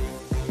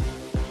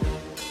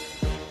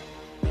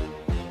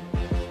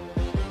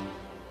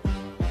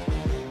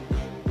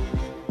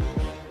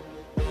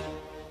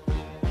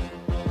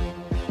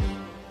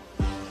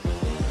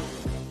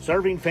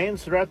serving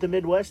fans throughout the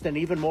Midwest and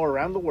even more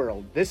around the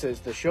world. This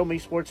is the Show Me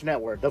Sports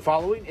Network. The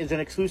following is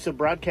an exclusive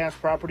broadcast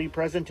property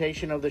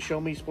presentation of the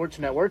Show Me Sports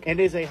Network and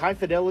is a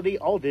high-fidelity,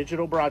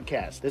 all-digital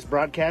broadcast. This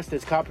broadcast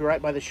is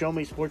copyright by the Show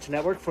Me Sports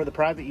Network for the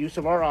private use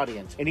of our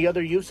audience. Any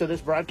other use of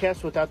this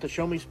broadcast without the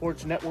Show Me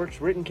Sports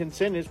Network's written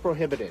consent is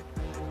prohibited.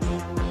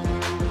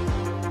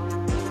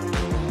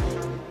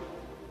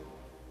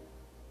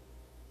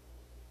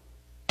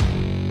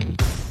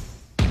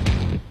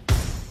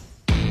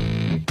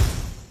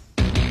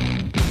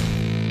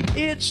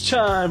 It's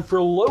time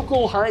for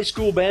local high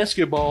school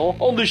basketball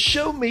on the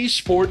Show Me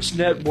Sports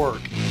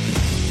Network.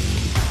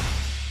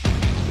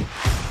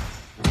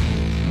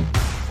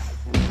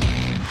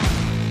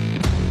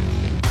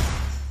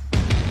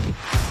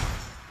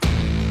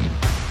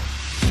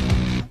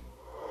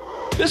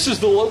 This is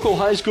the local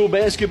high school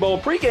basketball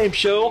pregame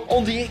show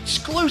on the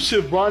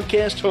exclusive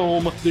broadcast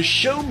home, the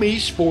Show Me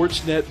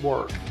Sports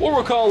Network. We'll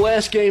recall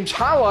last game's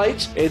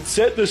highlights and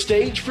set the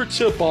stage for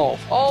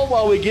tip-off, all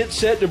while we get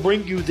set to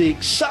bring you the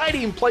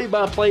exciting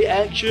play-by-play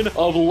action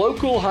of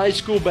local high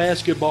school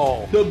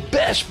basketball. The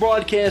best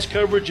broadcast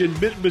coverage in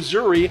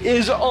mid-Missouri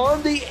is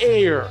on the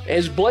air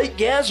as Blake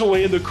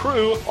Gazaway and the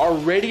crew are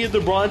ready in the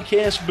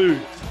broadcast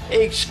booth.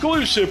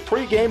 Exclusive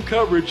pregame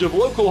coverage of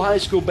local high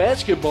school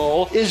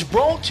basketball is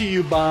brought to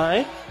you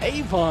by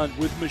Avon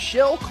with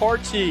Michelle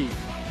Carty,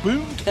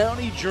 Boone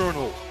County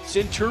Journal,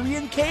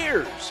 Centurion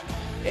Cares,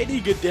 Eddie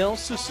Goodell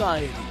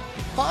Society,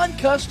 Pond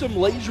Custom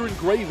Laser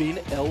Engraving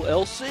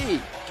LLC,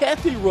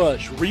 Kathy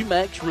Rush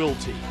Remax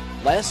Realty,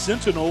 Last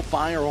Sentinel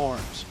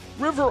Firearms,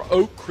 River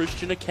Oak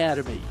Christian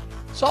Academy,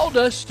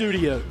 Sawdust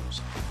Studios,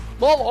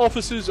 Law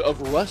Offices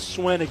of Russ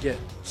Swanigan,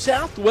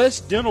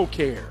 Southwest Dental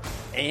Care,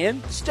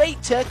 and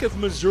State Tech of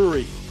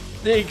Missouri.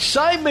 The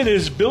excitement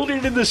is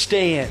building in the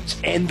stands,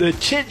 and the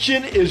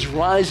tension is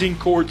rising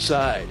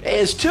courtside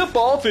as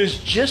tip-off is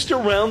just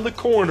around the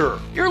corner.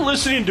 You're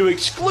listening to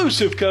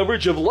exclusive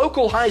coverage of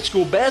local high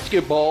school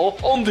basketball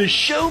on the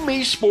Show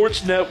Me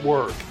Sports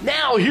Network.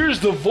 Now, here's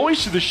the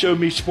voice of the Show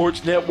Me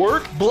Sports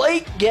Network,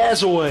 Blake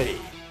Gazaway.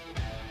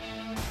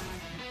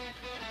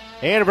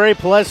 And a very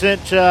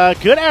pleasant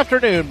good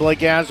afternoon. Blake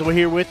Gazaway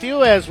here with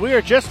you as we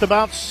are just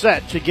about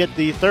set to get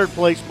the third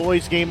place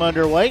boys game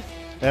underway.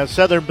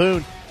 Southern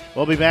Boone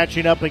will be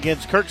matching up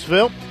against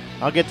Kirksville.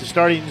 I'll get the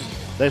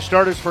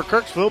starters for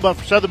Kirksville, but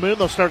for Southern Boone,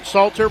 they'll start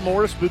Salter,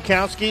 Morris,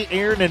 Bukowski,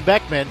 Aaron, and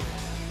Beckman.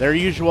 Their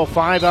usual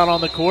five out on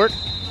the court,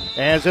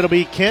 as it'll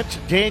be Kent,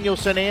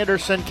 Danielson,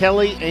 Anderson,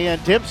 Kelly,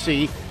 and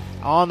Dempsey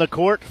on the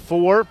court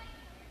for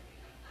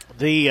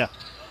the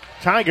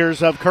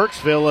Tigers of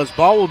Kirksville. As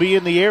ball will be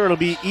in the air, it'll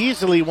be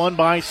easily won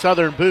by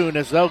Southern Boone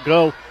as they'll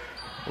go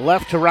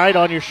left to right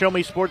on your Show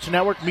Me Sports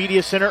Network,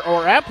 Media Center,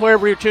 or app,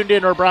 wherever you're tuned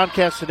in to our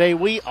broadcast today.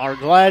 We are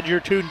glad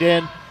you're tuned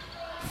in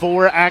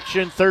for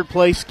action. Third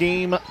place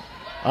game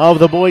of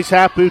the boys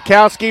half.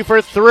 Bukowski for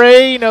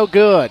three, no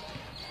good.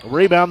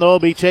 Rebound, though, will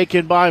be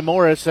taken by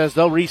Morris as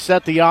they'll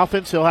reset the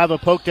offense. He'll have a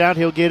poke down.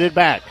 He'll get it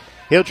back.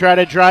 He'll try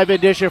to drive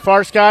it, dish it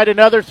far side.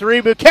 Another three.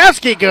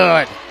 Bukowski,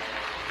 good.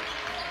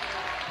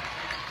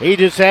 He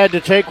just had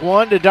to take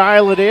one to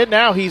dial it in.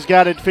 Now he's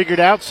got it figured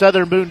out.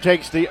 Southern Boone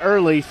takes the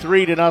early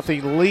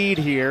 3-0 lead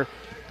here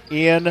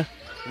in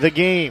the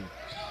game.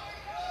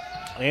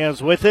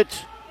 As with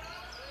it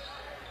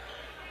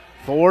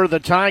for the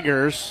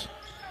Tigers,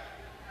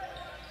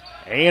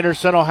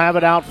 Anderson will have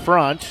it out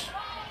front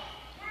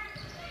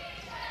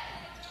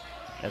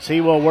as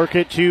he will work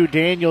it to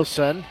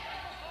Danielson.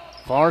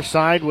 Far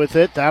side with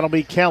it. That'll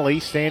be Kelly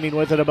standing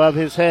with it above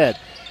his head.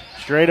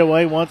 Straight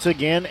away once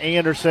again,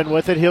 Anderson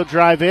with it. He'll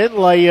drive in,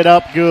 lay it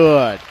up,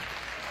 good.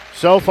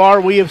 So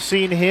far we have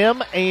seen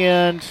him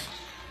and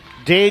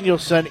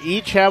Danielson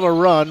each have a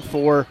run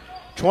for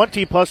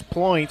 20-plus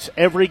points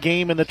every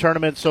game in the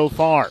tournament so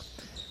far.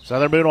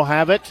 Southern Boone will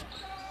have it.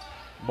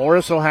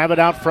 Morris will have it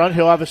out front.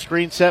 He'll have a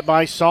screen set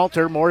by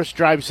Salter. Morris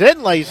drives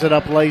in, lays it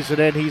up, lays it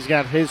in. He's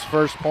got his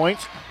first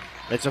points.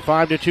 It's a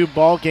 5-2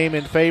 ball game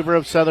in favor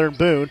of Southern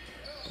Boone.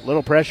 A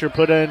little pressure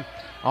put in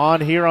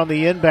on here on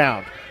the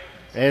inbound,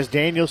 as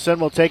Danielson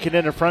will take it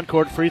into front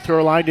court. Free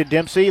throw line to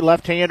Dempsey.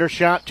 Left-hander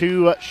shot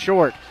too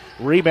short.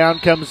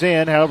 Rebound comes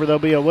in. However, there'll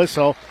be a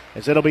whistle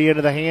as it'll be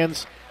into the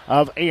hands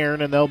of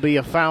Aaron, and there'll be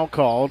a foul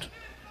called.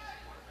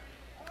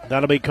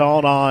 That'll be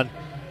called on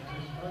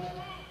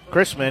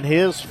Chrisman,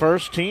 his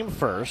first, team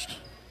first.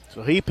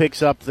 So he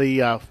picks up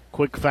the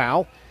quick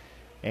foul.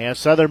 And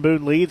Southern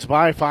Boone leads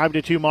by a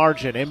 5-2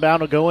 margin.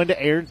 Inbound will go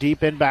into Aaron.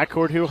 Deep in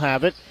backcourt, he'll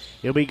have it.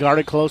 He'll be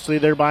guarded closely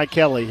there by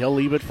Kelly. He'll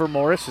leave it for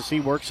Morris as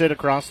he works it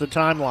across the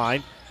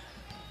timeline.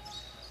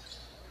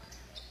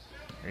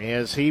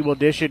 As he will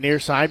dish it near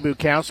side,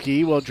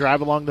 Bukowski will drive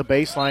along the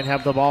baseline,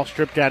 have the ball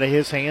stripped out of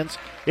his hands.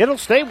 It'll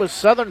stay with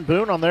Southern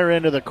Boone on their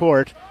end of the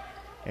court.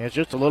 And it's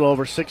just a little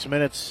over 6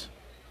 minutes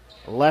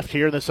left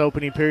here in this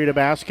opening period of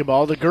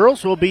basketball. The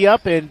girls will be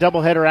up in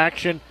doubleheader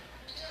action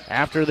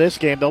after this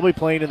game. They'll be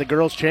playing in the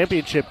girls'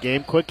 championship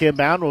game. Quick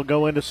inbound will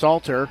go into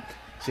Salter.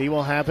 So he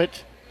will have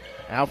it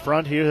out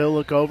front here. He'll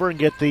look over and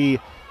get the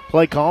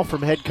play call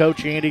from head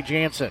coach Andy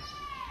Jansen.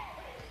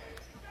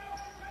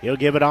 He'll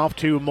give it off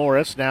to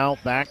Morris. Now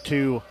back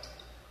to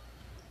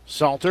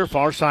Salter.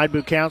 Far side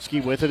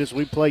Bukowski with it as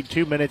we played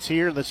 2 minutes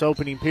here in this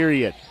opening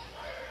period.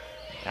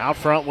 Out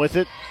front with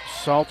it.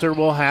 Salter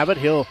will have it.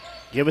 He'll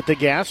give it the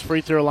gas.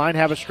 Free throw line,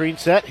 have a screen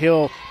set.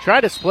 He'll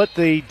try to split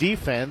the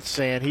defense,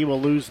 and he will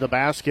lose the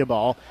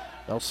basketball.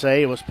 They'll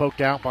say it was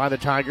poked out by the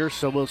Tigers,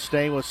 so we'll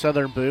stay with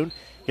Southern Boone.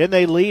 Again,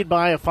 they lead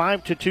by a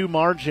 5-2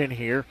 margin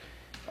here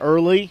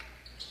early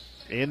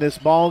in this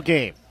ball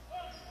game.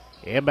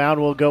 Inbound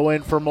will go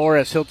in for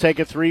Morris. He'll take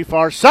a three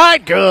far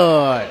side.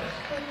 Good.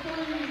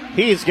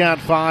 He's got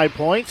 5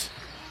 points.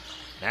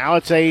 Now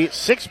it's a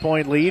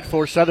 6-point lead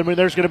for Southern Boone.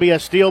 There's going to be a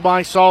steal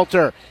by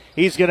Salter.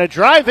 He's going to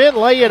drive in,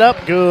 lay it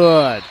up.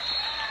 Good.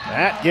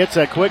 That gets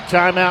a quick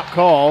timeout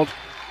called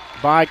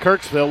by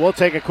Kirksville. We'll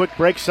take a quick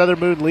break. Southern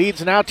Boone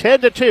leads now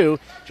 10-2.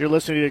 You're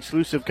listening to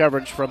exclusive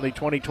coverage from the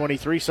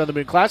 2023 Southern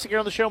Boone Classic here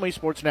on the Show Me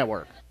Sports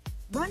Network.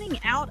 Running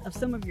out of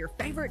some of your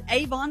favorite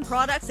Avon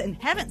products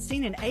and haven't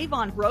seen an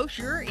Avon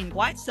brochure in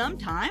quite some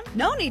time?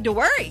 No need to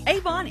worry.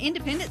 Avon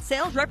Independent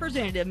Sales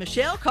Representative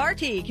Michelle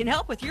Carty can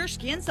help with your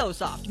Skin So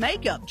Soft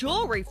makeup,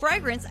 jewelry,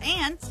 fragrance,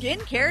 and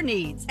skincare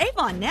needs.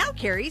 Avon now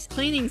carries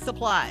cleaning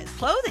supplies,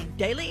 clothing,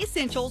 daily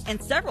essentials,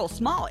 and several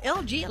small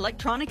LG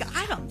electronic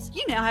items.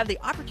 You now have the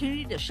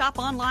opportunity to shop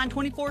online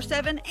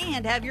 24/7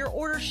 and have your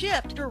order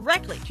shipped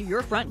directly to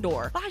your front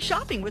door by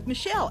shopping with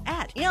Michelle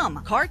at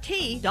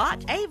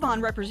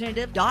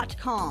mcarty.avonrepresentative.com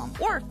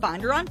or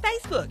find her on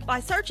Facebook by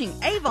searching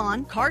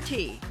Avon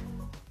Carty.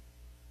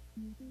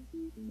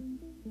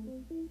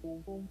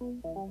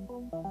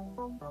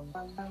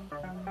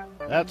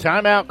 That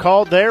timeout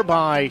called there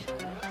by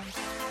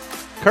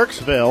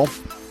Kirksville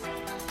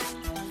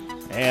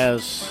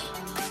as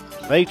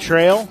they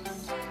trail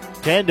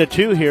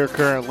 10-2 here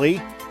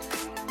currently.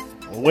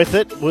 With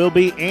it will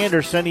be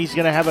Anderson. He's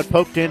going to have it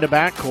poked into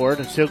backcourt,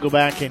 and he'll go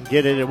back and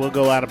get it, and we'll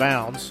go out of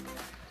bounds.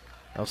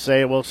 I'll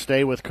say it will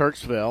stay with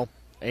Kirksville.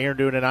 Aaron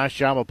doing a nice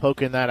job of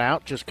poking that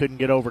out. Just couldn't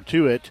get over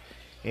to it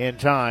in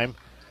time.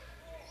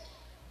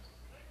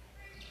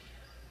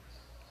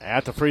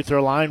 At the free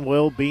throw line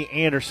will be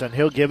Anderson.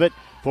 He'll give it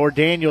for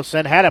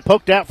Danielson. Had it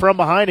poked out from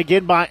behind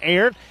again by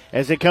Aaron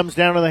as it comes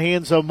down to the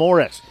hands of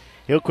Morris.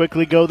 He'll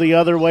quickly go the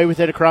other way with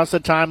it across the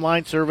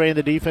timeline, surveying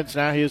the defense.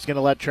 Now he's going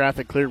to let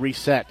traffic clear,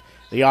 reset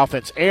the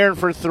offense. Aaron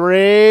for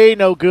three,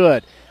 no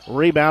good.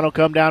 Rebound will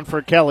come down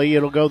for Kelly.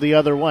 It'll go the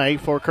other way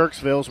for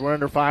Kirksville. We're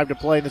under 5 to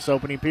play in this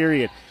opening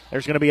period.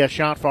 There's going to be a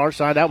shot far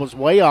side. That was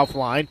way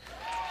offline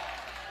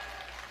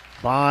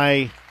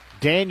by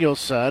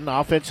Danielson.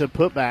 Offensive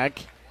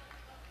putback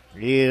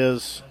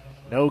is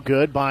no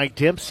good by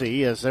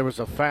Dempsey as there was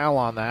a foul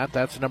on that.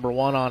 That's number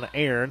 1 on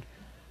Aaron.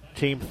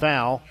 Team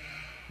foul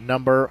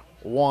number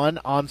 1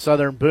 on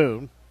Southern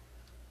Boone.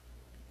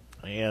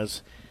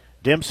 As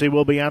Dempsey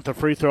will be at the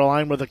free throw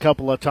line with a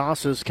couple of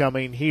tosses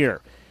coming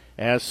here.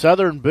 As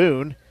Southern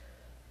Boone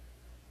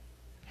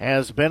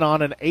has been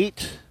on an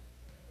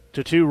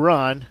 8-2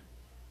 run.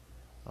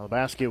 Well, the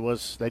basket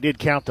was, they did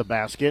count the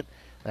basket.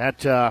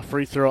 That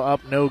free throw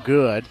up, no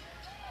good.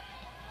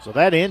 So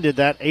that ended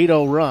that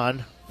 8-0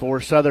 run for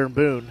Southern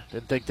Boone.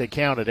 Didn't think they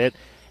counted it.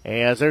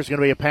 As there's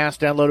going to be a pass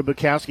down low to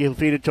Bukowski. He'll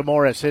feed it to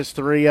Morris. His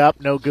three up,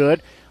 no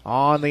good.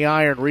 On the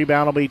iron,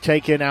 rebound will be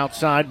taken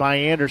outside by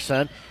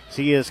Anderson.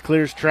 He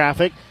clears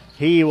traffic.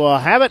 He will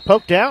have it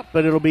poked out,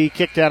 but it'll be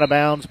kicked out of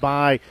bounds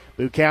by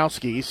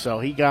Bukowski. So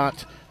he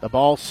got the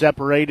ball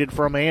separated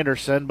from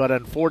Anderson, but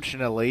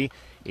unfortunately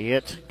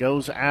it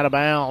goes out of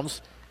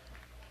bounds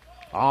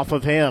off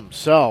of him.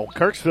 So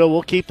Kirksville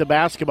will keep the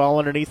basketball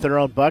underneath their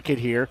own bucket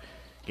here.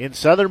 In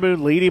Southern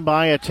Boone leading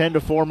by a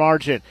 10-4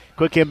 margin.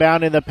 Quick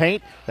inbound in the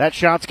paint. That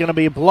shot's going to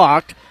be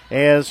blocked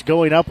as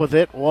going up with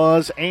it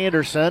was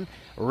Anderson.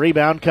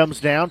 Rebound comes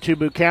down to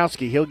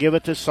Bukowski. He'll give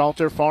it to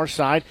Salter, far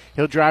side.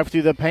 He'll drive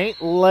through the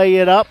paint, lay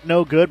it up.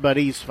 No good, but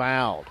he's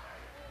fouled.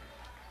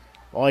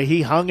 Boy,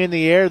 he hung in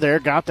the air there,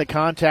 got the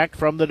contact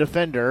from the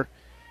defender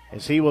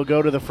as he will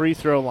go to the free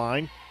throw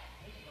line.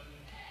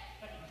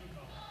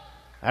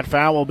 That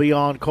foul will be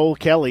on Cole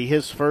Kelly,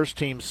 his first,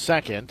 team's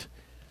second.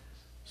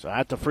 So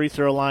at the free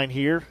throw line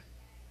here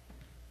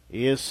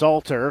is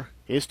Salter.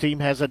 His team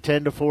has a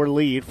 10-4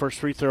 lead. First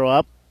free throw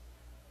up.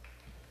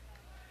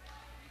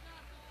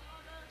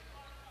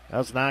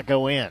 Does not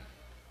go in.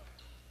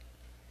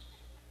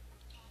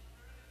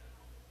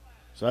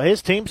 So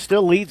his team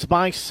still leads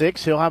by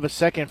 6. He'll have a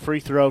second free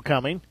throw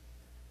coming.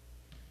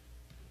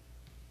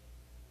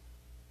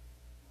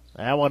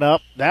 That one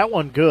up. That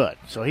one good.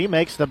 So he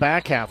makes the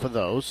back half of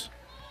those.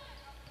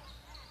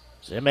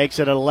 So it makes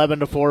it an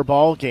 11-4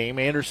 ball game.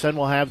 Anderson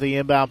will have the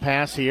inbound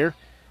pass here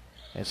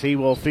as he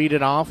will feed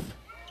it off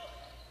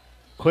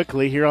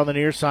quickly here on the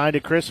near side to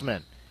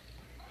Chrisman.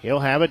 He'll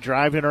have it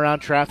driving around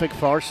traffic,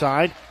 far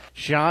side.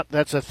 Shot,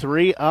 that's a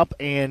 3 up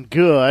and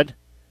good.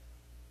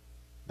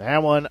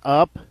 That one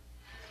up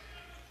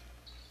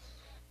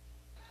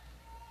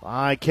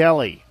by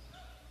Kelly.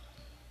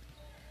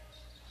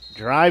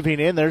 Driving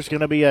in, there's going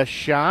to be a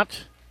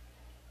shot.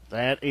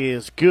 That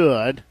is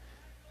good.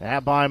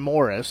 That by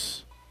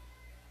Morris.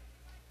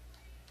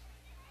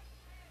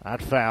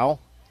 That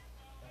foul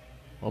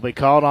will be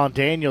called on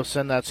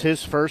Danielson. That's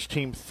his first,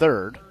 team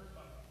third.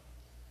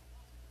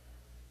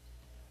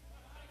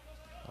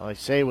 Well, they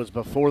say it was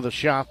before the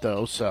shot,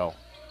 though, so.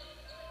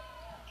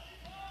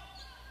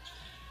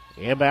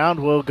 Inbound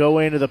will go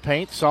into the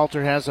paint.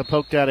 Salter has it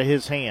poked out of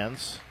his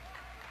hands.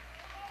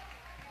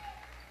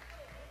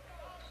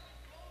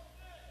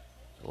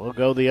 We'll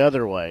go the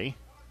other way.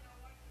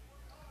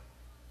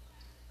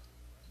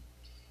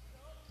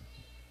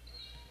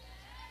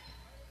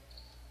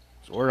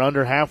 So we're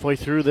under halfway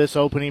through this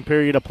opening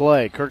period of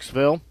play.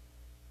 Kirksville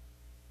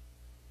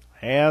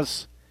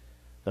has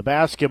the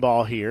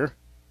basketball here,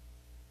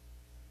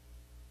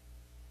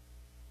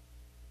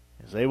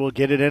 as they will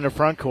get it into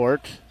front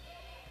court.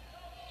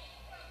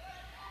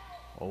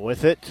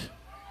 With it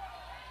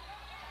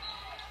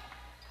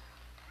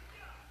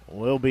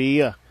will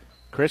be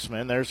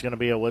Chrisman. There's going to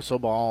be a whistle,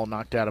 ball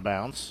knocked out of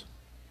bounds.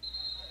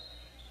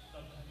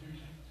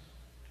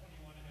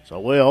 So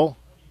we'll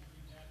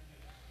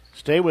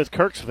stay with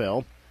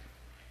Kirksville.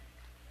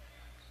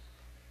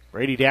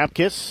 Brady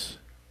Dapkus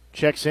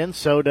checks in.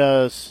 So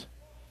does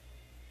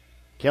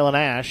Kellen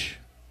Ash,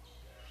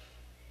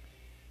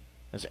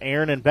 as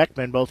Aaron and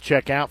Beckman both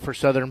check out for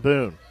Southern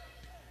Boone.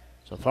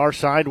 So far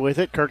side with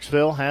it.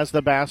 Kirksville has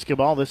the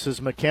basketball. This is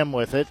McKim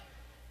with it.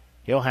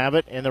 He'll have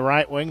it in the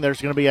right wing.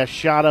 There's going to be a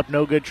shot up,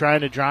 no good,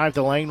 trying to drive.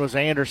 The lane was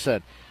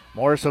Anderson.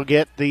 Morris will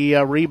get the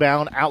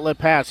rebound, outlet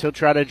pass. He'll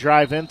try to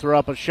drive in, throw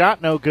up a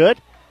shot, no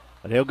good.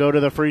 But he'll go to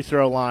the free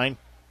throw line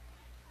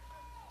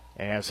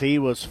as he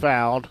was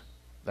fouled.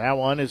 That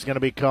one is going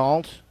to be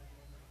called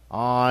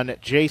on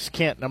Jace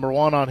Kent. Number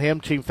 1 on him,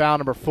 team foul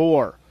number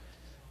 4.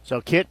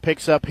 So Kent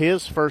picks up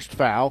his first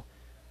foul.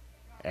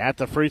 At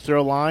the free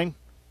throw line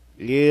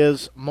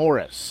is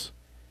Morris.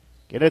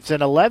 And it's an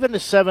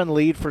 11-7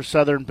 lead for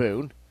Southern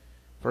Boone.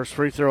 First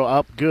free throw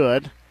up,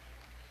 good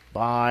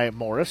by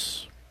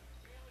Morris.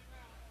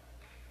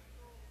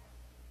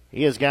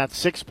 He has got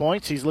 6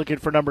 points. He's looking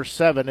for number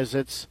 7, as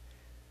it's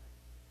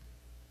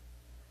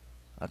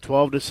a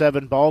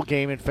 12-7 ball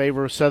game in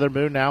favor of Southern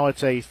Boone. Now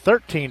it's a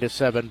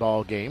 13-7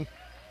 ball game,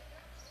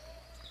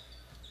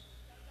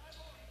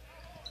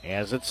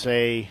 as it's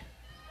a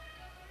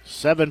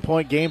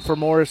 7-point game for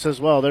Morris as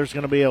well. There's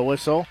going to be a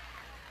whistle,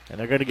 and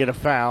they're going to get a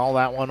foul.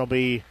 That one will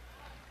be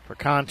for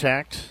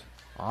contact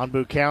on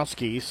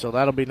Bukowski, so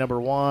that'll be number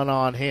 1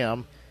 on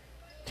him.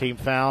 Team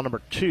foul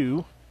number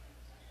 2.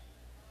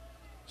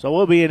 So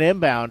we'll be an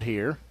inbound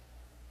here,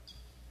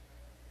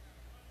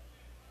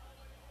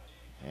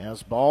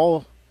 as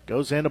ball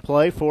goes into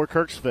play for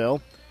Kirksville.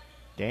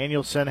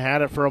 Danielson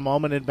had it for a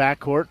moment in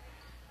backcourt.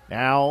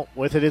 Now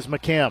with it is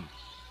McKim.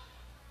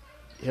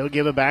 He'll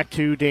give it back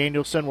to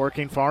Danielson,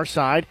 working far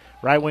side.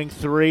 Right wing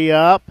 3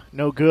 up,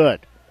 no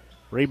good.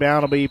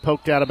 Rebound will be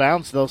poked out of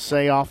bounds. They'll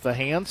say off the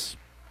hands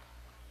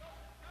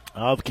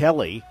of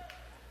Kelly.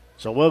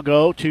 So we'll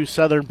go to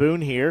Southern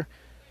Boone here.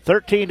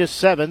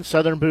 13-7,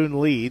 Southern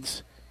Boone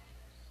leads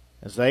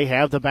as they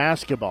have the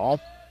basketball.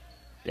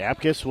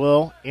 Dapkus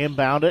will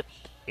inbound it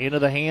into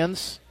the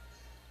hands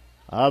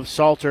of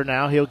Salter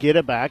now. He'll get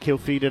it back. He'll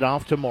feed it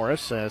off to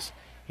Morris as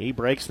he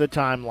breaks the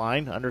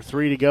timeline. Under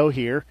 3 to go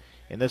here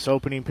in this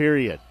opening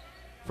period.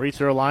 Free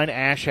throw line,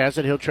 Ash has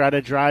it. He'll try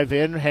to drive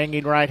in.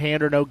 Hanging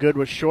right-hander, no good,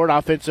 was short.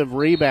 Offensive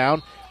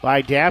rebound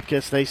by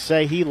Dapkus. They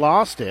say he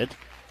lost it,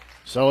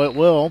 so it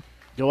will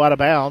go out of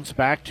bounds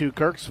back to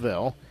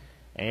Kirksville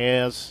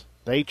as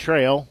they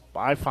trail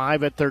by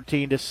 5 at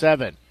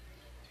 13-7.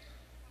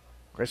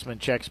 Chrisman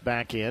checks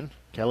back in.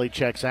 Kelly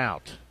checks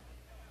out.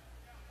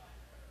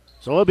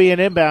 So it'll be an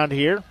inbound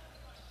here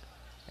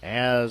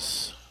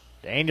as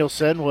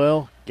Danielson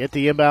will get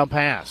the inbound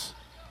pass.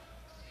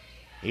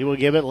 He will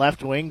give it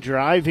left wing,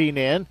 driving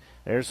in.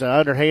 There's an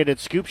underhanded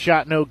scoop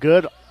shot, no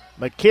good.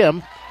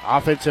 McKim,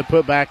 offensive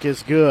putback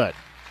is good.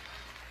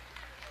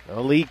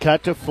 The lead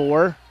cut to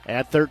 4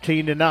 at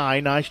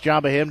 13-9. Nice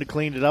job of him to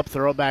clean it up,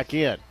 throw it back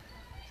in.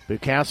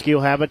 Bukowski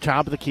will have it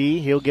top of the key.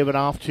 He'll give it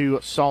off to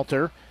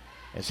Salter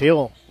as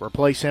he'll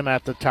replace him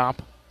at the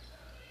top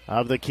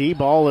of the key.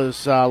 Ball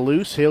is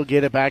loose. He'll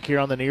get it back here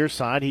on the near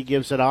side. He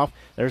gives it off.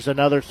 There's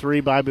another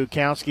 3 by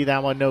Bukowski.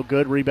 That one no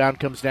good. Rebound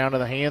comes down to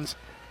the hands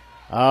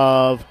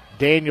of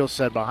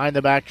Danielson. Behind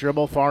the back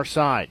dribble, far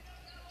side.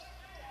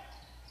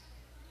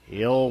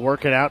 He'll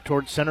work it out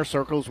towards center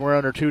circles. We're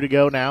under 2 to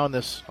go now in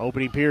this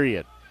opening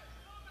period.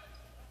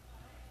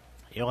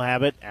 He'll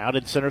have it out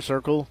in center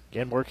circle.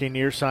 Again, working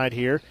near side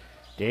here.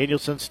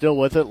 Danielson still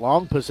with it.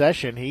 Long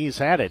possession. He's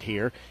had it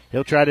here.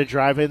 He'll try to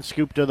drive in,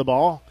 scoop to the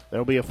ball.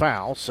 There'll be a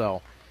foul,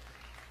 so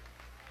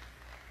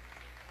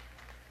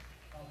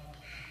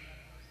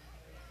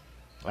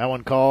that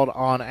one called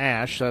on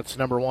Ash. That's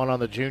number 1 on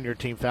the junior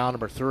team, foul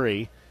number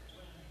 3.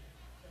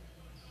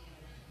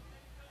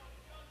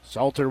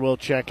 Salter will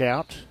check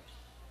out.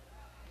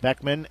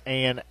 Beckman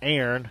and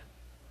Aaron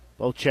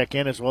both check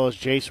in, as well as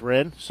Jace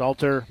Wren.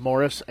 Salter,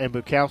 Morris, and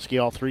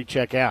Bukowski, all 3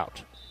 check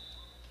out.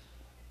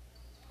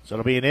 So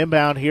it'll be an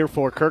inbound here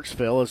for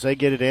Kirksville as they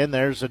get it in.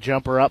 There's a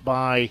jumper up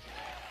by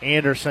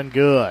Anderson,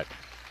 good.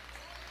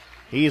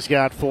 He's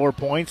got 4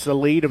 points. The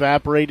lead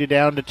evaporated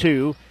down to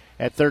 2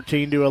 at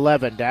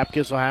 13-11.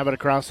 Dapkus will have it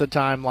across the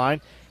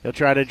timeline. He'll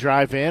try to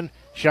drive in.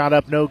 Shot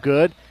up no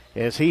good.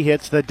 As he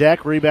hits the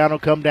deck, rebound will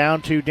come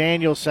down to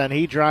Danielson.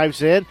 He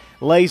drives in,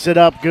 lays it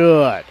up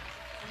good.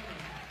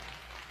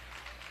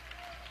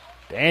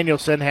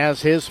 Danielson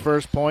has his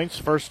first points,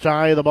 first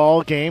tie of the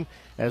ball game,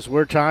 as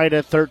we're tied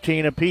at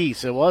 13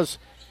 apiece. It was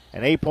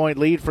an 8-point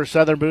lead for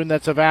Southern Boone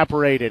that's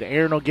evaporated.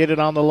 Aaron will get it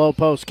on the low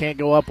post, can't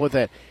go up with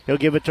it. He'll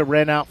give it to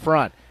Wren out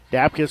front.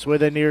 Dapkus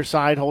with a near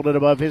side, hold it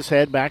above his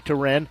head, back to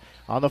Wren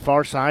on the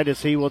far side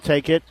as he will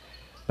take it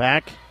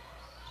back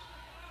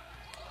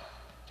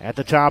at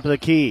the top of the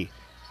key.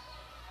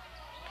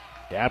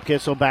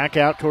 Dapkus will back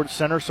out towards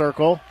center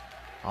circle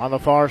on the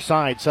far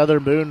side.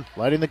 Southern Boone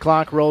letting the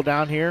clock roll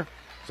down here.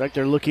 It's like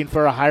they're looking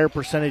for a higher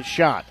percentage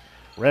shot.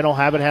 Wren will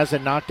have it, has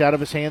it knocked out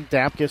of his hand.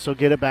 Dapkus will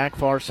get it back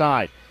far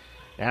side.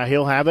 Now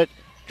he'll have it.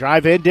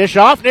 Drive in, dish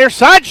off, near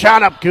side,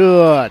 shot up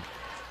good.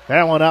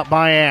 That one up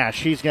by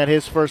Ash. He's got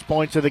his first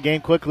points of the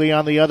game quickly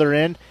on the other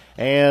end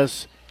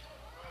as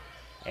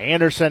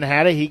Anderson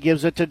had it. He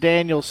gives it to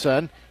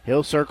Danielson.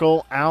 He'll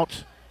circle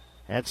out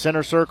at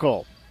center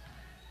circle.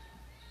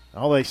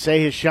 Oh, they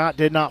say his shot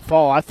did not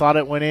fall. I thought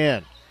it went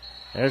in.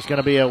 There's going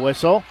to be a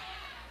whistle.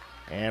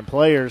 And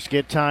players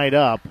get tied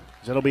up.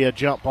 It'll be a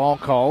jump ball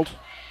called.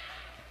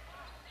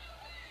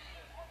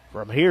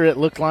 From here, it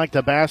looked like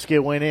the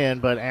basket went in,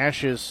 but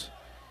Ash's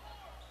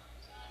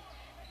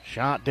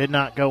shot did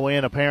not go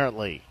in,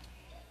 apparently.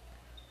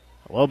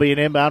 Will be an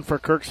inbound for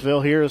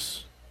Kirksville.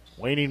 Here's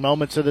waning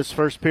moments of this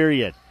first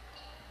period.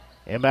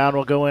 Inbound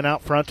will go in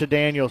out front to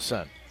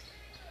Danielson.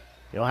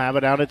 He'll have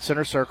it out at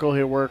center circle.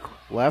 He'll work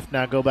left,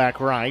 now go back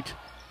right.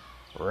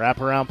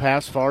 Wrap around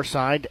pass far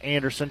side.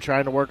 Anderson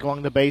trying to work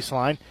along the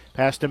baseline.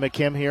 Pass to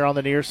McKim here on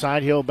the near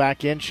side. He'll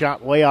back in.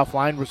 Shot way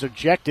offline, was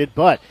ejected,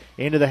 but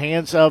into the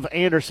hands of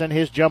Anderson.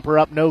 His jumper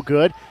up, no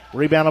good.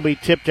 Rebound will be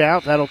tipped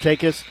out. That'll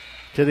take us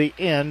to the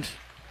end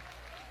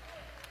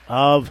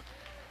of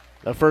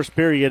the first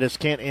period as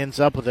Kent ends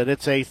up with it.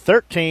 It's a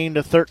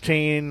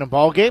 13-13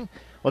 ball game.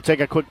 We'll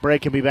take a quick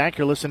break and be back.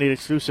 You're listening to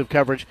exclusive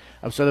coverage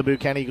of Southern Boone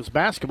County Eagles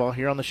basketball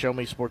here on the Show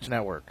Me Sports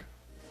Network.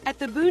 At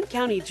the Boone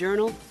County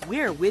Journal,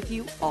 we're with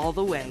you all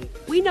the way.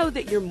 We know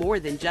that you're more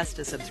than just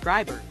a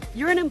subscriber.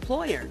 You're an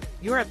employer,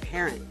 you're a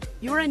parent,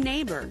 you're a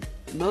neighbor.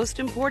 Most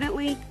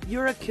importantly,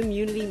 you're a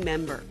community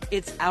member.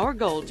 It's our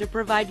goal to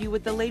provide you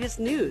with the latest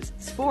news,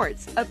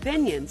 sports,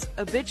 opinions,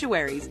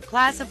 obituaries,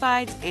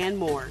 classifieds, and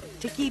more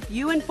to keep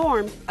you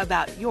informed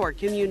about your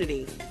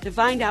community. To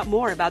find out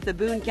more about the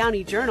Boone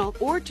County Journal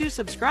or to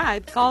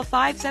subscribe, call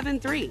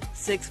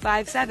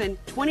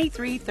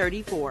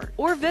 573-657-2334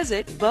 or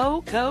visit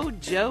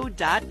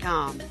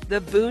bocojoe.com.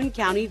 The Boone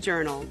County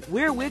Journal.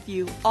 We're with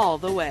you all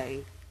the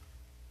way.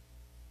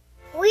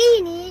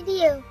 We need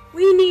you.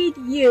 We need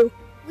you.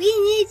 We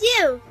need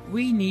you.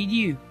 We need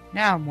you,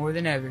 now more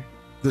than ever.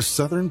 The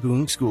Southern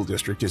Boone School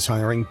District is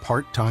hiring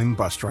part-time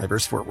bus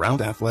drivers for route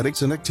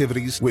athletics and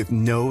activities with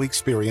no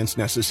experience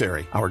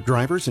necessary. Our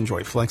drivers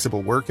enjoy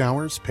flexible work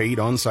hours, paid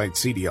on-site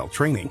CDL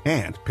training,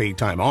 and paid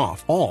time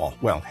off, all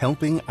while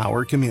helping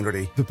our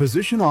community. The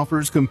position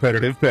offers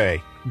competitive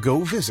pay.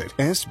 Go visit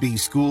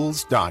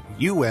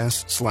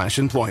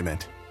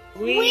sbschools.us/employment.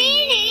 We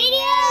need you.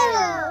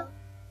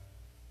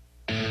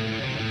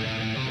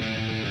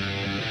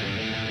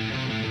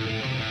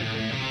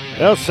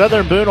 Well,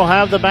 Southern Boone will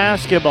have the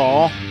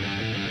basketball.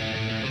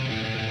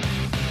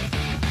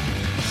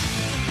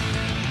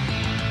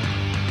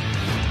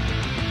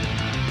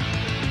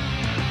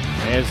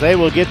 As they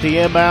will get the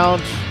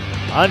inbound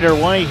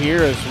underway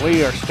here as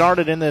we are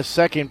started in this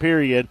second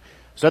period.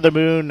 Southern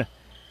Boone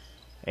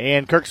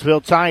and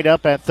Kirksville tied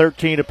up at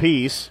 13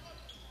 apiece.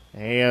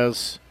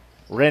 As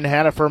Wren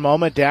had it for a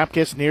moment.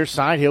 Dapkus near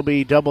side. He'll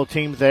be double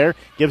teamed there.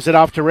 Gives it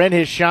off to Wren.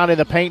 His shot in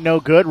the paint, no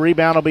good.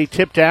 Rebound will be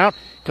tipped out.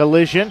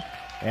 Collision.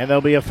 And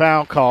there'll be a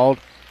foul called,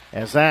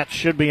 as that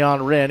should be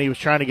on Wren. He was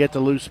trying to get the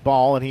loose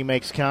ball, and he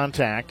makes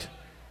contact.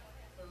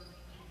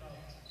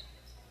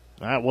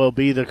 That will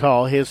be the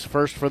call. His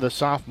first for the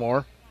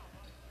sophomore.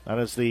 That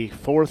is the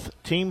fourth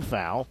team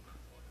foul.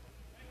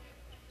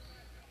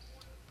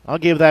 I'll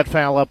give that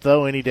foul up,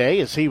 though, any day,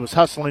 as he was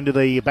hustling to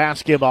the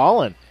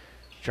basketball and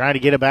trying to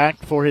get it back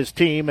for his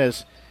team,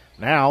 as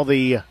now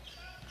the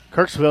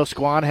Kirksville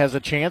squad has a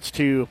chance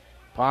to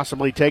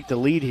possibly take the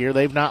lead here.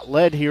 They've not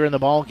led here in the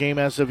ball game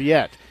as of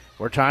yet.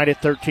 We're tied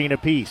at 13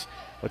 apiece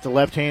with the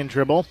left-hand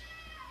dribble.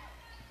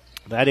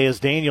 That is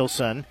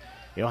Danielson.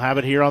 He'll have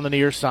it here on the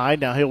near side.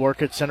 Now he'll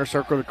work at center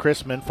circle to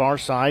Chrisman, far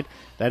side.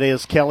 That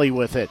is Kelly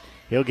with it.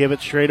 He'll give it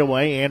straight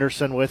away.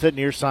 Anderson with it,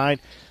 near side.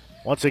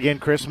 Once again,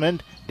 Chrisman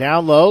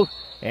down low,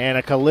 and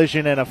a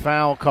collision and a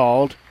foul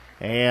called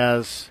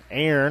as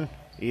Aaron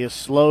is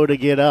slow to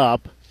get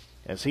up,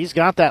 as he's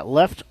got that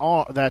left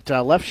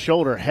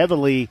shoulder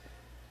heavily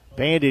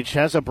bandaged,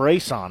 has a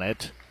brace on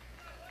it.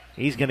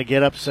 He's going to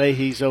get up, say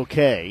he's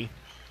okay,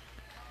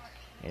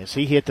 as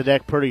he hit the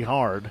deck pretty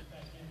hard.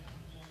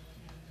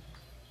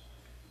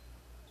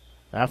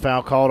 That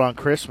foul called on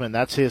Chrisman.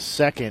 That's his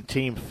second,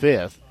 team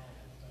fifth.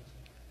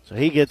 So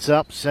he gets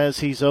up,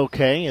 says he's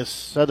okay, as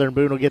Southern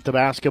Boone will get the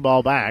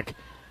basketball back.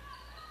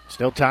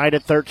 Still tied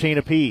at 13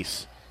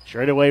 apiece.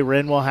 Straight away,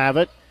 Wren will have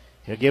it.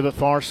 He'll give it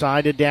far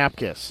side to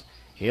Dapkus.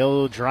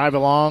 He'll drive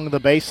along the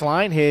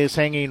baseline. His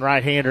hanging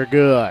right-hander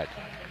good.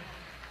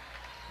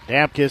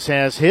 Dapkus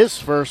has his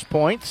first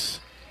points.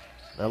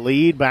 The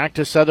lead back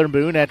to Southern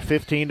Boone at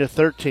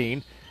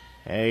 15-13.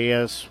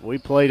 As we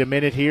played a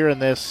minute here in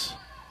this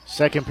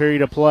second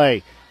period of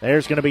play.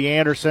 There's going to be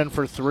Anderson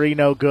for three,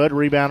 no good.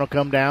 Rebound will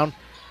come down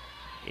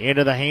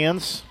into the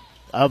hands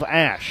of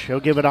Ash.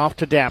 He'll give it off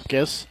to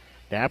Dapkus.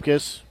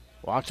 Dapkus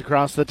walks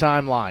across the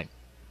timeline.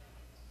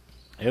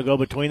 He'll go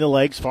between the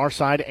legs, far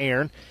side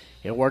Aaron.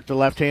 He'll work the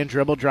left-hand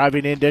dribble,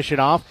 driving in, dish it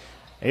off.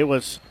 It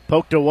was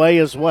poked away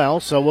as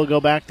well, so we'll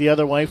go back the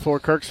other way for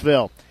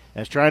Kirksville.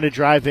 As trying to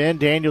drive in,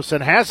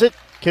 Danielson has it,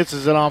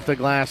 kisses it off the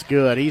glass,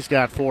 good. He's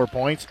got 4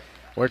 points.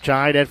 We're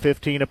tied at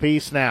 15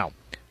 apiece now.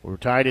 We're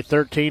tied at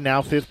 13,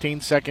 now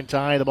 15, second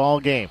tie of the ball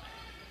game.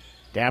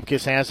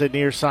 Dapkus has it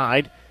near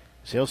side.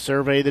 So he'll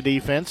survey the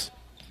defense.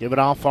 Give it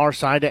off far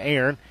side to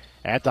Aaron.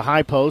 At the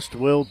high post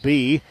will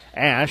be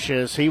Ash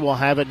as he will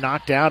have it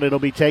knocked out. It'll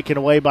be taken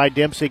away by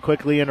Dempsey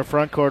quickly in the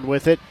front court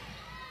with it.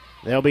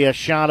 There'll be a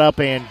shot up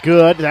and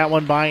good. That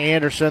one by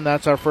Anderson.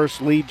 That's our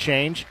first lead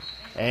change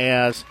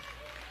as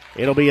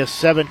it'll be a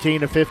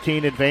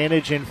 17-15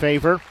 advantage in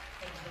favor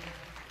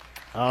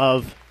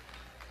of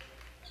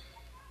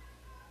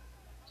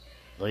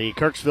the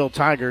Kirksville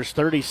Tigers.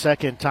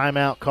 30-second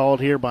timeout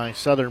called here by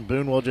Southern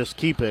Boone. We'll just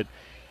keep it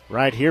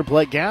right here.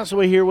 Blake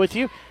Gasaway here with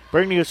you,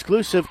 bringing you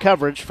exclusive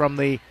coverage from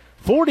the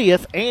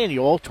 40th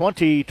annual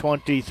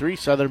 2023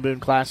 Southern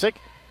Boone Classic.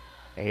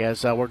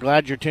 As we're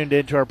glad you're tuned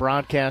into our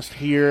broadcast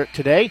here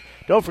today.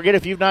 Don't forget,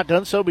 if you've not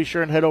done so, be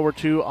sure and head over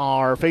to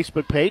our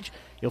Facebook page.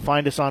 You'll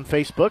find us on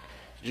Facebook.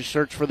 Just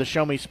search for the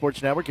Show Me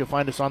Sports Network. You'll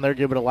find us on there.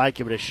 Give it a like,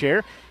 give it a share.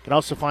 You can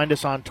also find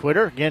us on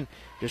Twitter. Again,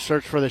 just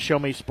search for the Show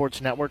Me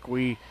Sports Network.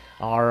 We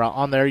are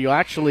on there. You'll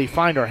actually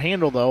find our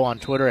handle, though, on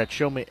Twitter at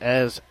Show Me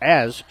as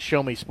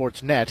Show Me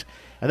Sports Net.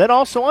 And then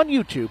also on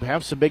YouTube.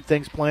 Have some big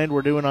things planned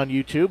we're doing on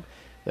YouTube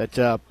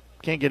that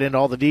can't get into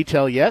all the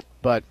detail yet,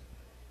 but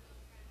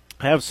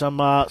have some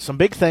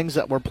big things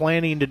that we're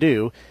planning to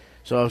do.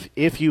 So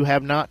if you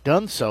have not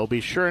done so, be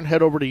sure and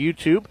head over to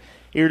YouTube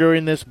here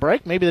during this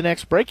break. Maybe the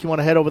next break, you want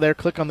to head over there,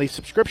 click on the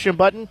subscription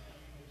button,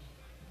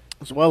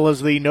 as well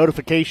as the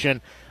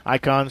notification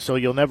icon so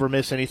you'll never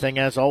miss anything.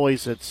 As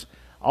always, it's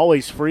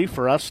always free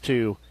for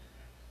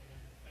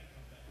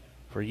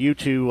you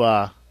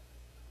to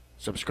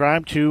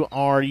subscribe to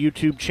our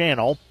YouTube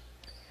channel,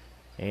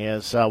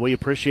 as we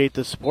appreciate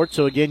the support.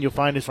 So again, you'll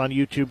find us on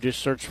YouTube. Just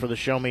search for the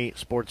Show Me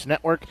Sports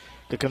Network.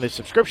 Click on the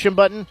subscription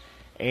button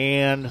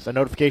and the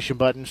notification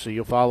button so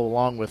you'll follow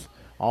along with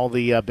all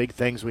the big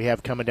things we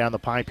have coming down the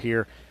pipe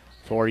here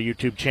for our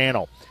YouTube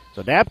channel.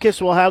 So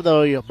Dapkus will have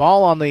the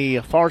ball on the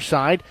far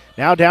side.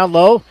 Now down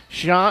low,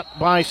 shot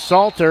by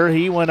Salter.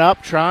 He went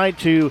up, tried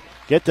to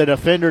get the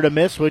defender to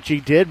miss, which he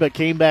did, but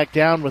came back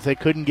down with it.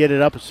 Couldn't get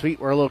it up. His feet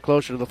were a little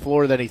closer to the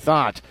floor than he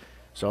thought.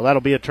 So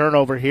that'll be a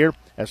turnover here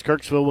as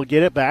Kirksville will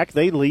get it back.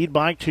 They lead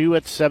by 2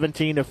 at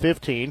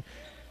 17-15.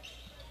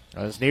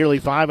 There's nearly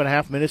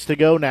 5.5 minutes to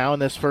go now in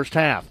this first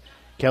half.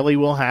 Kelly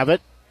will have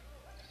it.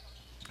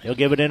 He'll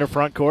give it into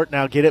front court.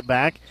 Now get it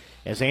back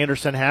as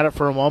Anderson had it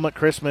for a moment.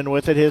 Chrisman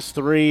with it. His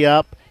three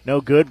up. No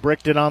good.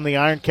 Bricked it on the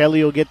iron.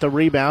 Kelly will get the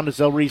rebound as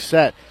they'll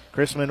reset.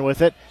 Chrisman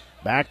with it.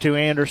 Back to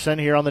Anderson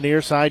here on the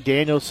near side.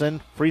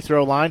 Danielson, free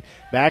throw line.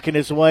 Backing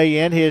his way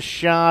in. His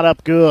shot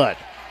up good.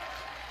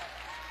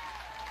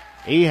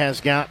 He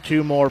has got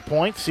 2 more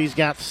points. He's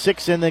got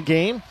 6 in the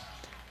game.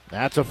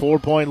 That's a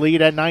 4-point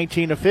lead at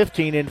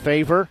 19-15 in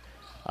favor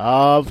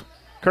of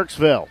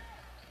Kirksville.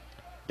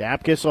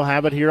 Dapkus will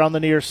have it here on the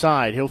near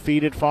side. He'll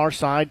feed it far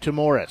side to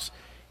Morris.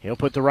 He'll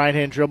put the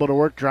right-hand dribble to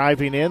work,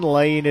 driving in,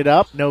 laying it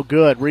up. No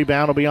good.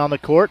 Rebound will be on the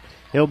court.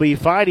 He'll be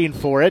fighting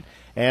for it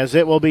as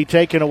it will be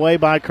taken away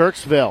by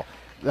Kirksville.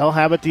 They'll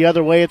have it the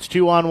other way. It's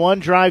 2-on-1,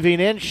 driving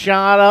in,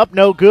 shot up,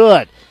 no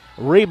good.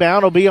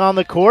 Rebound will be on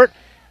the court,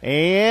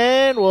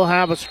 and we'll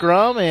have a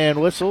scrum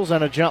and whistles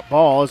and a jump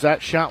ball as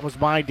that shot was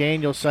by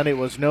Danielson. It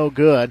was no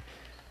good.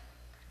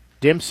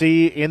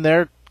 Dempsey in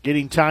there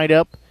getting tied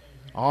up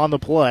on the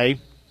play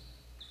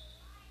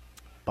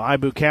by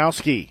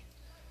Bukowski.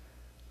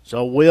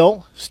 So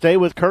we'll stay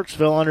with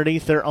Kirksville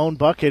underneath their own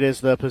bucket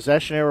as the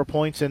possession error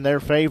points in their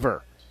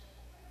favor.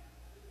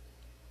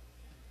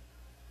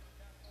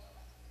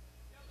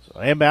 So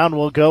inbound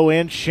will go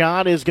in.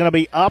 Shot is going to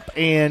be up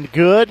and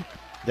good.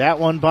 That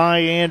one by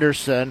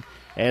Anderson,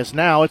 as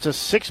now it's a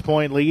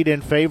 6-point lead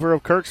in favor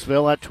of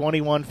Kirksville at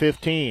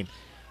 21-15.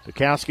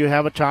 Bukowski will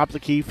have a top of the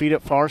key, feed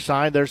it far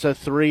side. There's a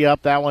 3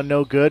 up. That one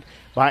no good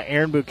by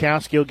Aaron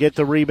Bukowski. Will get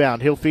the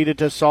rebound. He'll feed it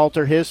to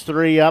Salter. His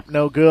 3 up,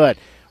 no good.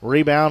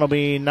 Rebound will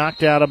be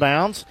knocked out of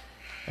bounds,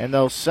 and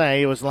they'll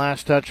say it was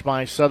last touched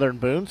by Southern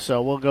Boone,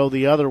 so we'll go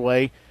the other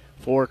way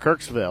for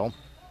Kirksville.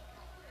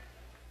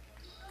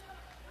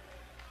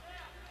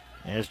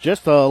 And it's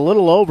just a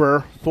little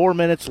over 4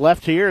 minutes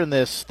left here in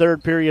this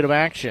third period of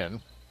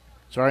action.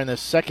 in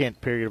this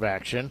second period of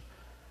action.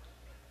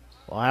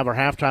 We'll have our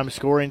halftime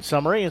scoring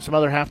summary and some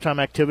other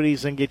halftime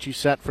activities and get you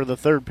set for the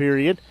third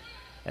period,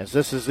 as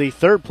this is the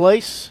third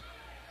place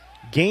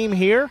game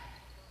here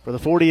for the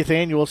 40th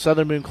annual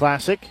Southern Boone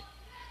Classic.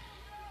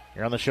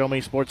 Here on the Show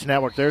Me Sports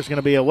Network, there's going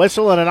to be a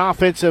whistle and an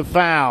offensive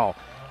foul.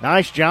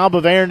 Nice job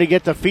of Aaron to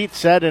get the feet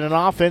set, and an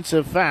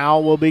offensive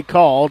foul will be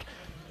called.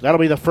 That'll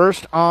be the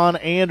first on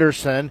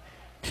Anderson.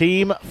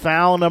 Team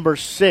foul number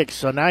 6.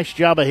 So nice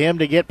job of him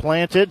to get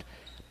planted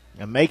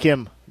and make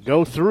him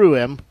go through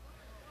him.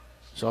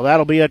 So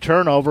that'll be a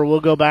turnover.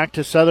 We'll go back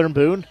to Southern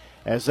Boone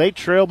as they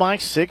trail by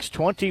 6,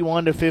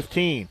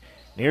 21-15.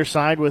 Near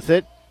side with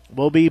it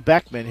will be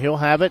Beckman. He'll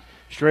have it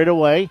straight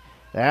away.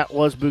 That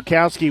was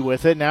Bukowski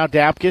with it. Now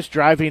Dapkus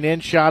driving in,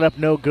 shot up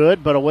no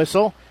good, but a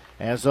whistle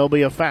as there'll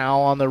be a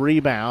foul on the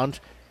rebound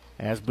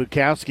as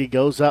Bukowski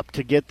goes up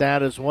to get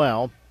that as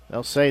well.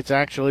 They'll say it's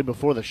actually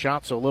before the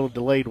shot, so a little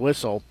delayed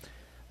whistle.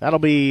 That'll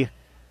be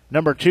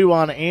number 2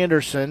 on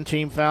Anderson,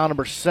 team foul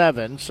number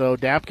 7. So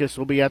Dapkus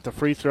will be at the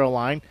free throw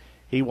line.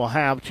 He will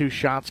have 2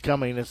 shots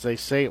coming, as they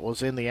say it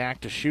was in the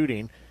act of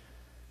shooting.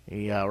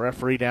 The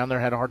referee down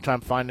there had a hard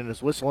time finding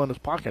his whistle in his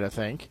pocket, I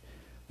think.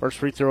 First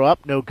free throw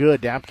up, no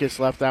good. Dapkus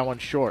left that one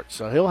short.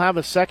 So he'll have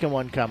a second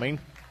one coming.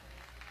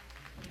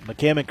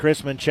 McKim and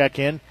Chrisman check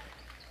in.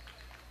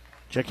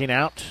 Checking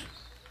out.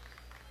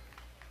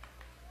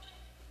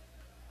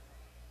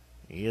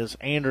 He is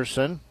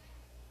Anderson,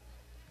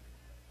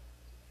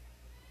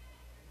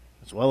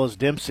 as well as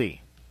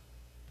Dempsey.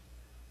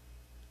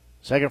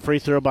 Second free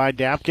throw by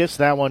Dapkus.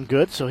 That one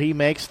good, so he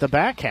makes the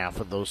back half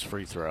of those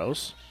free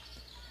throws.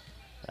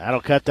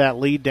 That'll cut that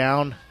lead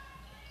down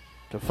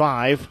to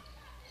 5.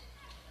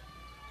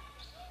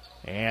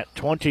 At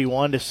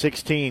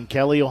 21-16,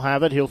 Kelly will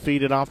have it. He'll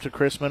feed it off to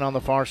Chrisman on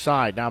the far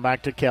side. Now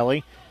back to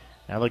Kelly.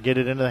 Now they'll get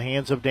it into the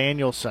hands of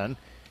Danielson.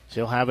 So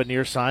he'll have it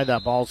near side.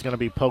 That ball's going to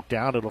be poked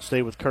out. It'll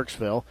stay with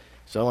Kirksville.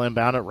 So they'll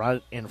inbound it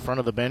right in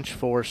front of the bench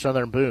for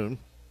Southern Boone.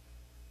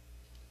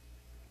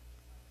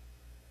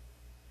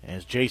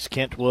 As Jace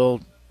Kent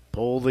will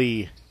pull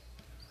the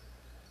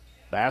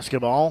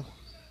basketball,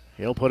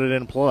 he'll put it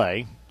in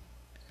play.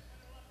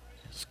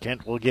 As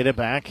Kent will get it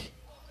back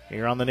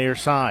here on the near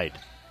side.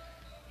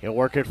 He'll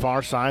work it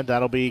far side.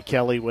 That'll be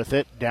Kelly with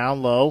it.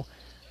 Down low.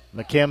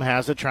 McKim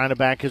has it, trying to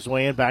back his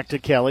way in. Back to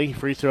Kelly.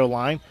 Free throw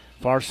line.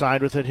 Far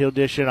side with it. He'll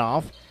dish it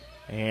off.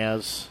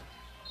 As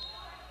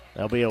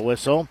there'll be a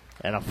whistle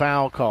and a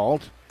foul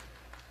called.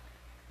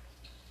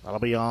 That'll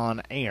be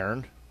on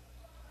Aaron.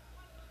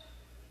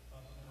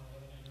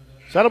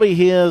 So that'll be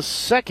his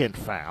second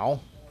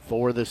foul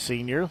for the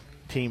senior,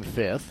 team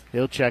 5th.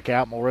 He'll check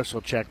out. Morris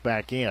will check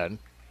back in.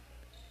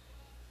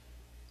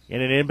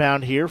 In an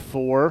inbound here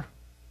for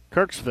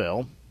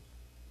Kirksville.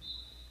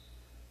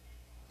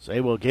 So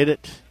they will get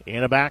it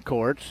in a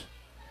backcourt.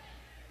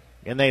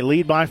 And they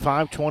lead by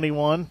 5,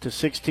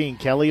 21-16.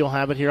 Kelly will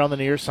have it here on the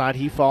near side.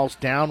 He falls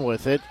down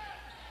with it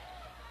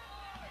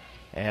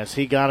as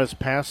he got his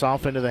pass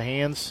off into the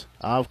hands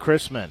of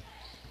Chrisman.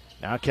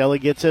 Now Kelly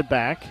gets it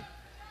back.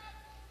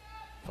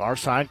 Far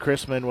side,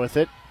 Chrisman with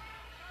it.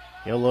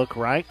 He'll look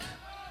right.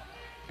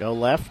 Go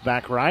left,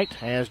 back right.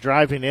 As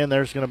driving in,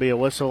 there's going to be a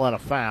whistle and a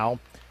foul.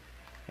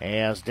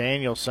 As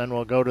Danielson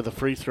will go to the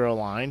free throw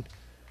line.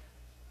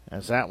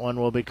 As that one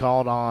will be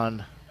called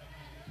on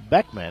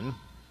Beckman.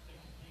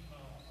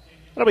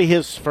 That'll be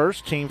his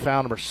first, team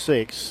foul number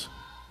 6.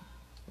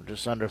 We're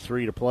just under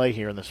 3 to play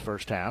here in this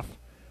first half.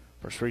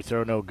 First free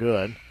throw no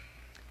good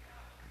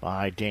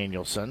by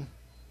Danielson.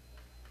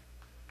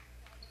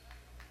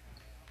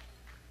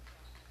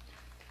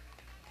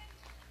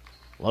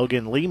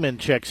 Logan Lehman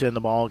checks in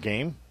the ball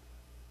game.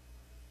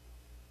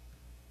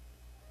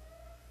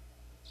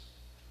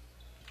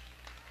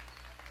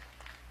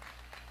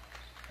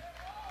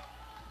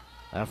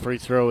 That free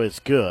throw is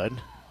good.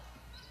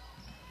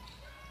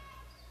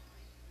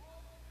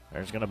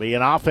 There's going to be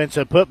an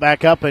offensive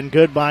putback up and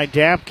good by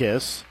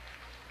Dapkus.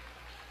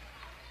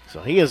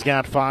 So he has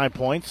got 5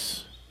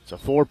 points. It's a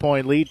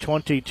 4-point lead,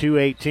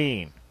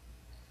 22-18.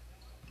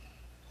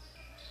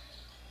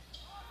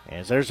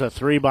 As there's a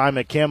 3 by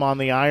McKim on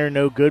the iron,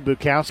 no good.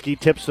 Bukowski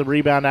tips the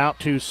rebound out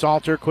to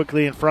Salter,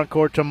 quickly in front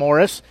court to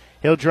Morris.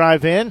 He'll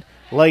drive in,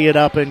 lay it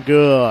up and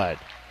good.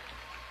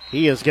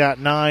 He has got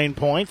 9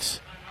 points.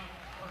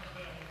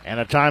 And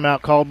a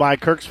timeout called by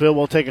Kirksville.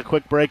 We'll take a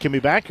quick break and be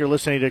back. You're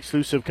listening to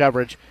exclusive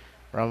coverage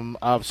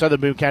of Southern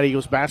Boone County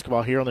Eagles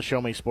basketball here on the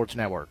Show Me Sports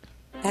Network.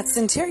 At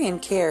Centurion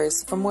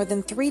Cares, for more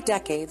than 3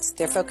 decades,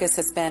 their focus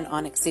has been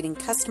on exceeding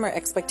customer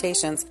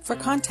expectations for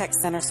contact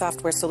center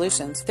software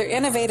solutions. Their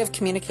innovative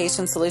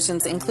communication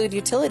solutions include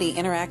utility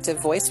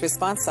interactive voice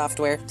response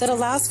software that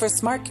allows for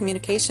smart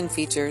communication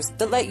features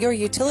that let your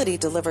utility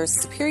deliver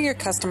superior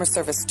customer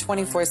service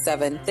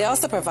 24/7. They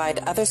also provide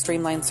other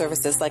streamlined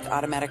services like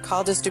automatic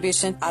call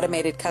distribution,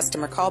 automated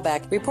customer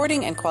callback,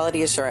 reporting, and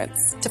quality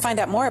assurance. To find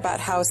out more about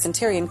how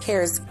Centurion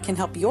Cares can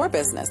help your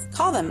business,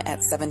 call them at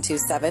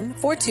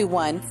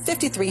 727-421-5300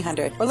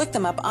 or look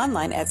them up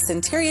online at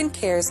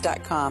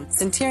centurioncares.com.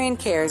 Centurion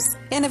Cares,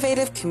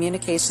 innovative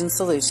communication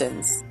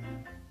solutions.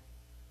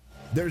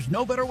 There's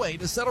no better way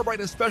to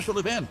celebrate a special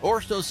event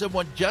or show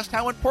someone just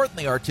how important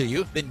they are to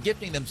you than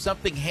gifting them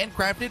something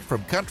handcrafted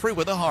from Country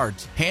with a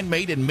Heart.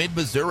 Handmade in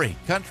mid-Missouri,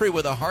 Country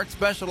with a Heart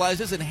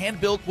specializes in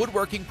hand-built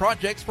woodworking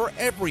projects for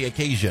every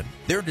occasion.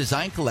 Their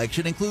design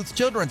collection includes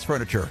children's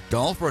furniture,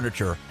 doll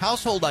furniture,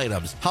 household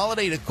items,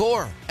 holiday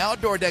decor,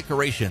 outdoor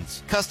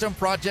decorations, custom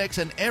projects,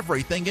 and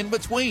everything in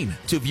between.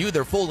 To view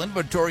their full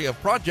inventory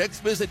of projects,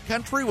 visit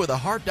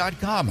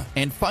countrywithaheart.com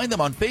and find them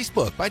on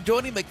Facebook by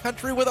joining the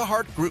Country with a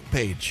Heart group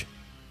page.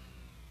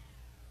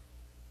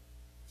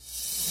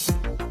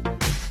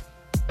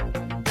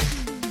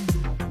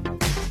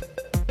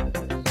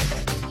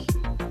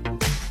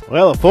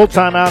 Well, a full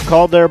timeout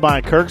called there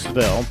by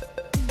Kirksville.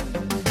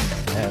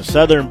 As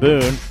Southern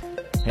Boone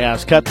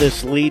has cut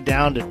this lead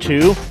down to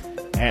 2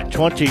 at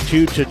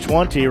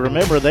 22-20.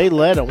 Remember, they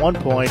led at one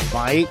point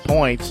by 8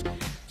 points.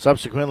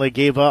 Subsequently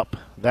gave up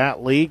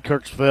that lead.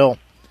 Kirksville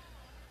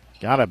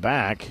got it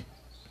back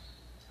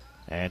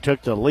and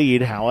took the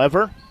lead.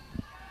 However,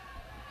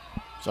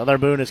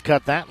 Southern Boone has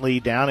cut that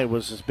lead down. It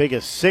was as big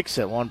as 6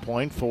 at one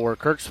point for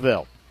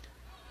Kirksville.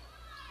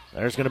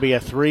 There's going to be a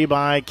 3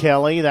 by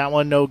Kelly. That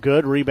one no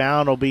good.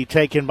 Rebound will be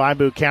taken by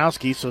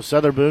Bukowski, so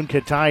Southern Boone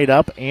could tie it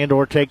up and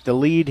or take the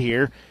lead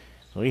here.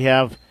 We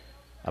have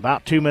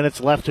about 2 minutes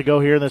left to go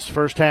here in this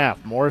first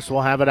half. Morris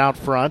will have it out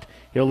front.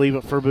 He'll leave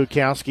it for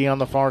Bukowski on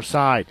the far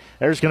side.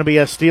 There's going to be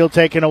a steal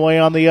taken away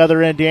on the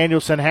other end.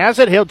 Danielson has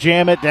it. He'll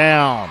jam it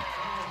down.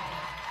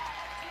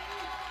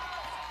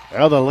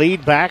 Well, the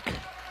lead back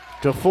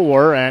to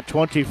 4 at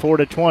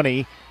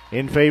 24-20.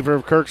 In favor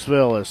of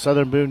Kirksville as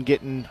Southern Boone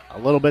getting a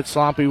little bit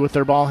sloppy with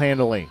their ball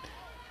handling.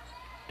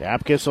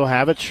 Dapkus will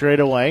have it straight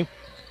away.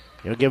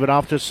 He'll give it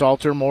off to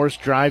Salter. Morris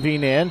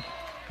driving in.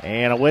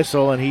 And a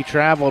whistle, and he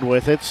traveled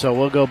with it, so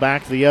we'll go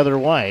back the other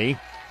way.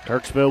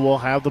 Kirksville will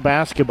have the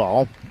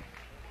basketball.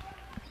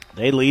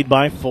 They lead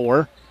by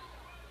 4.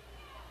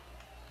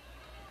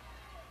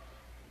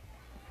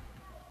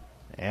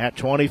 At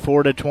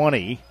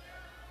 24-20.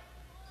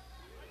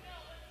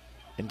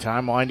 And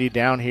time winding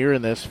down here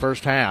in this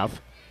first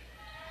half.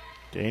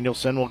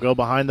 Danielson will go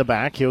behind the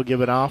back. He'll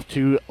give it off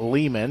to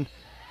Lehman.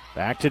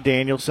 Back to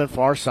Danielson,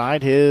 far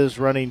side. His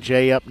running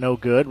J up, no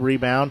good.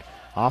 Rebound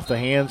off the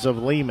hands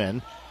of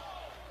Lehman.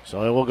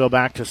 So it will go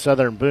back to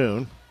Southern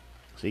Boone.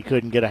 So he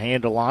couldn't get a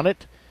handle on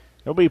it.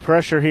 There'll be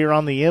pressure here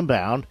on the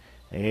inbound.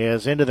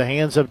 Is into the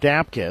hands of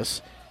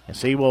Dapkus. And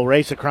so he will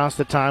race across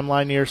the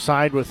timeline near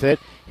side with it.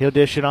 He'll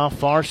dish it off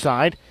far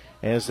side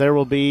as there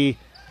will be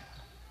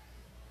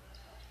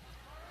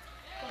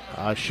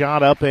a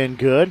shot up and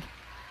good.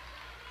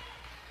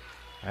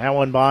 That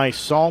one by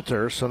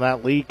Salter, so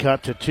that lead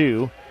cut to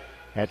 2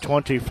 at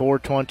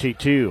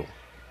 24-22.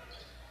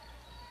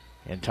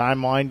 And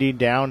time winding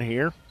down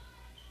here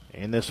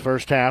in this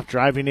first half.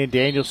 Driving in,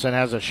 Danielson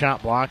has a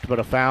shot blocked, but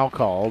a foul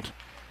called.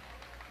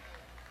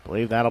 I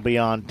believe that'll be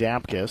on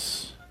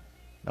Dapkus.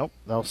 Nope,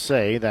 they'll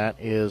say that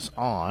is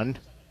on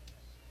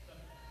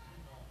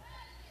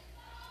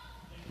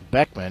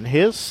Beckman,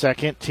 his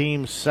second,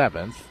 team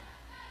 7th.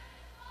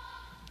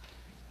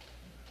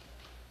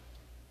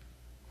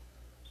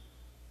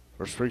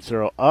 First free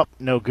throw up,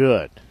 no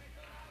good.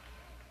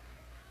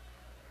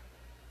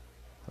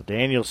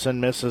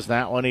 Danielson misses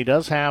that one. He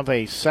does have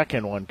a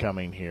second one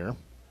coming here.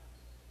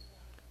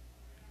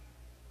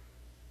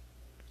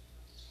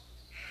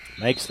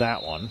 Makes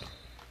that one.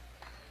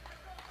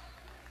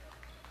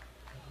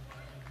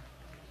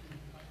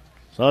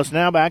 So it's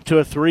now back to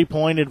a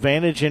 3-point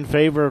advantage in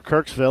favor of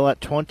Kirksville at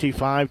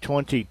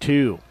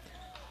 25-22.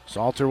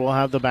 Salter will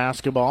have the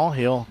basketball.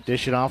 He'll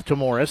dish it off to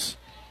Morris.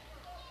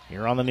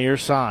 Here on the near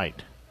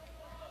side.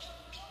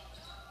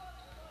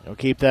 He'll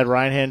keep that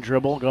right-hand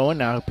dribble going.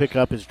 Now he'll pick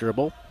up his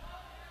dribble.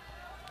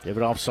 Give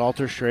it off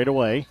Salter straight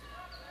away.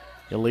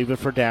 He'll leave it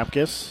for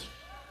Dapkus.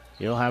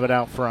 He'll have it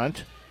out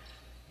front.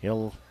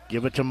 He'll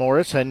give it to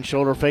Morris. Head and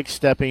shoulder fake,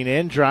 stepping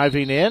in,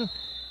 driving in.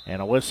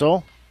 And a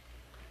whistle.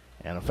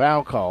 And a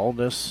foul call.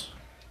 This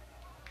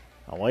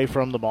away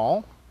from the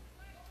ball.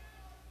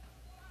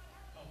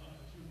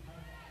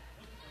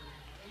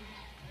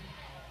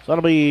 So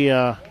that'll be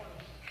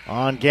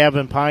on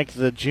Gavin Pike,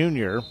 the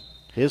junior.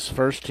 His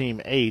first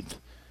team 8th.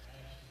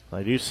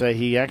 I do say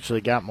he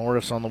actually got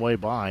Morris on the way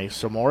by.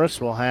 So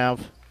Morris will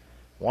have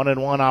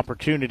 1-and-1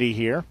 opportunity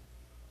here.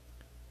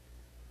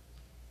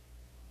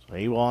 So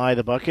he will eye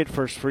the bucket.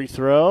 First free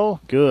throw.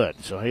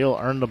 Good. So he'll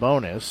earn the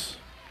bonus.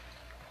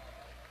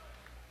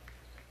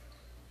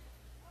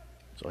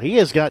 So he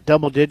has got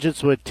double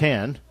digits with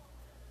 10.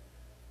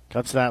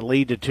 Cuts that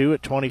lead to 2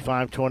 at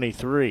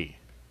 25-23.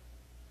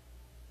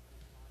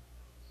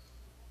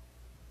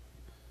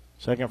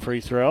 Second free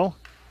throw.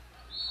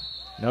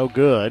 No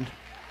good.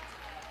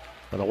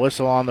 But a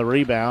whistle on the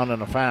rebound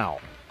and a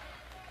foul.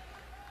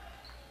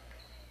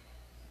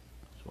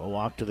 So we'll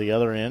walk to the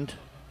other end.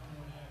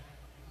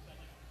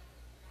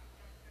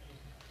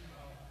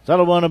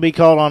 That'll want to be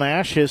called on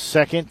Ash, his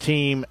second,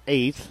 team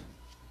 8th.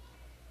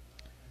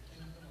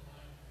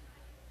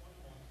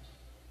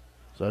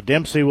 So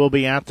Dempsey will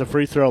be at the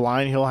free throw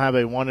line. He'll have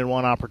a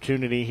 1-and-1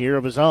 opportunity here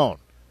of his own.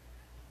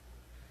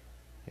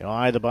 He'll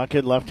eye the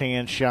bucket,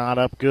 left-hand shot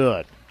up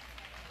good.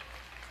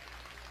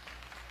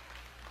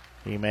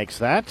 He makes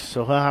that,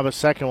 so he'll have a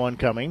second one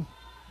coming.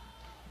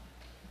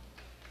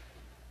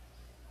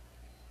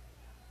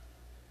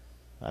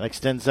 That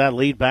extends that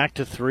lead back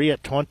to 3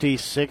 at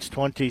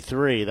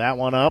 26-23. That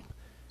one up.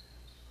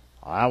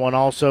 That one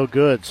also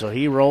good, so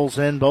he rolls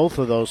in both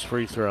of those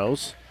free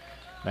throws.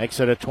 Makes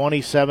it a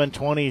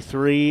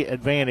 27-23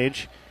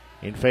 advantage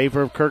in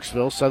favor of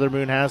Kirksville. Southern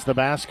Boone has the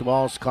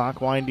basketball as clock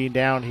winding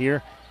down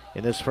here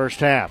in this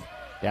first half.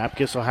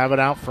 Dapkus will have it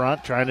out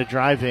front, trying to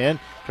drive in,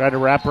 try to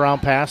wrap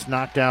around pass,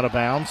 knocked out of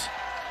bounds.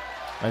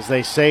 As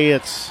they say,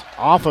 it's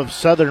off of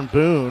Southern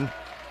Boone.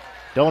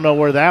 Don't know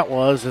where that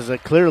was, as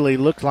it clearly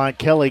looked like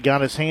Kelly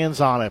got his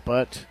hands on it,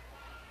 but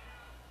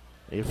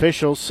the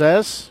official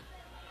says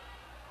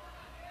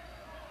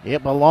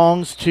it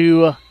belongs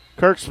to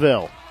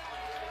Kirksville.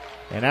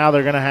 And now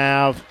they're going to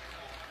have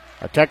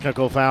a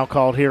technical foul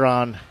called here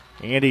on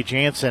Andy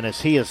Jansen,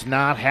 as he is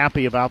not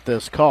happy about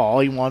this call.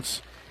 He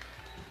wants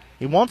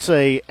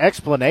a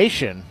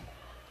explanation,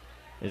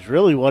 is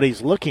really what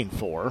he's looking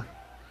for,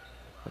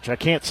 which I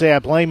can't say I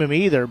blame him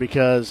either,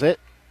 because it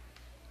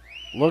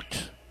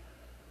looked,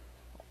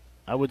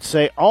 I would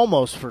say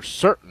almost for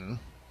certain,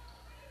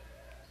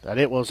 that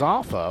it was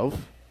off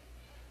of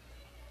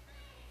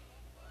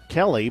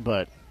Kelly,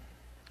 but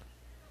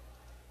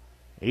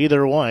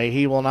either way,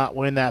 he will not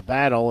win that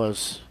battle,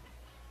 as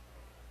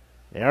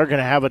they are going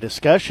to have a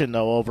discussion,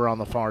 though, over on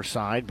the far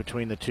side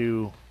between the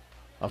two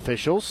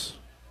officials.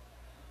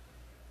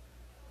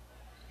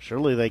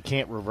 Surely they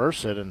can't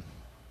reverse it, and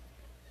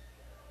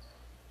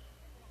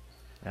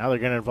now they're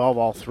going to involve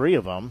all three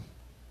of them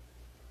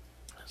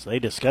as they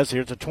discuss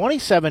here. It's a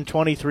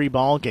 27-23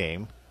 ball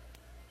game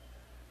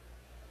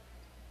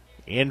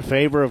in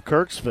favor of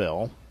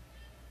Kirksville.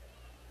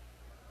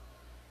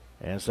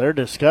 As they're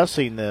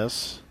discussing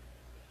this,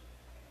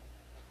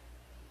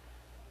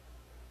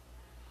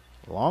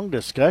 long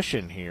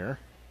discussion here.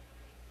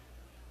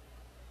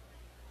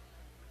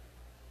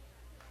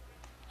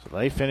 So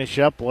they finish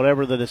up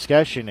whatever the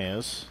discussion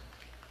is.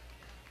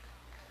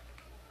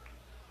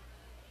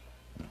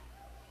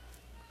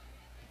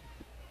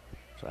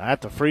 So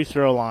at the free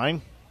throw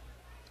line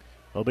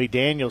will be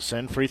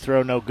Danielson. Free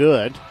throw no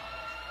good.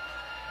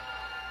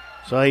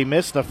 So he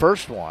missed the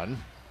first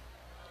one.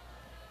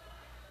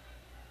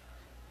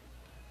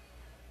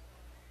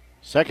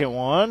 Second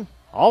one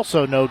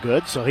also no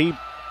good, so he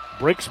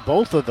breaks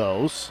both of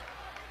those.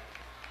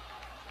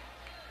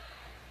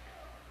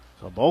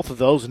 So both of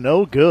those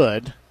no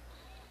good.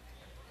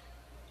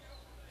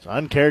 It's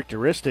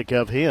uncharacteristic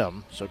of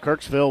him. So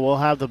Kirksville will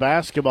have the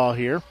basketball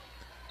here.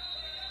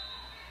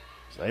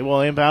 So they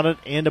will inbound it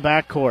into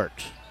backcourt.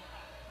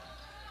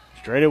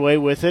 Straight away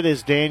with it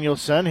is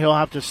Danielson. He'll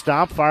have to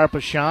stop, fire up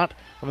a shot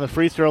from the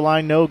free throw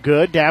line, no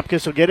good.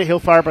 Dapkus will get it. He'll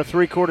fire up a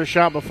three-quarter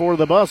shot before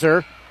the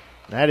buzzer.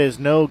 That is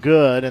no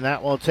good, and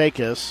that will take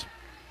us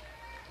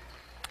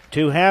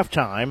to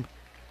halftime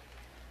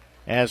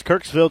as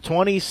Kirksville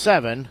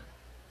 27,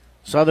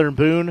 Southern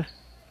Boone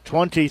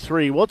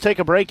 23. We'll take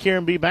a break here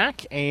and be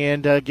back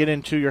and get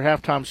into your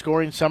halftime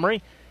scoring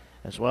summary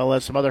as well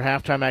as some other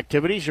halftime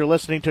activities. You're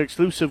listening to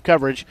exclusive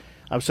coverage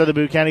of Southern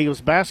Boone County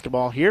Eagles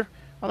basketball here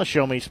on the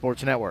Show Me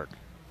Sports Network.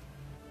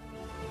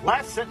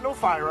 Last Sentinel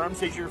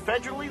Firearms is your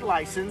federally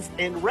licensed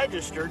and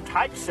registered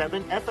Type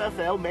 7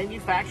 FFL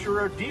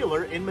manufacturer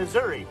dealer in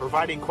Missouri,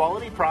 providing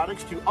quality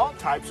products to all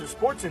types of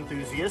sports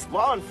enthusiasts,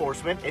 law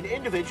enforcement, and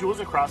individuals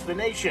across the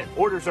nation.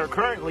 Orders are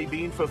currently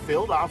being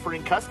fulfilled,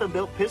 offering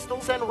custom-built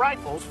pistols and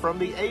rifles from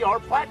the AR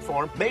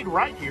platform made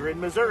right here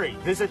in Missouri.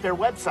 Visit their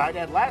website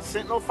at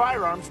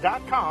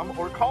lastsentinelfirearms.com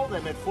or call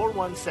them at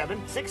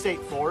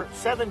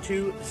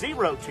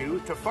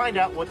 417-684-7202 to find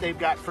out what they've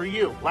got for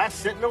you.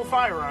 Last Sentinel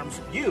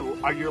Firearms, you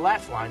are your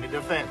last line of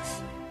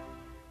defense.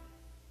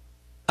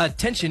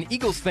 Attention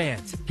Eagles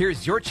fans,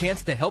 here's your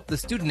chance to help the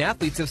student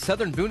athletes of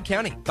Southern Boone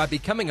County by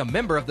becoming a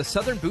member of the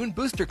Southern Boone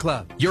Booster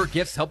Club. Your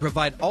gifts help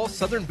provide all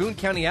Southern Boone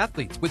County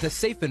athletes with a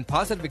safe and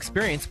positive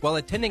experience while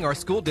attending our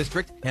school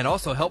district, and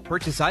also help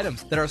purchase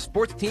items that our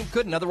sports team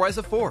couldn't otherwise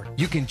afford.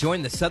 You can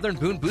join the Southern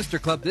Boone Booster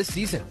Club this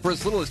season for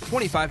as little as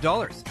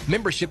 $25.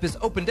 Membership is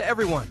open to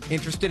everyone.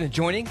 Interested in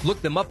joining?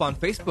 Look them up on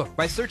Facebook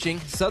by searching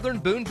Southern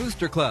Boone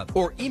Booster Club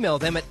or email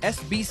them at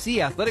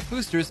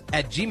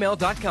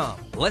sbcathleticboosters@gmail.com.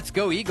 Let's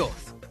go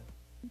Eagles!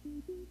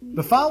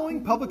 The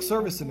following public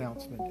service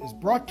announcement is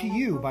brought to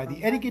you by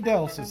the Eddie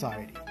Gaedel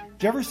Society,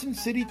 Jefferson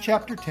City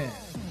Chapter 10,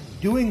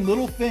 doing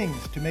little things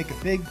to make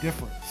a big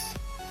difference.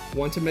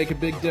 Want to make a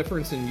big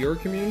difference in your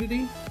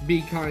community?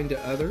 Be kind to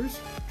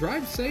others,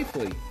 drive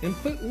safely, and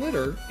put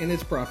litter in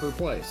its proper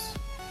place.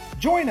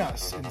 Join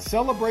us in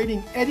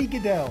celebrating Eddie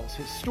Gaedel's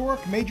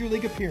historic Major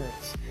League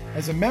appearance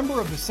as a member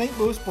of the St.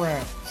 Louis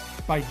Browns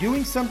by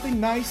doing something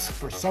nice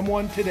for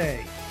someone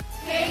today.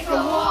 Take a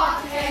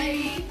walk,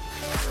 Eddie!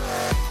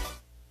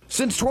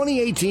 Since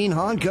 2018,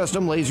 Han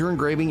Custom Laser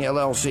Engraving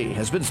LLC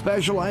has been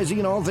specializing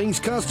in all things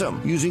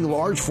custom, using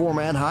large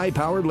format,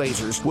 high-powered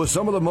lasers. With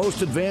some of the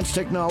most advanced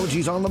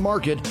technologies on the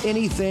market,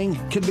 anything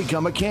can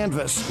become a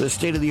canvas. The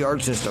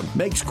state-of-the-art system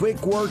makes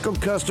quick work of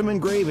custom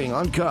engraving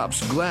on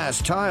cups,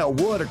 glass, tile,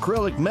 wood,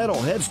 acrylic,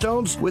 metal,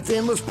 headstones with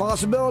endless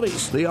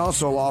possibilities. They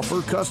also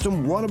offer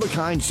custom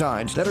one-of-a-kind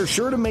signs that are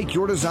sure to make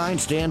your design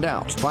stand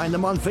out. Find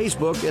them on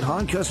Facebook at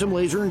Han Custom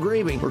Laser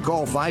Engraving or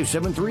call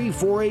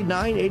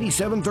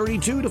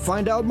 573-489-8732 to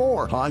find out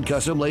more. Han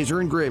Custom Laser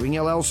Engraving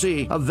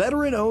LLC, a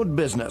veteran-owned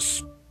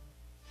business.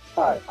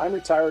 Hi, I'm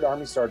retired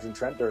Army Sergeant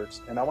Trent Dirks,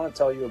 and I want to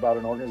tell you about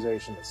an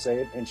organization that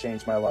saved and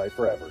changed my life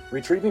forever.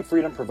 Retrieving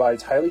Freedom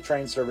provides highly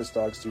trained service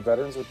dogs to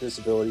veterans with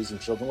disabilities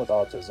and children with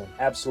autism,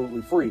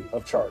 absolutely free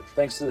of charge,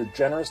 thanks to the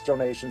generous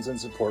donations and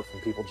support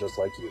from people just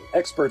like you.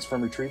 Experts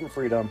from Retrieving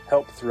Freedom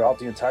help throughout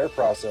the entire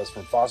process,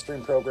 from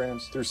fostering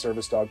programs through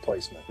service dog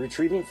placement.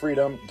 Retrieving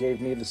Freedom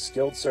gave me the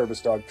skilled service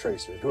dog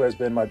Tracer, who has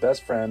been my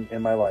best friend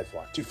and my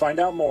lifeline. To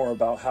find out more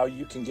about how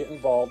you can get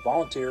involved,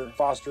 volunteer,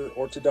 foster,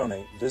 or to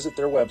donate, visit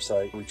their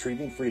website,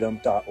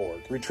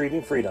 retrievingfreedom.org.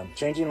 Retrieving Freedom,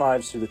 changing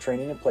lives through the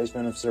training and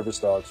placement of service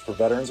dogs for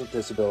veterans with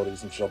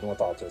disabilities and children with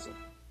autism.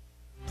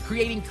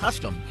 Creating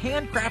custom,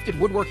 handcrafted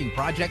woodworking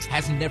projects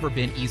has never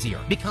been easier.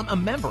 Become a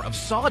member of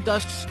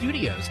Sawdust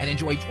Studios and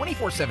enjoy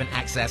 24/7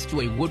 access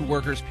to a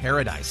woodworker's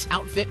paradise.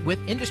 Outfit with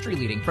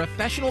industry-leading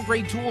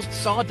professional-grade tools,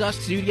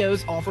 Sawdust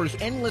Studios offers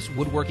endless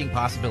woodworking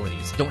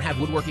possibilities. Don't have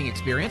woodworking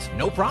experience?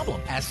 No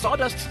problem, as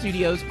Sawdust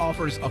Studios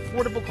offers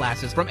affordable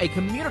classes from a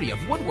community of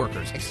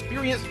woodworkers,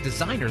 experienced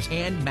designers,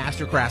 and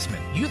master craftsmen.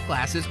 Youth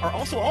classes are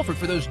also offered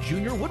for those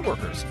junior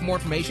woodworkers. For more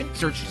information,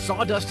 search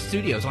Sawdust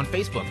Studios on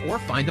Facebook or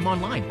find them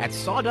online at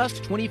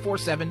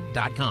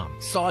sawdust247.com.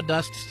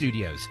 Sawdust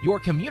Studios, your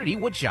community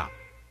woodshop.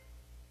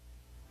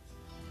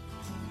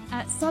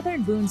 At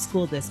Southern Boone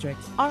School District,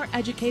 our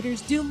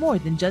educators do more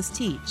than just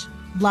teach.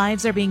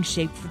 Lives are being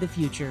shaped for the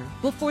future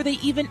before they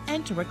even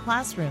enter a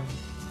classroom.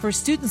 For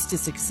students to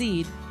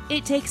succeed,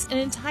 it takes an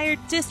entire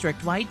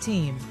district-wide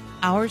team.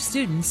 Our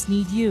students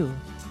need you.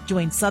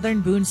 Join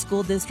Southern Boone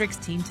School District's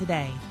team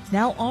today,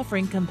 now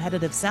offering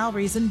competitive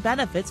salaries and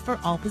benefits for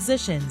all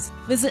positions.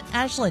 Visit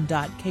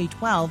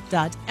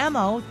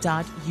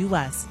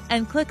ashland.k12.mo.us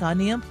and click on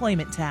the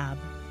Employment tab.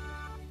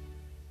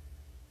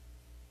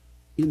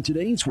 In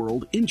today's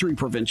world, injury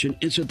prevention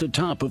is at the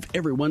top of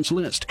everyone's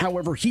list.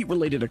 However,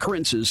 heat-related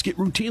occurrences get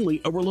routinely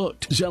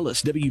overlooked.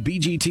 Zealous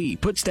WBGT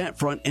puts that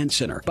front and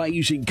center. By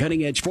using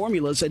cutting-edge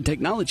formulas and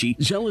technology,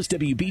 Zealous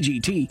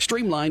WBGT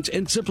streamlines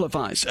and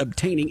simplifies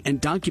obtaining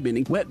and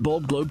documenting wet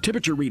bulb globe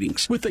temperature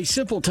readings. With a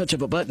simple touch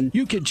of a button,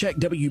 you can check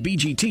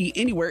WBGT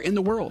anywhere in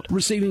the world,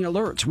 receiving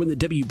alerts when the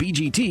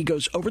WBGT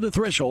goes over the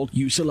threshold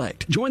you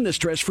select. Join the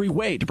stress-free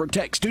way to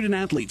protect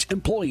student-athletes,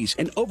 employees,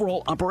 and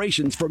overall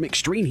operations from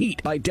extreme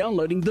heat by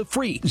downloading the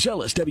free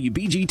Zealous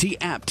WBGT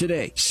app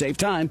today. Save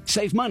time,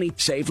 save money,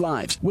 save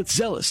lives with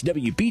Zealous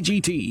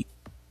WBGT.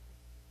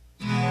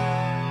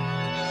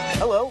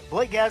 Hello,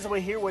 Blake Gazaway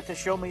here with the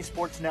Show Me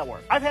Sports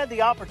Network. I've had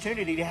the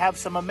opportunity to have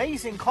some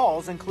amazing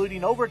calls,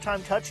 including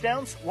overtime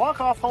touchdowns,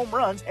 walk-off home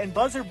runs, and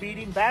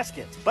buzzer-beating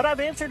baskets. But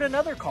I've answered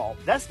another call.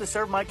 That's to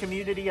serve my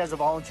community as a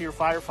volunteer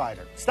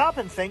firefighter. Stop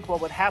and think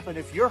what would happen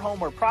if your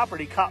home or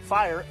property caught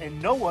fire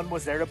and no one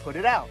was there to put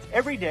it out.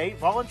 Every day,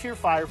 volunteer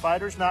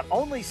firefighters not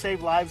only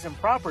save lives and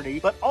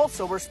property, but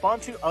also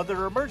respond to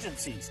other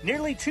emergencies.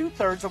 Nearly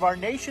 2/3 of our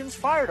nation's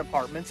fire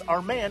departments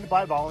are manned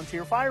by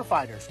volunteer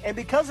firefighters. And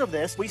because of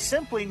this, we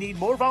simply need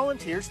more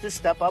volunteers to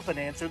step up and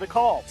answer the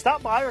call.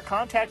 Stop by or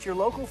contact your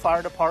local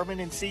fire department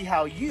and see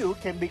how you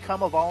can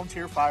become a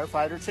volunteer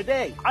firefighter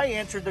today. I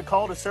answered the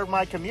call to serve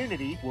my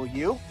community. Will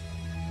you?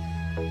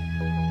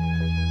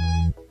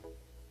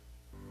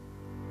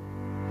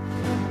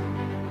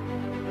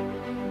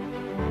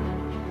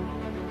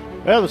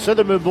 Well, the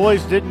Southern Boone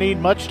boys didn't need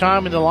much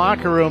time in the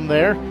locker room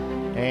there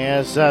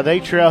as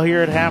they trail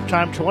here at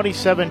halftime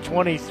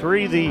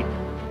 27-23. The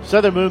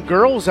Southern Boone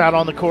girls out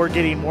on the court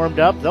getting warmed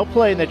up. They'll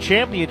play in the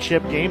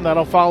championship game.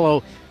 That'll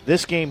follow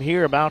this game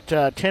here about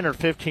 10 or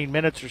 15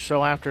 minutes or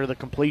so after the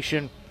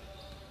completion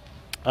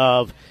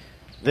of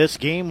this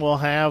game. We'll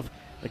have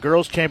the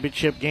girls'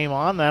 championship game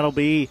on. That'll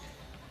be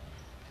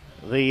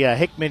the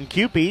Hickman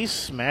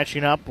Cupies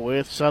matching up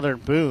with Southern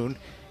Boone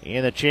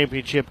in the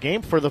championship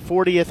game for the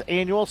 40th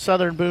annual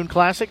Southern Boone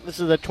Classic. This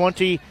is the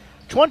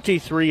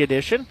 2023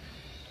 edition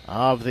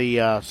of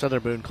the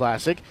Southern Boone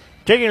Classic.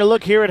 Taking a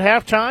look here at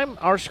halftime,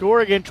 our score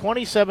again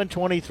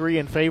 27-23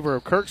 in favor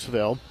of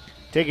Kirksville.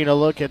 Taking a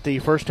look at the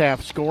first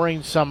half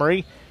scoring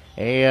summary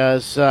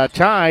as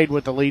tied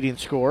with the leading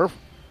scorer,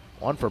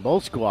 one for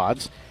both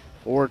squads.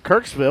 For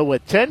Kirksville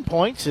with 10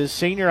 points is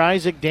senior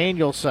Isaac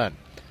Danielson.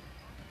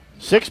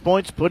 6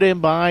 points put in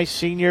by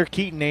senior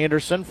Keaton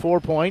Anderson, 4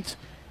 points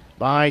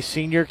by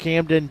senior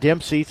Camden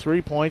Dempsey,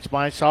 3 points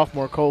by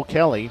sophomore Cole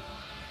Kelly,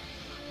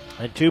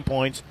 and 2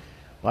 points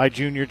by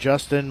junior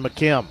Justin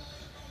McKim.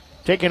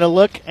 Taking a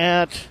look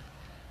at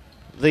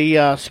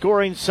the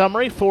scoring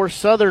summary for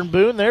Southern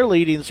Boone, their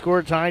leading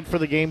scorer tied for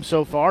the game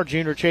so far.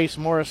 Junior Chase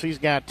Morris, he's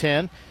got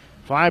 10.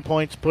 5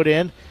 points put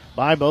in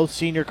by both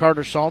senior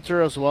Carter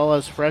Salter as well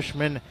as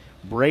freshman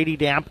Brady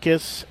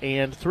Dapkus,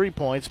 and 3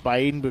 points by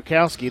Aiden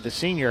Bukowski, the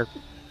senior,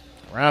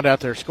 round out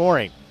their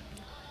scoring.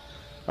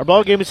 Our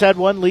ball game has had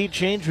one lead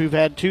change. We've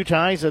had 2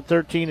 ties at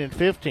 13 and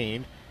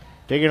 15.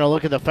 Taking a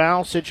look at the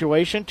foul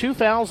situation. 2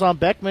 fouls on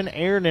Beckman,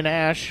 Aaron, and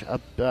Ash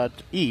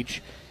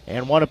each,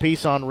 and 1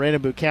 apiece on Wren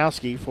and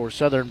Bukowski for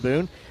Southern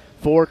Boone.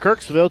 For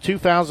Kirksville, 2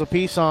 fouls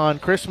apiece on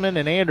Chrisman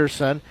and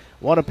Anderson,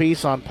 1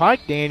 apiece on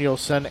Pike,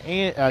 Danielson,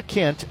 and,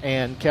 Kent,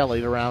 and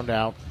Kelly to round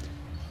out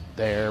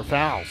their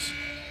fouls.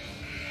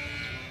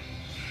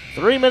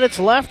 3 minutes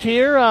left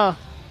here.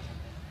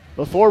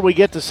 Before we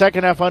get the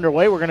second half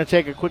underway, we're going to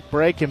take a quick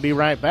break and be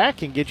right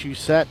back and get you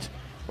set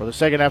for the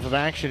second half of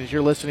action as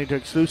you're listening to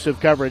exclusive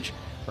coverage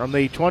from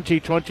the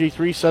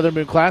 2023 Southern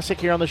Boone Classic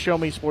here on the Show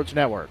Me Sports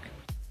Network.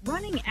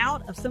 Running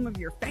out of some of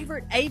your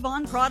favorite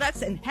Avon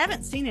products and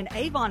haven't seen an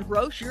Avon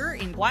brochure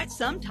in quite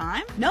some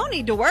time? No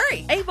need to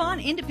worry. Avon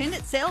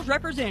Independent Sales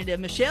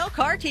Representative Michelle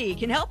Carty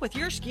can help with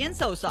your Skin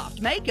So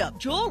Soft makeup,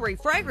 jewelry,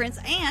 fragrance,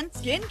 and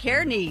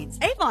skincare needs.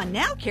 Avon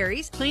now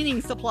carries cleaning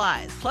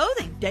supplies,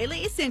 clothing,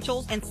 daily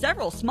essentials, and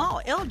several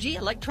small LG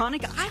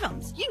electronic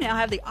items. You now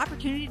have the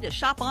opportunity to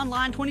shop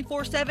online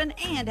 24/7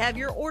 and have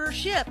your order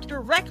shipped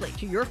directly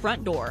to your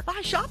front door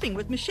by shopping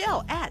with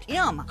Michelle at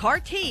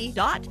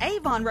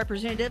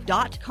mcarty.avonrepresentative.com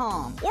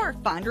or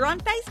find her on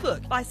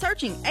Facebook by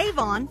searching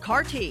Avon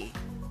Carty.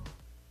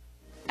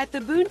 At the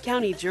Boone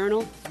County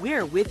Journal,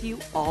 we're with you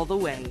all the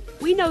way.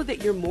 We know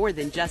that you're more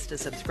than just a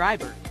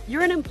subscriber.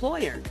 You're an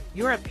employer,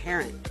 you're a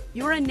parent,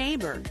 you're a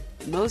neighbor.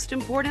 Most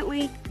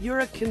importantly,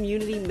 you're a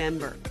community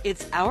member.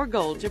 It's our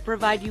goal to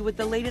provide you with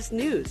the latest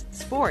news,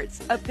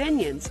 sports,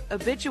 opinions,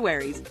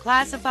 obituaries,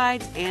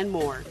 classifieds, and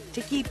more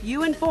to keep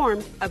you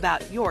informed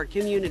about your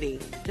community.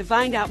 To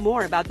find out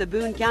more about the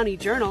Boone County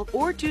Journal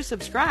or to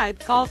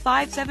subscribe, call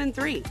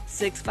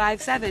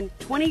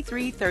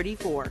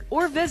 573-657-2334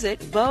 or visit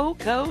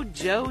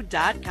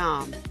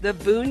bocojoe.com. The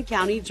Boone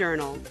County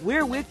Journal.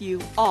 We're with you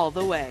all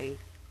the way.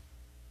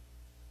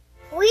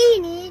 We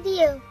need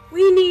you.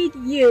 We need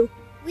you.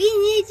 We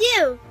need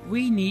you.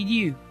 We need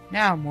you,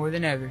 now more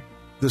than ever.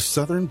 The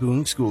Southern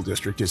Boone School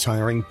District is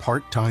hiring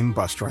part-time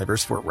bus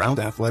drivers for route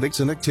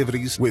athletics and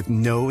activities with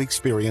no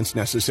experience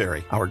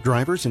necessary. Our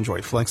drivers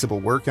enjoy flexible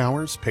work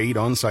hours, paid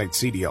on-site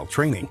CDL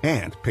training,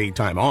 and paid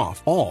time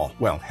off, all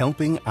while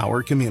helping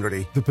our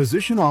community. The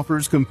position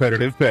offers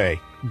competitive pay.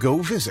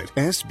 Go visit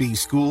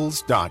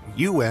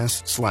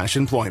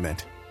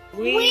sbschools.us/employment.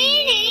 We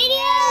need you.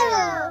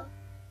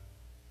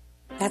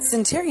 At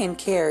Centurion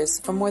Cares,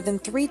 for more than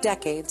 3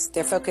 decades,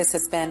 their focus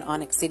has been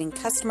on exceeding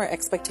customer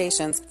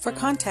expectations for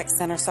contact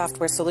center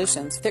software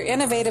solutions. Their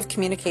innovative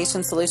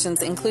communication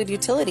solutions include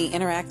utility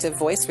interactive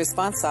voice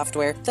response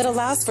software that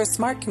allows for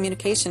smart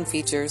communication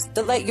features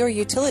that let your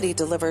utility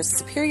deliver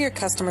superior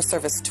customer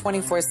service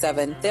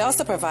 24/7. They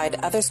also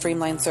provide other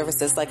streamlined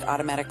services like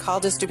automatic call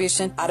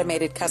distribution,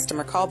 automated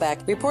customer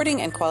callback,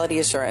 reporting, and quality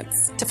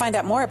assurance. To find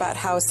out more about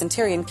how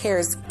Centurion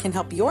Cares can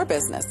help your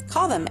business,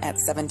 call them at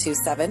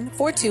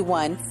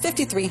 727-421-5300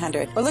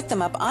 or look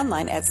them up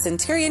online at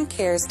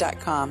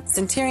centurioncares.com.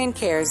 Centurion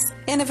Cares,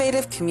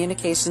 innovative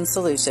communication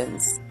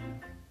solutions.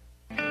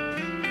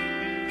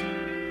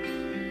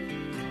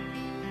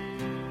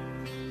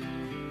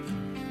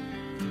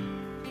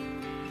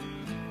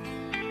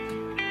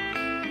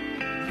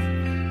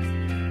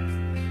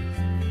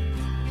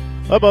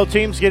 Both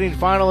teams getting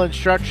final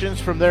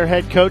instructions from their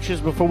head coaches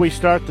before we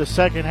start the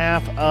second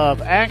half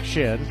of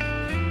action.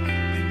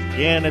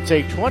 Again, it's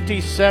a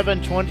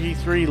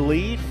 27-23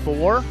 lead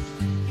for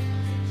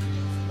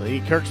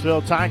the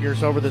Kirksville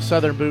Tigers over the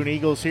Southern Boone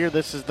Eagles here.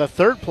 This is the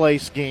third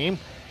place game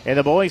in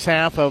the boys'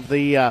 half of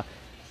the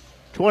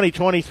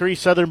 2023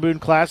 Southern Boone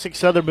Classic.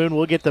 Southern Boone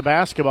will get the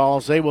basketball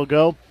as they will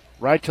go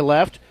right to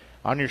left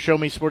on your Show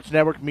Me Sports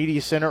Network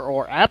Media Center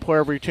or app,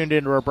 wherever you're tuned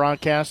into our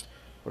broadcast.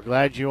 We're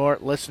glad you are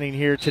listening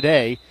here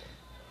today.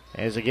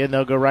 As again,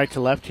 they'll go right to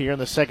left here in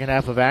the second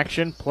half of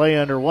action. Play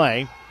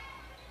underway.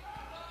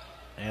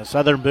 And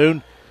Southern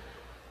Boone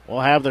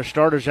will have their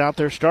starters out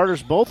there.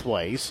 Starters both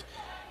ways.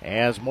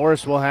 As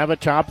Morris will have it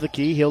top of the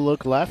key. He'll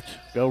look left,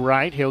 go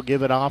right. He'll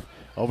give it off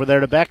over there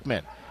to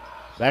Beckman.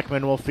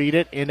 Beckman will feed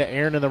it into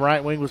Aaron in the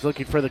right wing. Was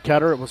looking for the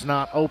cutter. It was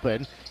not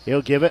open.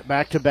 He'll give it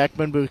back to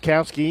Beckman.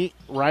 Bukowski,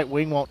 right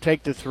wing, won't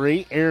take the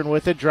three. Aaron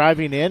with it,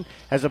 driving in.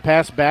 Has a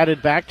pass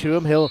batted back to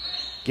him. He'll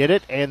get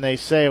it, and they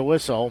say a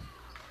whistle.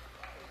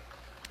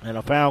 And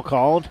a foul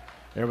called.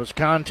 There was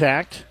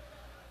contact.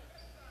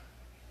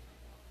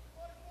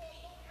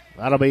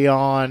 That'll be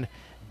on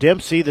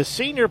Dempsey. The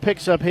senior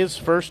picks up his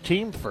first,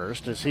 team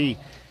first, as he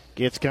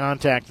gets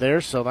contact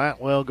there. So that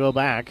will go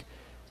back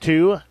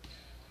to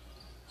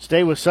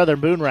stay with Southern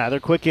Boone, rather.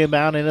 Quick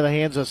inbound into the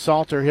hands of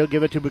Salter. He'll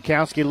give it to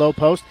Bukowski, low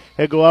post.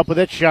 He'll go up with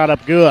it. Shot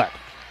up good.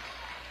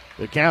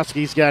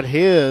 Bukowski's got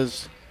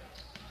his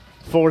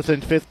fourth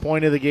and fifth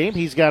point of the game.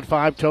 He's got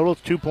 5 total,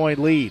 2-point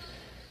lead.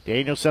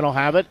 Danielson will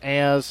have it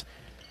as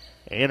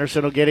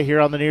Anderson will get it here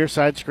on the near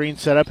side. Screen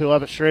set up. He'll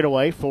have it straight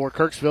away for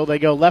Kirksville. They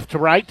go left to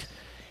right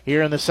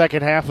here in the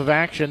second half of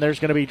action. There's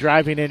going to be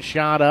driving in,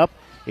 shot up.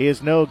 He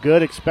is no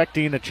good,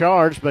 expecting a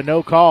charge, but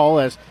no call,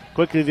 as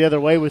quickly the other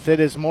way with it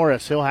is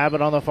Morris. He'll have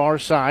it on the far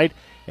side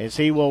as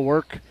he will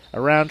work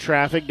around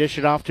traffic, dish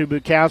it off to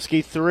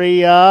Bukowski.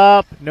 3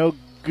 up, no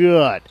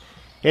good.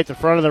 Hit the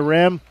front of the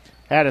rim,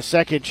 had a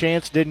second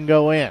chance, didn't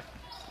go in.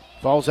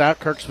 Falls out,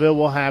 Kirksville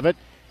will have it,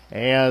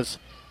 as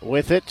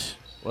with it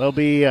will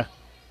be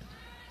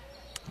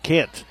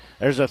Kent.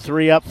 There's a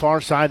 3 up far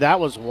side.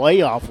 That was way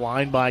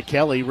offline by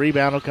Kelly.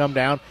 Rebound will come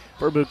down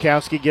for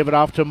Bukowski. Give it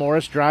off to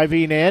Morris.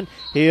 Driving in.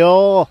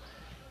 He'll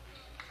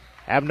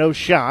have no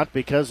shot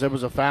because there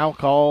was a foul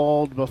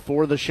called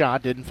before the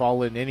shot. Didn't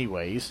fall in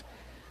anyways.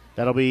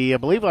 That'll be, I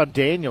believe, on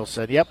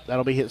Danielson. Yep,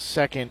 that'll be his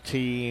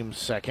team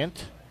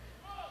second.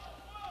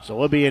 So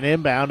it'll be an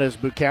inbound as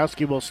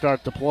Bukowski will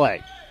start the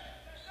play.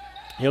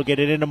 He'll get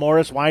it into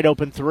Morris. Wide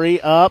open 3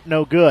 up.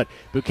 No good.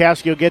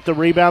 Bukowski will get the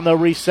rebound. They'll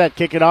reset.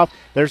 Kick it off.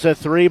 There's a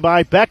 3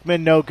 by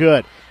Beckman. No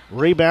good.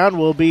 Rebound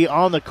will be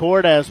on the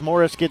court as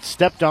Morris gets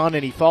stepped on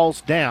and he falls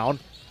down.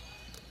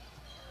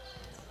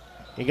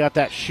 He got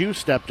that shoe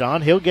stepped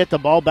on. He'll get the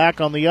ball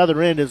back on the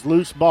other end. His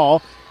loose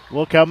ball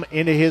will come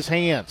into his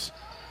hands.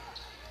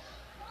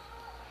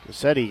 He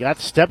said he got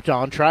stepped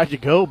on, tried to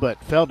go,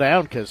 but fell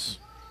down because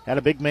had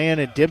a big man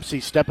and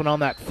Dempsey stepping on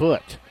that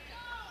foot.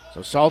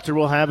 So Salter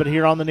will have it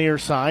here on the near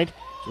side.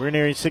 We're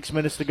nearing 6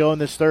 minutes to go in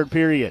this third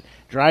period.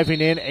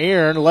 Driving in,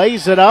 Aaron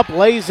lays it up,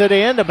 lays it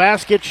in. The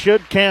basket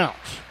should count.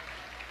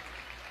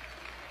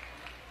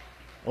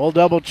 We'll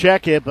double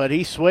check it, but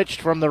he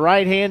switched from the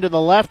right hand to the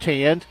left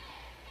hand.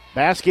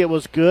 Basket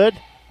was good.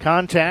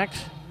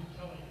 Contact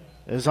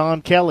is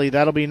on Kelly.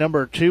 That'll be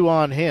number 2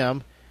 on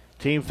him.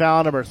 Team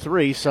foul number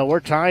 3. So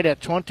we're tied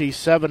at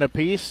 27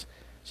 apiece.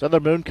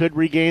 Southern Boone could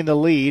regain the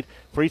lead.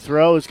 Free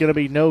throw is going to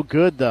be no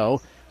good,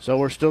 though. So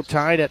we're still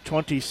tied at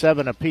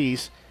 27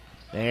 apiece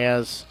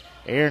as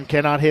Aaron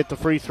cannot hit the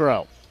free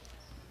throw.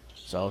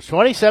 So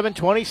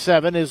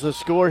 27-27 is the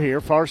score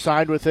here. Far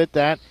side with it.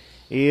 That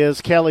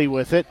is Kelly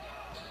with it.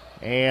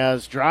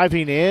 As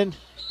driving in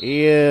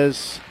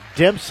is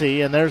Dempsey,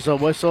 and there's a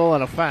whistle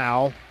and a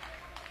foul.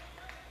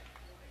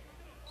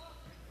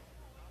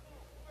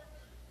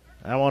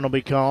 That one will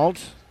be called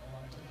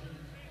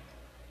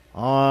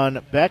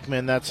on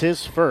Beckman. That's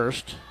his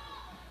first.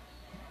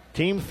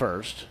 Team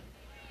first.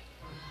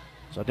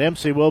 So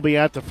Dempsey will be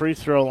at the free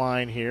throw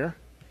line here.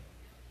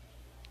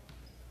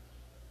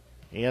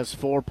 He has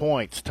 4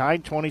 points.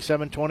 Tied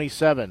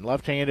 27-27.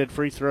 Left-handed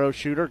free throw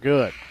shooter.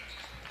 Good.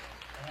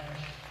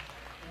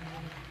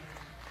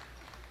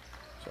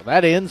 So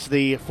that ends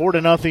the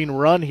 4-0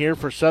 run here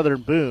for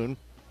Southern Boone.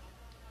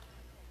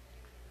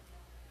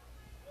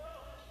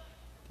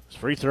 His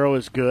free throw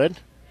is good.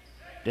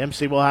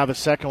 Dempsey will have a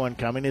second one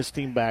coming. His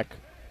team back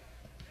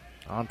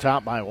on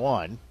top by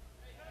 1.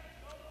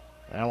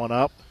 That one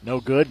up, no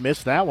good.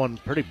 Missed that one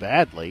pretty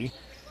badly.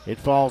 It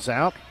falls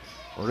out.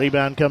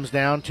 Rebound comes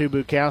down to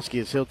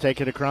Bukowski as he'll take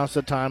it across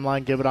the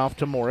timeline, give it off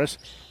to Morris.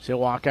 So he'll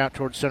walk out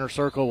towards center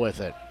circle with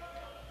it.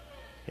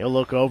 He'll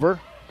look over,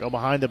 go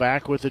behind the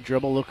back with the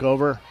dribble, look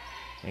over,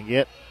 and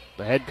get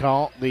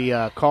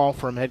the call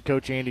from head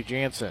coach Andy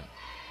Jansen.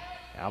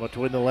 Now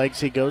between the legs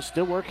he goes,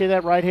 still working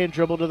that right-hand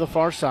dribble to the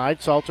far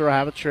side. Salter will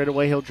have it straight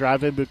away. He'll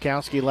drive in.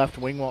 Bukowski left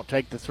wing won't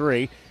take the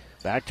 3.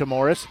 Back to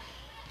Morris.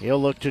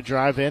 He'll look to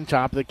drive in.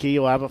 Top of the key.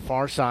 He'll have a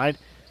far side.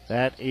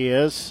 That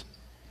is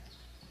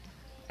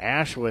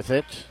Ash with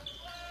it.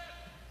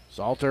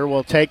 Salter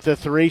will take the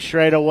 3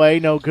 straight away.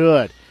 No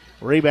good.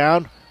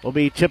 Rebound will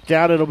be tipped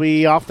out. It'll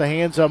be off the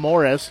hands of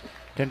Morris.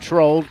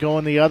 Controlled,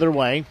 going the other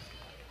way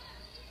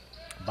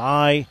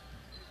by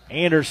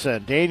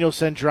Anderson.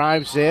 Danielson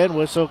drives in.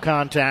 Whistle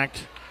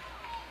contact.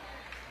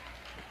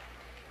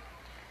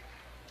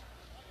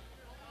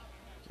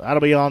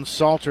 That'll be on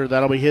Salter.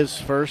 That'll be his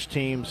first,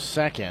 team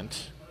second.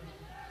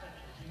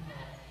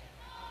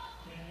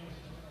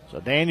 So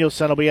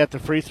Danielson will be at the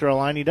free throw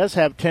line. He does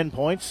have 10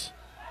 points.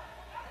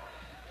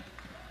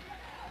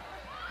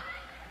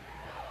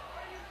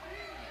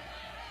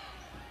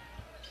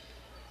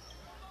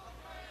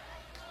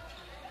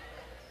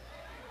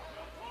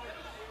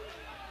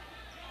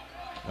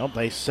 Nope,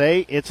 they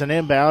say it's an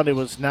inbound. It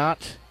was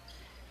not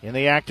in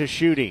the act of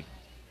shooting.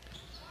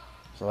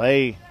 So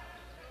they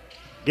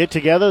get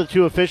together, the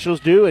two officials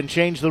do, and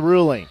change the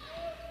ruling.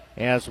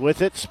 As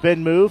with it,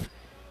 spin move,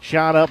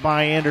 shot up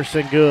by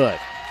Anderson, good.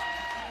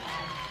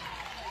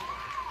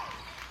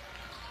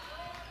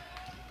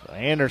 So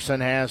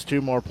Anderson has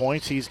 2 more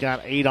points. He's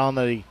got 8 on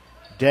the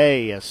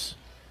day. As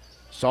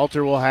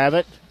Salter will have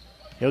it.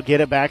 He'll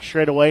get it back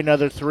straight away.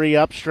 Another 3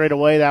 up straight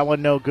away. That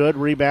one no good.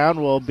 Rebound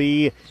will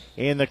be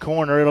in the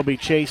corner. It'll be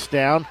chased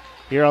down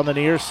here on the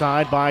near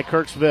side by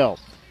Kirksville.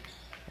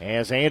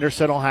 As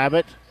Anderson will have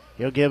it.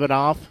 He'll give it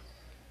off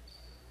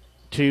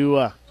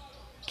to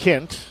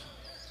Kent.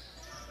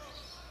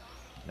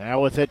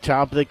 Now with it,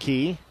 top of the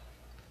key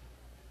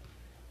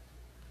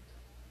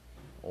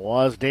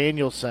was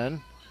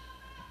Danielson.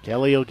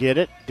 Kelly will get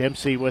it.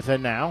 Dempsey with it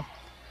now.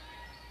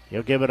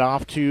 He'll give it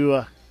off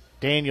to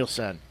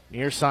Danielson.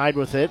 Near side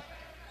with it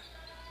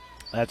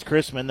That's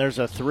Chrisman. There's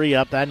a 3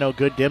 up. That no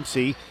good.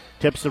 Dempsey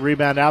tips the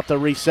rebound out. The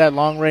reset.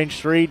 Long-range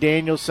 3.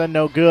 Danielson,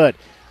 no good.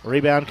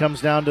 Rebound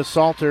comes down to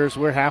Salters.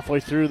 We're halfway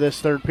through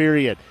this third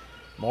period.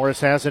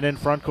 Morris has it in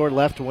front court,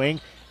 left wing.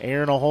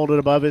 Aaron will hold it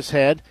above his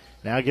head.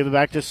 Now give it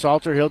back to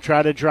Salter. He'll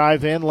try to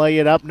drive in, lay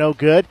it up, no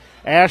good.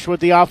 Ash with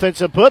the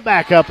offensive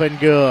putback up and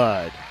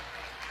good.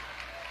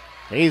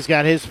 He's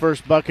got his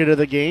first bucket of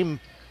the game.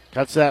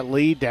 Cuts that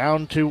lead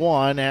down to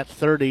 1 at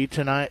 30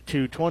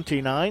 to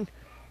 29.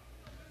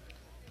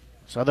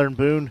 Southern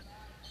Boone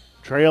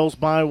trails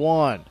by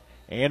 1.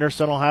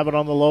 Anderson will have it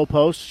on the low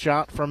post.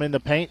 Shot from in the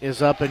paint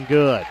is up and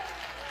good.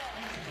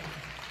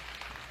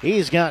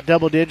 He's got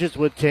double digits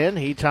with 10.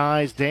 He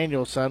ties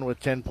Danielson with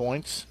 10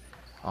 points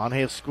on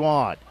his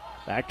squad.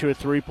 Back to a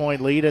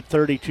 3-point lead at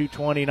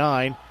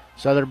 32-29.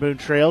 Southern Boone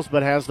trails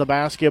but has the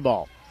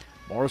basketball.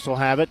 Morris will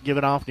have it. Give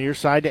it off near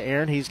side to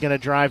Aaron. He's going to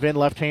drive in.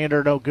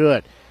 Left-hander, no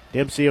good.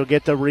 Dempsey will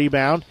get the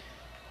rebound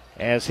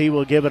as he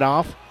will give it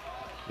off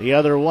the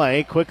other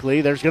way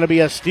quickly. There's going to be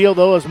a steal,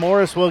 though, as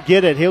Morris will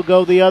get it. He'll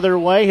go the other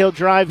way. He'll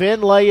drive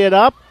in, lay it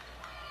up.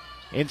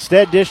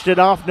 Instead, dished it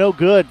off, no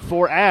good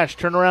for Ash.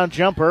 Turnaround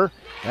jumper.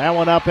 That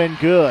one up and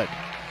good.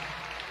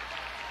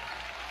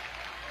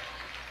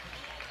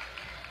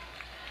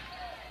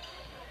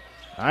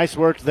 Nice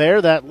work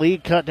there. That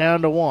lead cut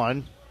down to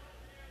 1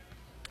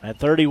 at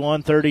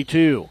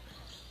 31-32.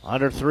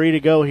 Under 3 to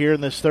go here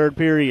in this third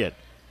period.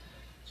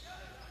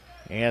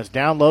 As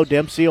down low,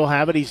 Dempsey will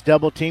have it. He's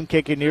double team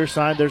kicking near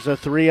side. There's a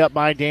 3 up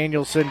by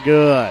Danielson.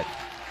 Good.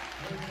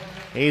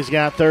 He's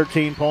got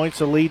 13 points.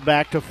 The lead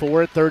back to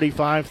 4 at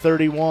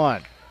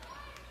 35-31.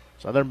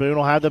 Southern Boone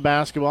will have the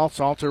basketball.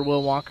 Salter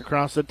will walk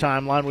across the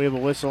timeline. We have a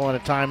whistle and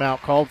a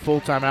timeout called.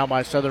 Full timeout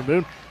by Southern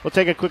Boone. We'll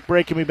take a quick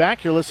break and be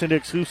back. You're listening to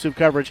exclusive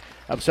coverage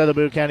of Southern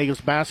Boone County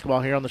Eagles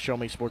basketball here on the Show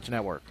Me Sports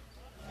Network.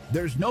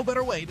 There's no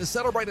better way to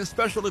celebrate a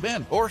special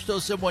event or show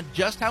someone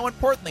just how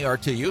important they are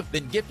to you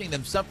than gifting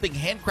them something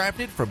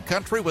handcrafted from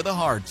Country with a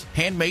Heart.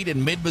 Handmade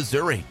in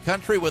mid-Missouri,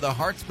 Country with a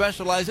Heart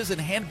specializes in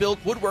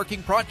hand-built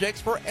woodworking projects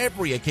for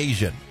every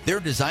occasion. Their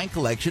design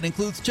collection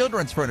includes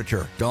children's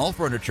furniture, doll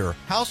furniture,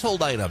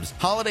 household items,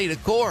 holiday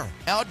decor,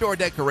 outdoor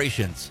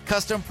decorations,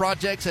 custom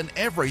projects, and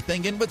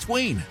everything in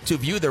between. To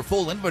view their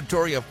full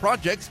inventory of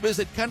projects,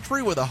 visit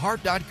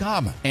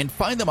countrywithaheart.com and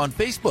find them on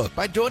Facebook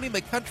by joining the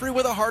Country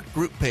with a Heart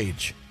group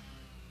page.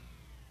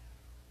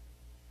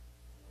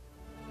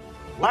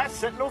 Last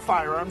Sentinel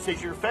Firearms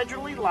is your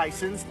federally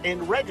licensed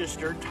and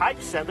registered Type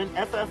 7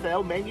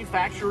 FFL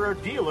manufacturer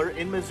dealer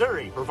in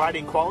Missouri,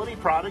 providing quality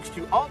products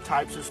to all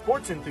types of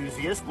sports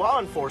enthusiasts,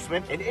 law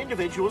enforcement, and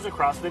individuals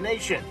across the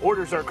nation.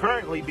 Orders are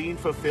currently being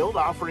fulfilled,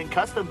 offering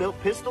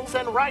custom-built pistols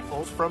and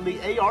rifles from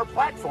the AR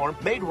platform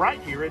made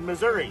right here in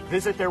Missouri.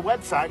 Visit their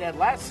website at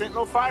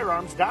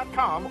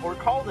lastsentinelfirearms.com or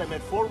call them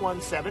at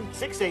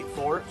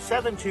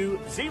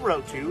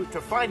 417-684-7202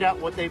 to find out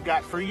what they've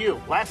got for you.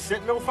 Last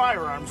Sentinel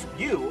Firearms,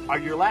 you are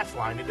your last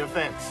line of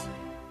defense.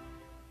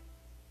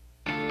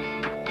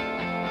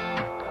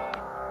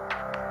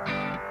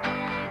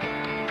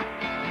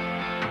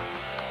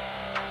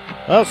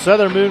 Well,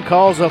 Southern Boone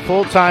calls a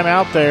full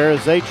timeout there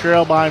as they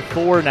trail by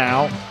 4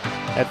 now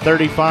at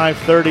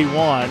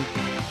 35-31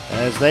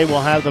 as they will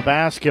have the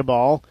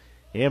basketball.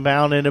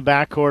 Inbound into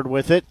backcourt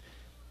with it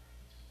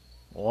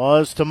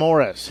was to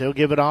Morris. He'll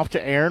give it off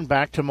to Aaron.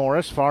 Back to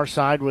Morris. Far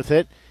side with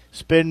it.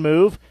 Spin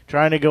move.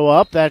 Trying to go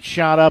up. That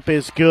shot up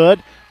is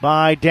good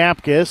by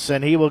Dapkus,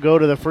 and he will go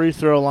to the free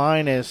throw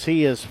line as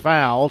he is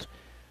fouled.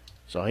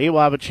 So he will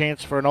have a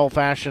chance for an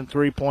old-fashioned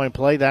three-point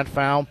play. That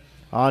foul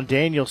on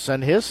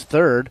Danielson, his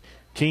third,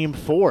 team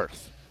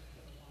fourth.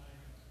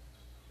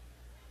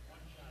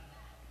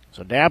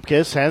 So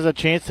Dapkus has a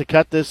chance to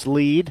cut this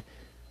lead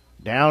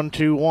down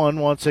to 1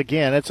 once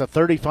again. It's a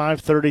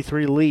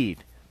 35-33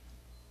 lead.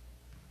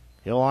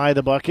 He'll eye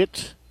the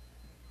bucket.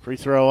 Free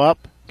throw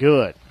up.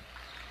 Good.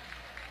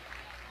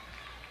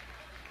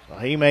 So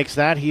he makes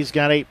that. He's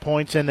got 8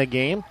 points in the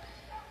game.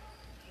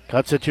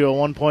 Cuts it to a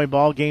 1-point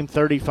ball game,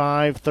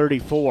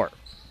 35-34.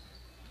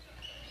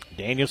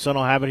 Danielson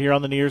will have it here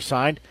on the near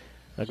side.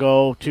 They'll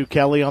go to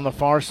Kelly on the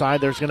far side.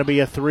 There's going to be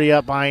a 3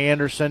 up by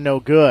Anderson. No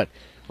good.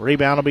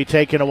 Rebound will be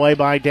taken away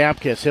by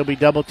Dapkus. He'll be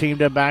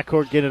double-teamed in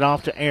backcourt. Get it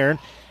off to Aaron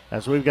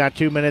as we've got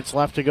 2 minutes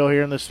left to go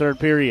here in this third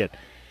period.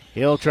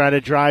 He'll try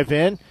to drive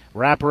in.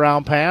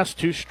 Wraparound pass.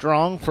 Too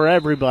strong for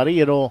everybody.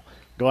 It'll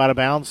go out of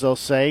bounds. They'll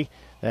say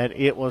that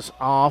it was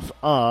off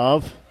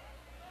of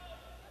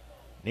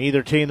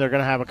neither team. They're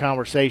going to have a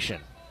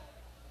conversation.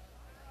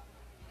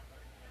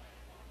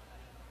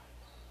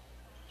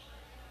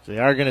 So they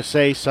are going to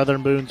say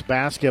Southern Boone's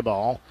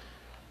basketball,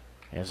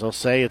 as they'll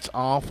say it's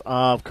off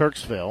of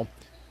Kirksville.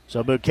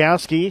 So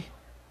Bukowski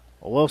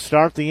will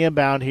start the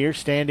inbound here,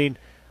 standing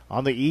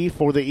on the E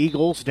for the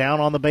Eagles, down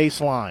on the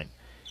baseline.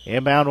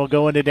 Inbound will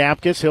go into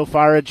Dapkus. He'll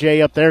fire a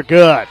J up there.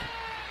 Good.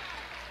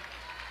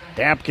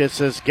 Dapkus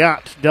has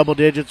got double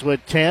digits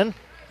with 10.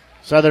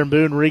 Southern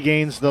Boone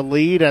regains the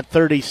lead at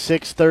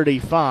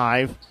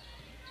 36-35.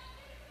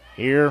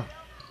 Here,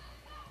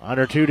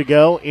 under 2 to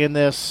go in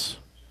this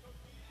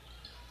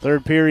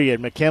third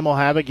period. McKim will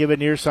have it, give it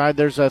near side.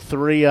 There's a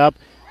three up.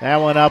 That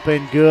one up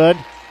and good.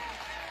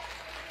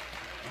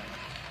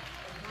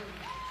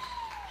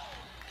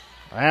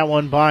 That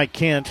one by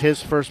Kent,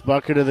 his first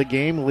bucket of the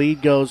game.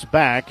 Lead goes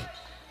back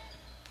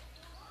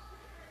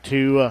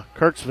to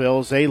Kirksville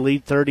as they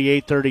lead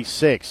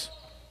 38-36.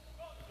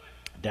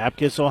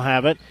 Dapkus will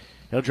have it.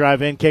 He'll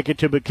drive in, kick it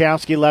to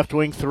Bukowski. Left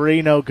wing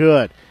three, no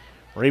good.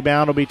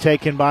 Rebound will be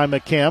taken by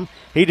McKim.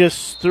 He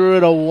just threw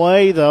it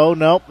away, though.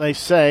 Nope, they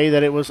say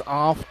that it was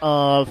off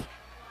of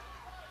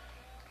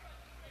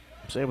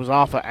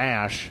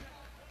Ash.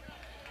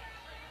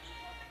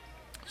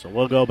 So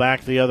we'll go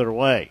back the other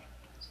way.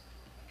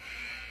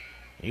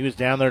 He was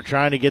down there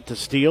trying to get the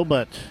steal,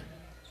 but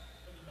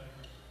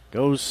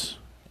goes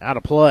out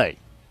of play.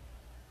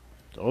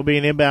 So it'll be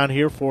an inbound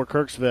here for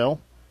Kirksville.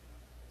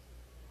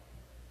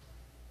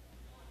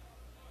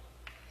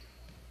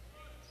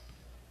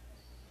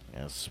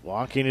 Yes,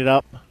 walking it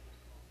up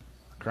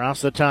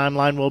across the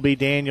timeline will be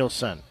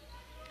Danielson.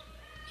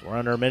 So we're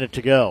under a minute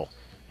to go.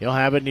 He'll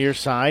have it near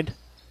side.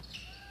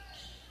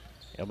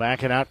 He'll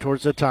back it out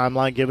towards the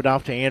timeline, give it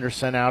off to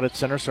Anderson out at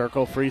center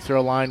circle. Free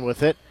throw line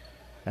with it.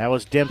 That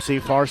was Dempsey,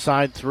 far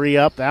side, three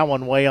up. That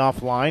one way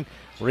offline.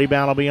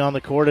 Rebound will be on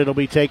the court. It'll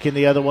be taken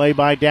the other way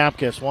by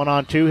Dapkus.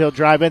 1-on-2. He'll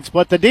drive in,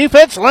 split the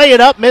defense, lay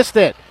it up, missed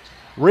it.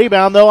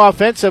 Rebound, though,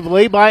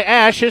 offensively by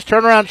Ash. His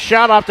turnaround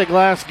shot off the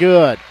glass,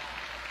 good.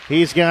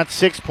 He's got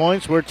 6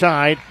 points. We're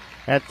tied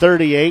at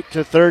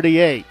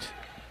 38-38.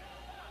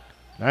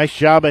 Nice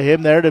job of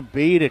him there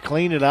to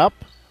clean it up,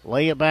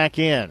 lay it back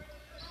in.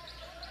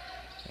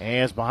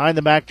 As behind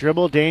the back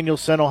dribble,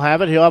 Danielson will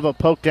have it. He'll have it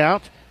poked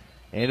out,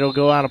 and it'll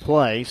go out of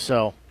play,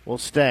 so we'll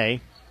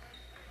stay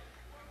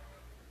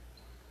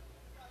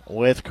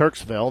with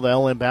Kirksville.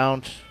 They'll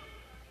inbound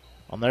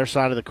on their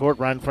side of the court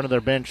right in front of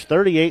their bench.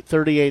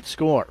 38-38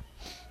 score.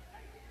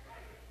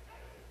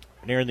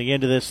 Nearing the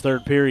end of this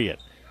third period.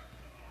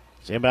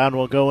 This inbound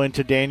will go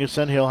into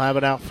Danielson. He'll have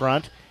it out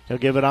front. He'll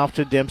give it off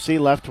to Dempsey,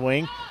 left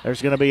wing.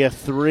 There's going to be a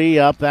three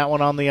up. That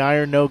one on the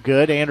iron, no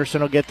good.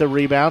 Anderson will get the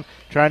rebound.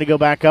 Trying to go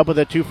back up with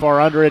it, too far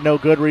under it, no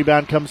good.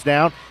 Rebound comes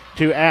down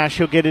to Ash.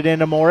 He'll get it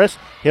into Morris.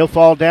 He'll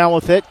fall down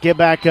with it, get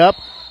back up,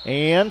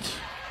 and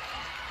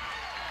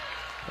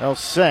they'll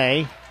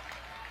say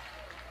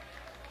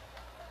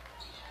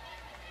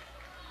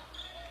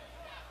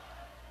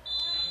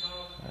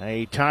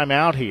a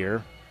timeout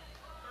here.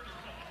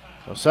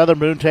 So Southern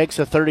Boone takes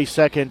a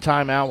 30-second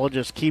timeout. We'll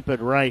just keep it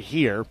right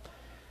here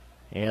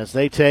as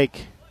they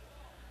take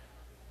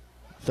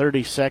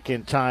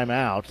 30-second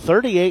timeout.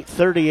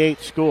 38-38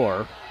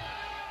 score.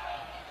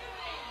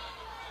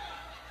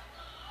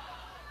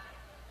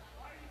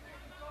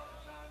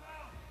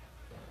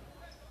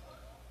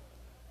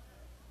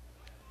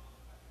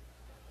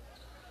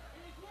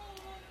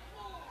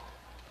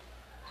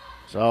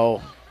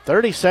 So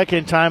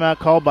 30-second timeout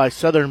called by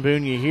Southern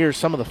Boone. You hear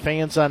some of the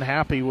fans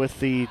unhappy with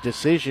the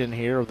decision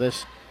here of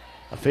this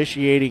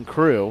officiating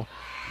crew.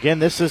 Again,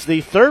 this is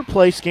the third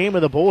place game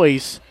of the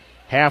boys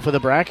half of the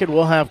bracket.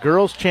 We'll have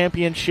girls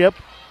championship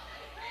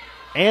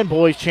and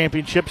boys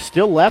championship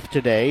still left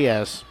today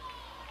as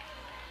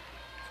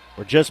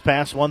we're just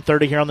past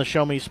 1:30 here on the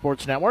Show Me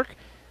Sports Network.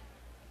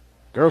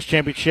 Girls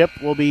championship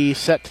will be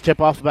set to tip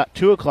off about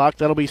 2 o'clock.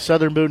 That'll be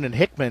Southern Boone and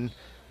Hickman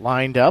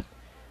lined up.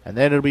 And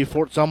then it'll be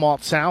Fort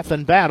Zumwalt South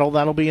and Battle.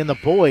 That'll be in the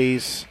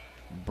boys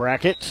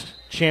bracket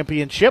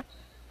championship.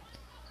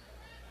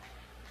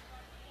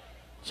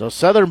 So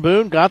Southern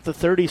Boone got the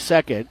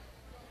 30-second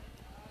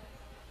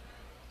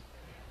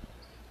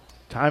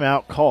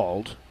timeout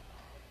called.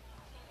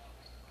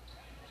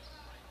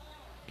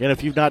 Again,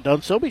 if you've not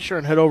done so, be sure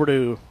and head over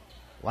to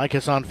like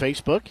us on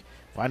Facebook.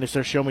 Find us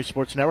there, Show Me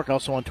Sports Network.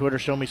 Also on Twitter,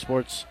 Show Me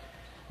Sports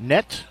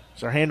Net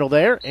is our handle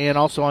there. And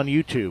also on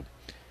YouTube.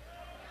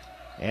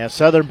 And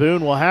Southern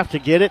Boone will have to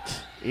get it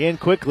in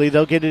quickly.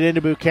 They'll get it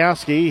into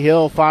Bukowski.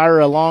 He'll fire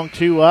a long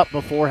two up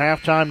before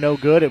halftime. No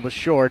good. It was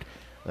short.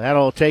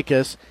 That'll take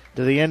us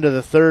to the end of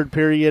the third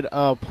period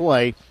of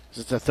play.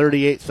 It's a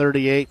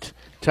 38-38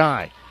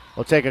 tie.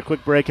 We'll take a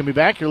quick break and be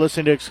back. You're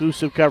listening to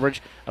exclusive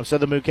coverage of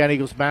Southern Boone County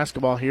Eagles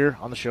basketball here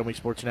on the Show Me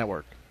Sports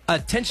Network.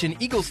 Attention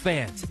Eagles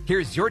fans,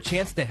 here's your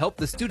chance to help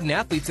the student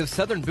athletes of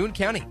Southern Boone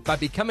County by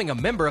becoming a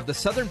member of the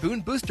Southern Boone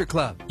Booster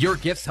Club. Your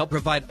gifts help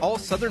provide all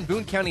Southern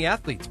Boone County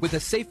athletes with a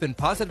safe and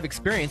positive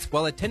experience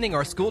while attending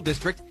our school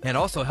district and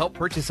also help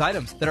purchase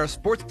items that our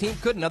sports team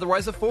couldn't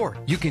otherwise afford.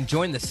 You can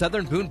join the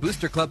Southern Boone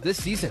Booster Club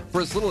this season for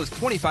as little as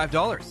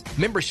 $25.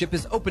 Membership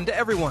is open to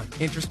everyone.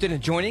 Interested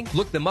in joining?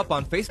 Look them up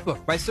on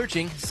Facebook by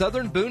searching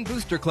Southern Boone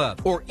Booster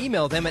Club or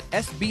email them at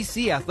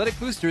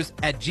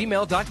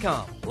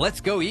sbcathleticboosters@gmail.com.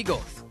 Let's go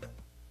Eagles!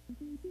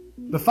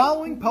 The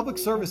following public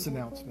service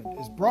announcement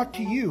is brought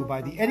to you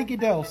by the Eddie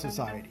Gaedel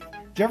Society,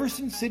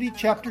 Jefferson City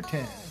Chapter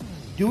 10,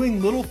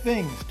 doing little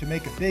things to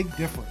make a big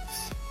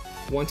difference.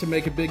 Want to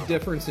make a big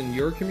difference in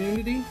your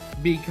community?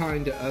 Be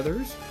kind to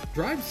others,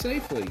 drive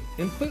safely,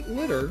 and put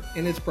litter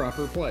in its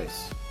proper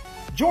place.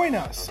 Join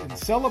us in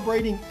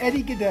celebrating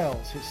Eddie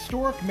Gaedel's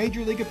historic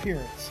Major League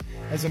appearance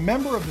as a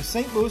member of the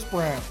St. Louis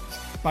Browns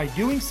by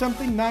doing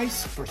something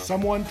nice for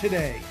someone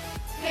today.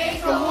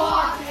 Take a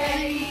walk,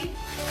 Eddie.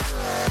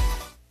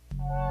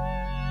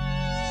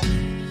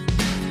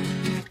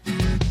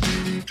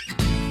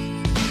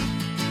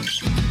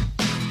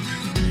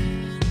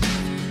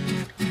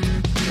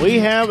 We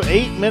have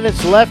 8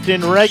 minutes left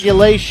in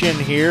regulation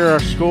here. Our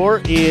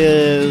score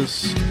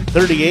is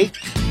 38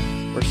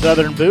 for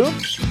Southern Boone,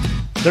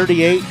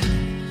 38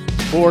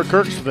 for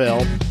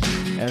Kirksville,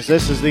 as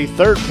this is the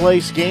third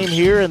place game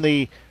here in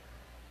the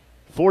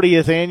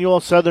 40th annual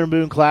Southern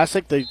Boone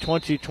Classic, the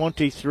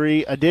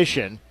 2023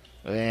 edition,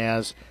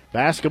 as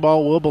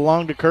basketball will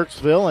belong to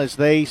Kirksville as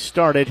they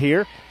started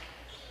here.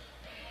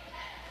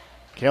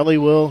 Kelly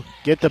will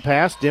get the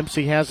pass.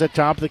 Dempsey has it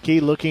top of the key,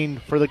 looking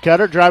for the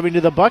cutter, driving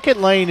to the bucket,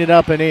 laying it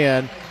up and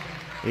in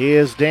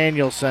is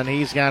Danielson.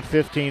 He's got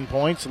 15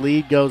 points.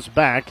 Lead goes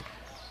back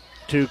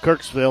to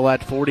Kirksville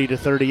at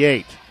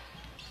 40-38.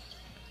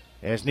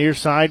 As near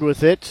side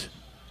with it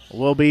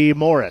will be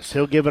Morris.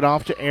 He'll give it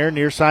off to Aaron.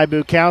 Near side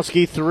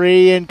Bukowski,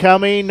 three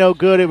incoming. No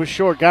good. It was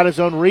short. Got his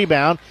own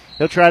rebound.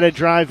 He'll try to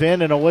drive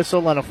in, and a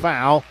whistle and a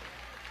foul.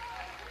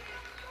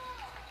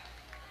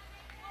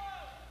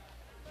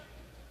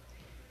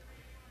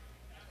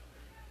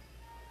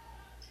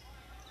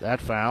 That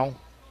foul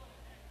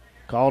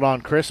called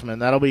on Chrisman.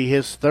 That'll be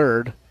his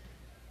third,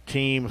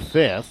 team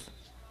fifth.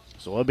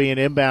 So it'll be an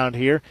inbound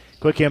here.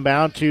 Quick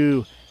inbound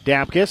to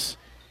Dapkus.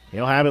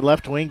 He'll have it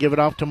left wing, give it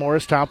off to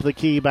Morris, top of the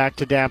key, back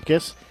to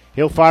Dapkus.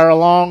 He'll fire a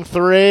long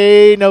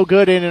three, no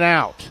good, in and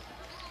out.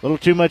 A little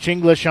too much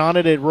English on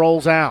it, it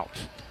rolls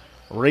out.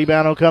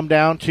 Rebound will come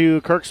down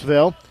to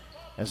Kirksville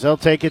as they'll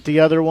take it the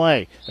other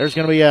way. There's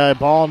going to be a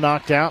ball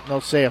knocked out, and they'll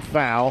say a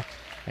foul.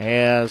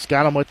 As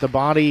got him with the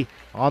body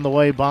on the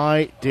way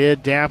by,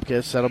 did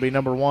Dapkus. That'll be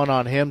number one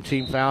on him,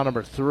 team foul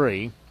number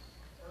 3.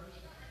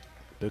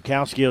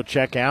 Bukowski will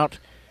check out.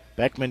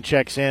 Beckman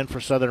checks in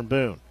for Southern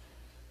Boone.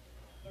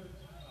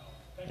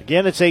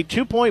 Again, it's a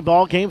 2-point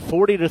ball game,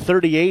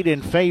 40-38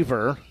 in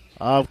favor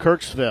of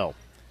Kirksville.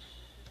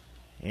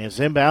 As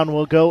inbound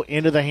will go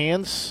into the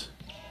hands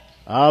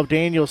of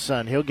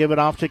Danielson. He'll give it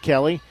off to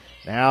Kelly.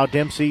 Now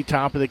Dempsey,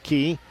 top of the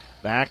key.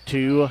 Back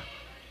to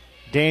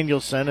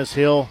Danielson as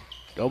he'll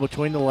go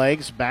between the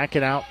legs, back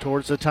it out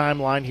towards the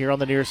timeline here on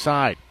the near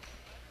side.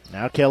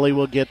 Now Kelly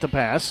will get the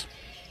pass.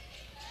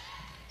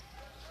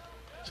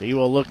 So he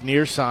will look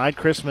near side.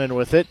 Chrisman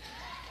with it.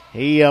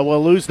 He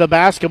will lose the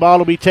basketball.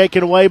 It'll be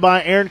taken away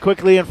by Aaron.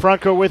 Quickly in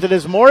front court with it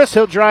is Morris.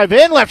 He'll drive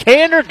in.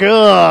 Left-hander,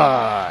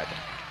 good.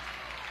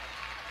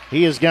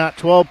 He has got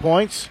 12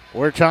 points.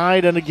 We're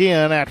tied and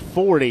again at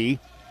 40.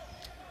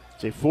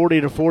 It's a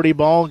 40-40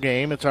 ball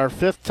game. It's our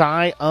 5th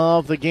tie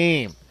of the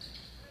game.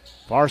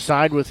 Far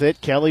side with it.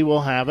 Kelly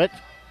will have it.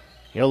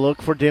 He'll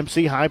look for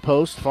Dempsey. High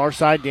post. Far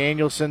side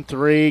Danielson.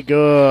 3.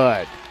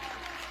 Good.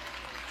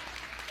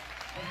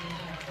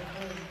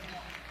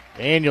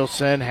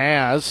 Danielson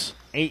has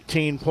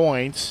 18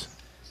 points.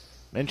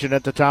 Mentioned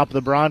at the top of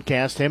the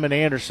broadcast, him and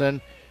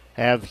Anderson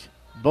have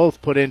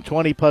both put in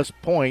 20-plus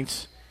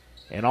points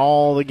in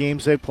all the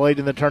games they've played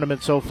in the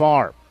tournament so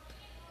far.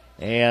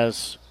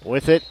 As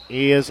with it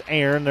is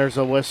Aaron. There's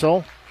a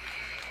whistle.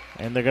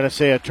 And they're going to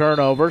say a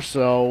turnover,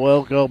 so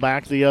we'll go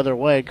back the other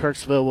way.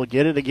 Kirksville will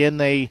get it. Again,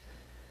 they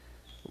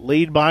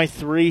lead by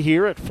 3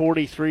 here at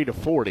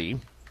 43-40.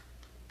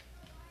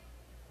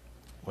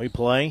 We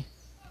play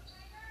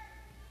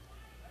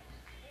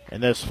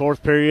in this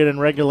 4th period in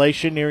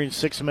regulation, nearing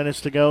 6 minutes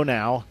to go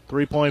now.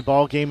 3-point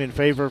ball game in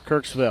favor of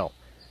Kirksville.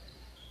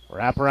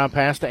 Wraparound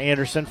pass to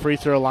Anderson, free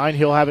throw line.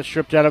 He'll have it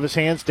stripped out of his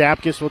hands.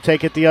 Dapkus will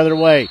take it the other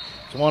way.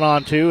 It's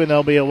 1-on-2, and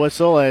there'll be a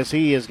whistle as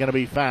he is going to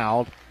be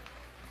fouled.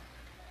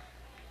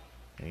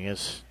 He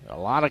has a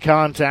lot of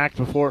contact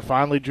before it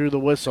finally drew the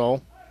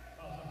whistle.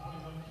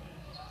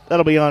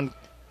 That'll be on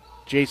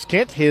Jace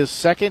Kent, his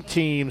second,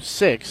 team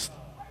 6th.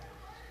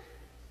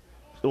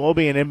 There will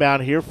be an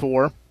inbound here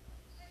for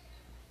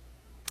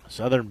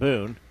Southern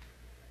Boone.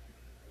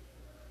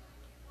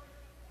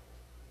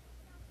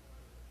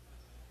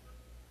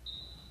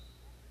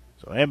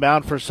 So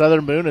inbound for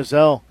Southern Boone as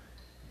they'll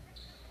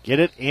get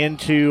it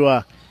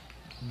into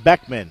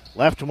Beckman.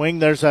 Left wing,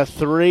 there's a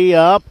 3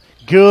 up.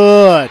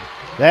 Good.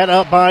 That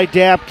up by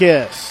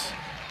Dapkus.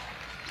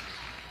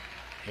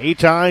 He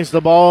ties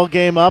the ball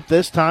game up,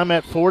 this time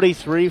at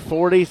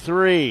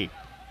 43-43.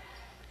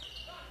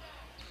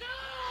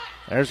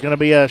 There's going to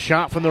be a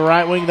shot from the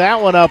right wing.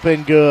 That one up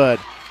and good.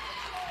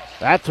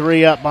 That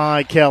 3 up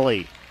by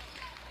Kelly.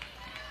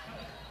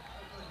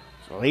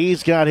 So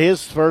he's got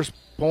his first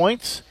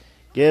points.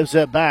 Gives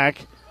it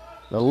back.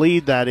 The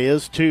lead, that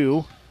is,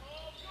 to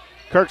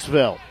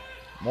Kirksville.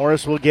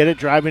 Morris will get it,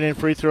 driving in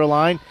free throw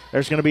line.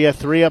 There's going to be a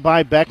 3 up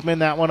by Beckman.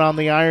 That one on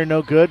the iron,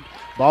 no good.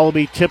 Ball will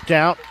be tipped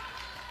out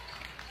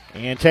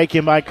and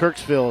taken by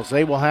Kirksville.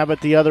 They will have it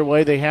the other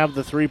way. They have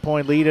the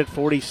 3-point lead at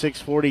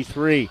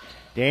 46-43.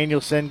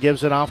 Danielson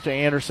gives it off to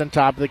Anderson,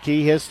 top of the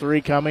key. His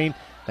 3 coming.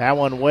 That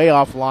one way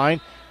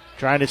offline.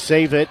 Trying to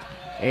save it,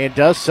 and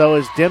does so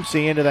as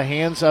Dempsey into the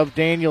hands of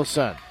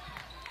Danielson.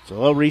 So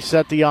they'll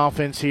reset the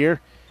offense here.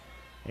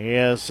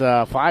 As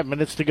 5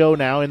 minutes to go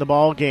now in the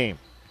ball game.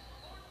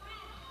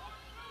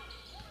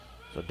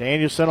 So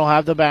Danielson will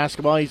have the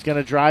basketball. He's going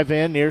to drive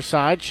in near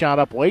side. Shot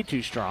up way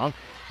too strong.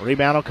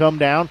 Rebound will come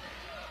down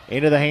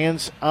into the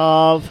hands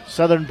of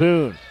Southern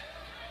Boone.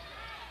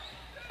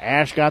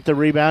 Ash got the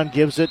rebound,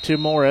 gives it to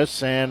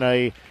Morris, and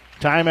a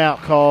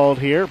timeout called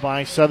here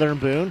by Southern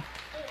Boone.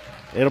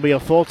 It'll be a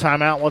full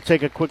timeout. We'll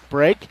take a quick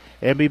break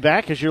and be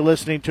back as you're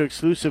listening to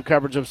exclusive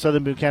coverage of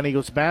Southern Boone County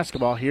Eagles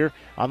basketball here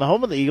on the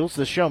home of the Eagles,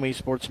 the Show Me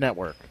Sports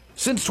Network.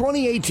 Since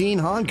 2018,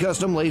 Han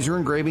Custom Laser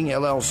Engraving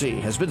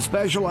LLC has been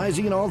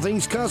specializing in all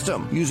things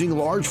custom, using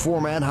large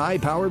format,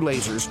 high-powered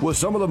lasers with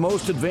some of the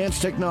most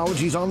advanced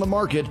technologies on the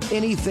market.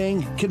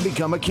 Anything can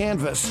become a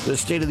canvas. The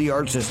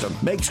state-of-the-art system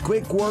makes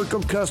quick work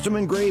of custom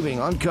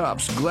engraving on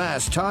cups,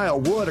 glass, tile,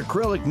 wood,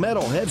 acrylic,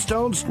 metal,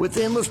 headstones with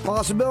endless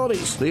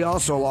possibilities. They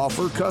also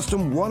offer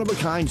custom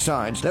one-of-a-kind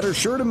signs that are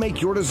sure to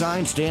make your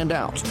design stand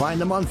out. Find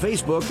them on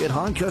Facebook at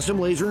Han Custom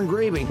Laser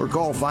Engraving or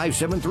call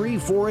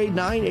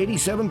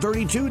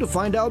 573-489-8732 to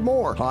find out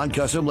more. Han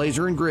Custom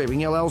Laser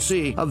Engraving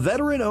LLC, a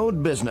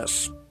veteran-owned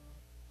business.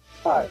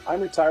 Hi, I'm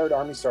retired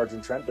Army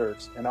Sergeant Trent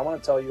Dirks, and I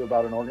want to tell you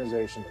about an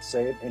organization that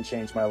saved and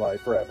changed my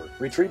life forever.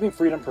 Retrieving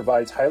Freedom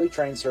provides highly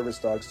trained service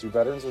dogs to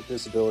veterans with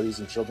disabilities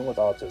and children with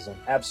autism,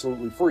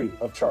 absolutely free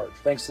of charge,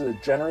 thanks to the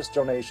generous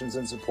donations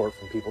and support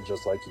from people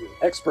just like you.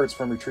 Experts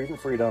from Retrieving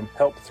Freedom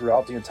help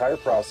throughout the entire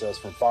process,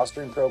 from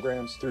fostering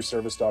programs through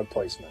service dog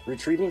placement.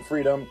 Retrieving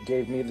Freedom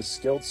gave me the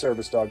skilled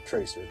service dog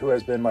Tracer, who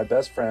has been my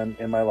best friend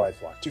and my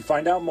lifeline. To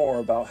find out more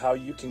about how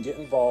you can get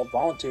involved,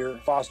 volunteer,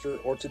 foster,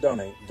 or to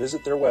donate,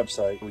 visit their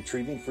website,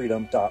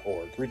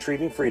 retrievingfreedom.org.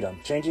 Retrieving Freedom,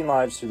 changing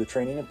lives through the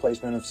training and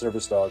placement of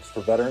service dogs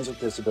for veterans with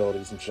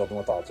disabilities and children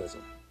with autism.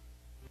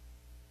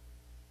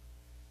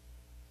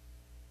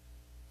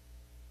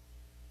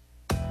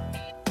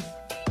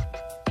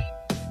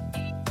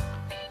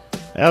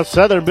 Now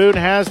Southern Boone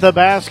has the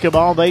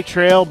basketball. They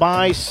trail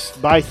by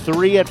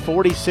 3 at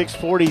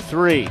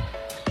 46-43.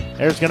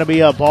 There's going to be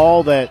a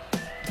ball that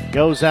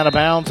goes out of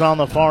bounds on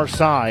the far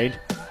side.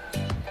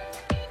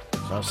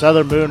 So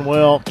Southern Boone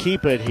will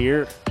keep it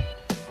here,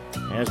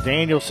 as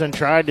Danielson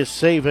tried to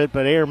save it,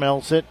 but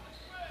airmails it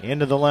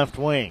into the left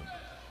wing.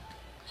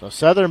 So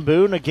Southern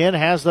Boone again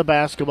has the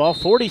basketball.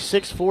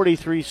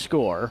 46-43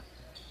 score.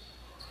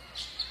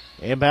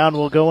 Inbound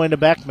will go into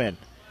Beckman.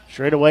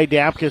 Straight away,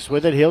 Dapkus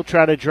with it. He'll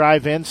try to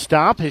drive in.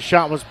 Stop. His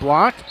shot was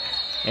blocked.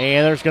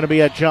 And there's going to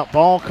be a jump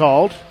ball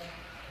called.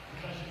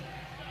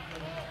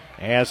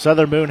 As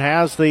Southern Boone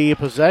has the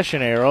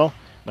possession arrow.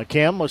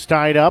 McKim was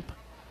tied up.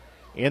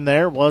 In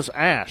there was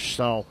Ash.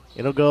 So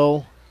it'll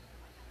go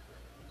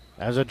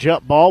as a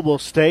jump ball. Will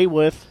stay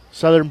with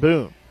Southern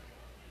Boone.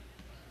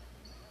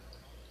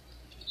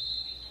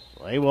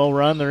 They will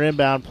run their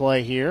inbound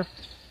play here.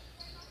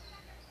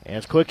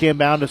 As quick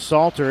inbound to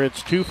Salter.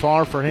 It's too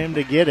far for him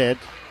to get it.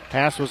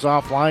 Pass was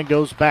offline,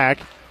 goes back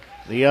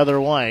the other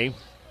way.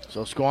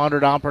 So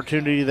squandered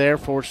opportunity there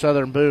for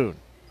Southern Boone.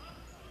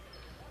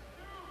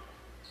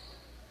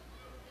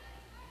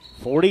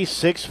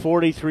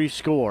 46-43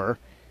 score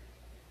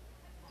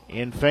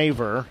in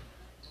favor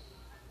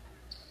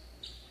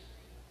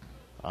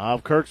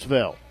of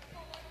Kirksville.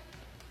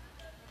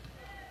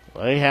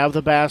 They have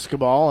the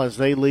basketball as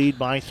they lead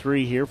by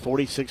 3 here,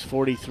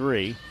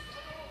 46-43.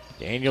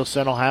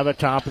 Danielson will have it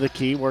top of the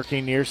key,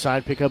 working near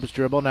side, pick up his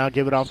dribble. Now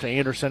give it off to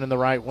Anderson in the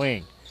right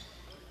wing.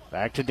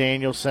 Back to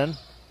Danielson.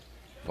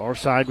 Far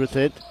side with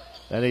it.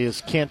 That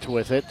is Kent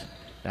with it.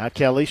 Now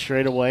Kelly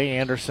straight away.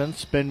 Anderson,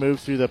 spin move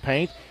through the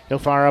paint. He'll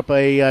fire up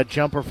a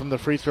jumper from the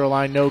free throw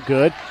line, no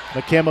good.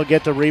 McKim will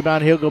get the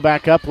rebound. He'll go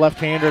back up,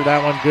 left-hander,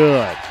 that one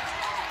good.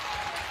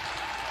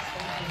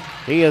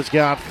 He has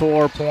got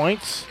 4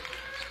 points.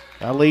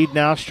 A lead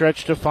now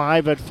stretched to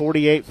 5 at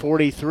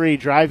 48-43.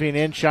 Driving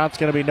in, shot's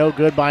going to be no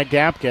good by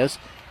Dapkus.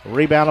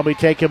 Rebound will be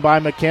taken by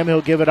McKim.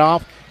 He'll give it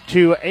off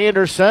to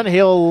Anderson.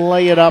 He'll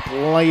lay it up,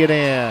 lay it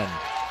in.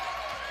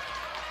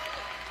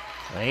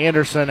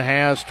 Anderson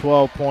has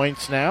 12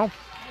 points now.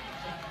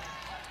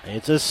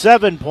 It's a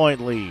 7-point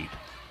lead.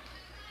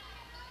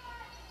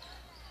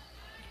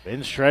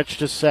 Been stretched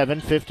to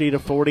 7,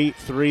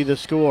 50-43 the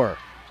score.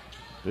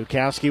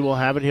 Bukowski will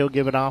have it. He'll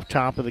give it off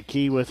top of the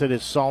key with it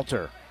is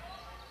Salter.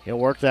 He'll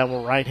work that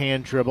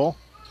right-hand dribble.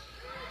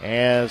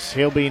 As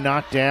he'll be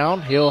knocked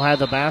down, he'll have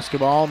the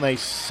basketball, and they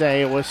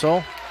say a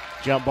whistle.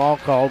 Jump ball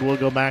called. Will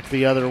go back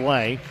the other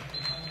way.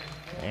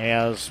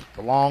 As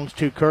belongs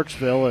to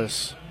Kirksville,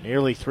 as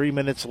nearly 3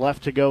 minutes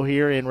left to go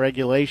here in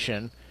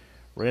regulation.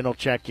 Wren will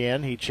check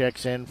in. He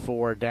checks in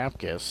for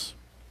Dapkus.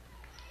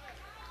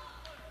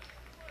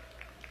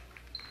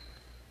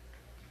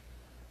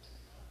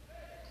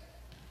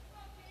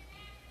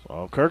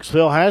 So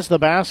Kirksville has the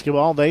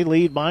basketball. They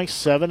lead by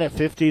 7 at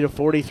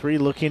 50-43,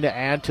 looking to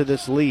add to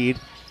this lead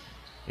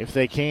if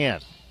they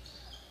can.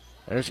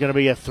 There's going to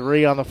be a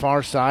 3 on the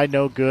far side.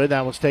 No good.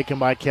 That was taken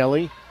by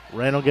Kelly.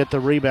 Wren will get the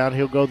rebound.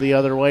 He'll go the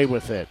other way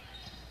with it.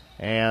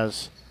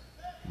 As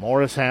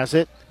Morris has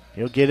it,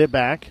 he'll get it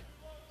back.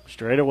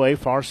 Straight away,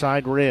 far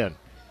side Wren.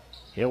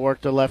 He'll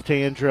work the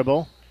left-hand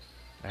dribble.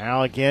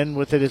 Now again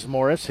with it is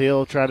Morris.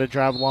 He'll try to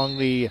drive along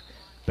the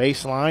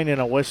baseline,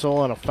 and a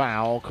whistle and a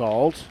foul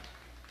called.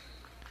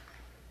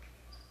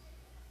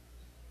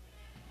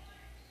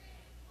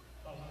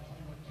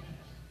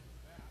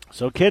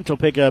 So Kent will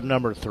pick up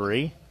number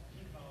 3.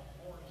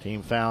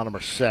 Team foul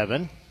number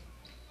 7.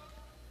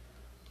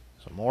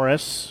 So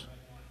Morris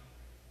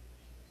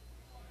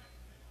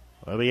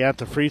will be at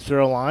the free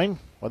throw line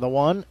with a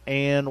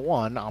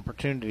 1-and-1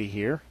 opportunity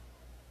here.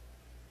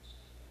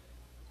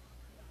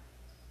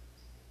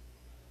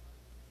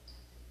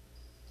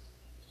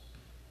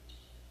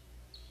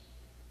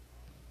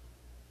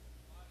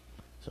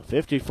 So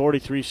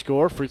 50-43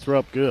 score, free throw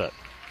up good.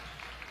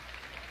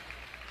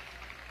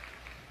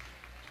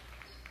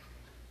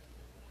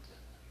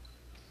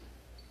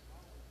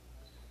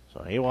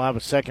 So he will have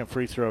a second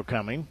free throw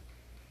coming.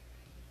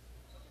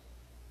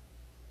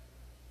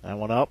 That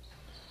one up,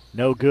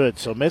 no good.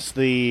 So missed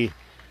the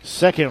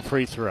second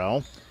free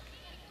throw.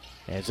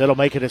 As it'll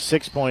make it a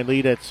 6-point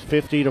lead. It's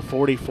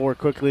 50-44.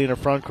 Quickly in the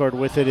front court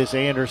with it is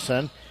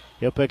Anderson.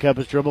 He'll pick up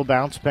his dribble,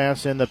 bounce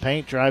pass in the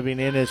paint. Driving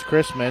in is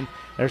Chrisman.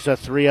 There's a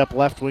 3 up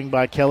left wing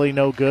by Kelly,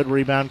 no good.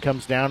 Rebound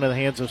comes down to the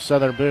hands of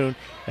Southern Boone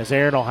as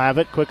Aaron will have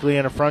it. Quickly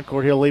in the front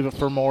court, he'll leave it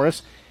for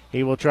Morris.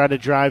 He will try to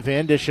drive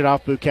in, dish it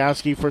off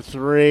Bukowski for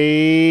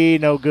 3,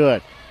 no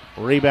good.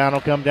 Rebound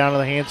will come down to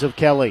the hands of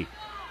Kelly.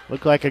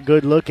 Looked like a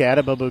good look at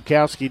it, but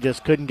Bukowski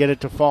just couldn't get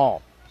it to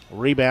fall.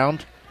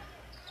 Rebound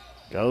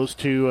goes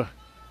to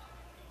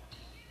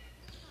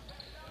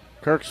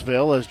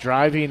Kirksville as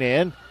driving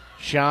in.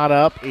 Shot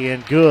up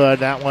and good.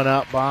 That one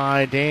up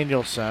by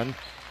Danielson.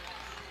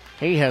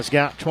 He has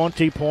got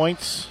 20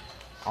 points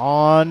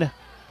on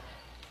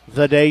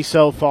the day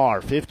so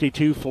far.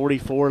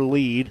 52-44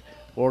 lead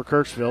for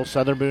Kirksville.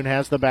 Southern Boone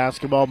has the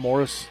basketball.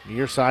 Morris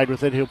near side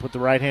with it. He'll put the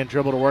right-hand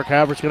dribble to work.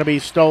 However, it's going to be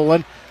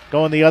stolen.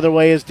 Going the other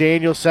way is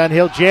Danielson.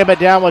 He'll jam it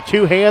down with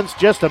 2 hands.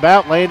 Just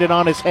about landed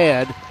on his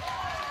head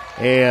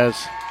as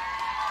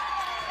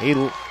he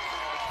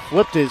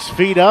flipped his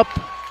feet up,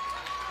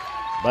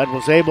 but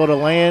was able to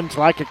land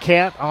like a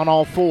cat on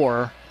all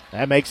 4.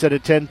 That makes it a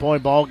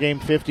 10-point ball game,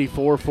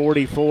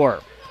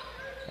 54-44.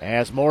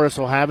 As Morris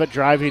will have it,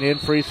 driving in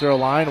free throw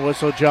line.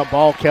 Whistle jump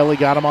ball. Kelly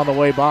got him on the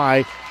way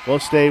by. Will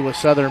stay with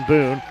Southern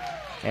Boone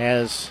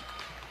as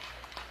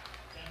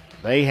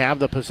they have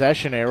the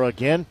possession arrow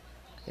again.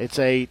 It's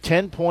a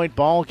 10-point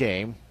ball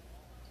game.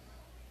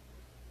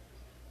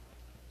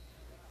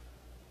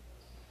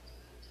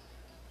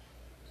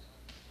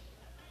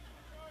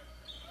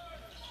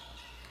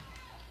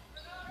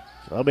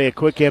 There'll be a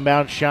quick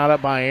inbound shot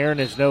up by Aaron.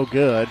 Is no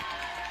good.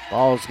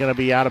 Ball is going to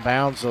be out of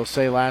bounds. They'll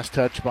say last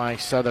touch by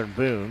Southern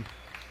Boone.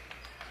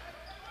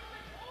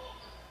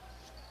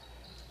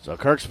 So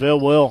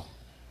Kirksville will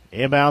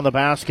inbound the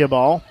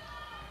basketball.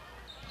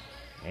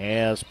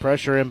 As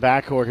pressure in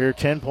backcourt here.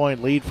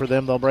 10-point lead for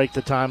them. They'll break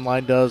the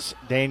timeline, does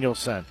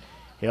Danielson.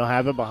 He'll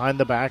have it behind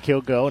the back.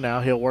 He'll go.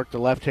 Now he'll work the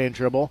left-hand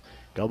dribble.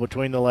 Go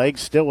between the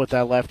legs. Still with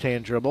that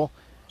left-hand dribble.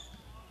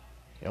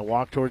 He'll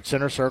walk towards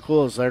center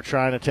circle as they're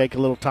trying to take a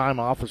little time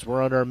off as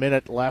we're under a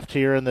minute left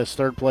here in this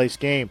third-place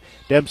game.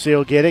 Dempsey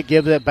will get it,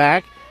 gives it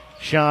back.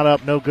 Shot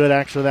up, no good.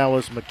 Actually, that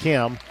was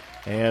McKim.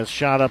 As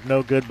shot up,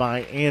 no good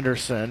by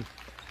Anderson.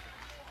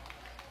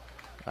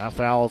 That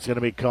foul is going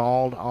to be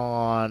called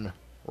on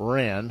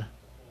Wren.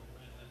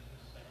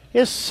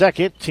 His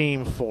second,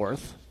 team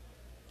 4th.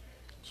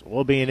 So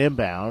we'll be an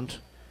inbound.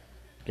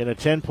 Get a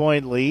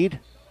 10-point lead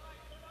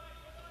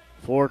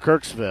for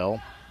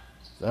Kirksville.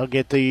 They'll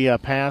get the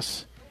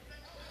pass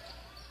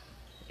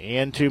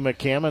into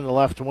McKim in the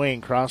left wing.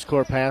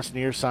 Cross-court pass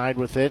near side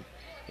with it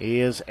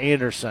is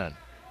Anderson.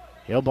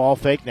 He'll ball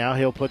fake now.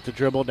 He'll put the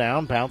dribble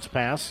down. Bounce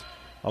pass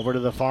over to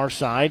the far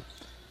side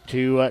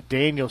to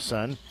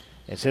Danielson.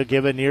 As he'll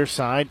give it near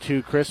side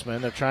to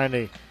Chrisman. They're trying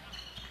to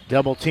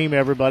double team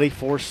everybody,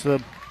 force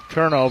the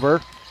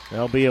turnover.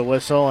 There'll be a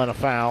whistle and a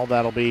foul.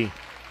 That'll be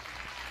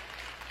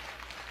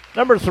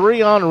number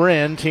 3 on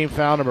Wren, team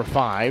foul number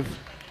 5.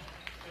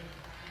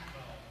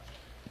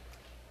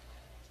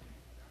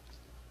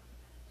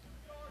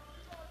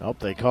 Nope,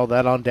 they called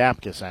that on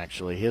Dapkus,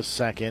 actually. His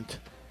second.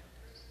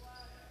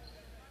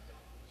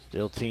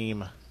 Still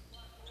team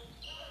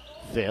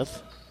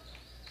 5th.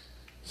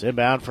 It's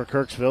inbound for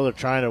Kirksville. They're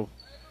trying to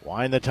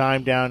wind the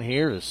time down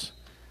here. Is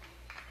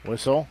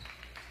whistle.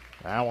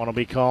 That one will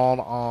be called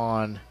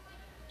on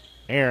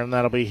Aaron.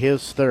 That'll be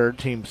his 3rd,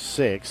 team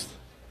 6th.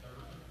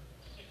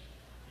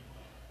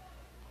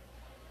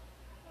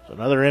 So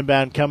another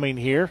inbound coming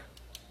here.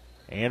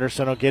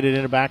 Anderson will get it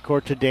in the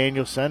backcourt to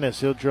Danielson as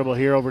he'll dribble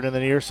here over to the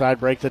near side,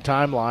 break the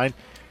timeline,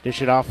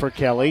 dish it off for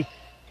Kelly.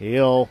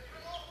 He'll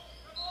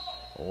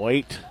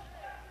wait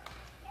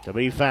to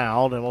be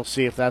fouled, and we'll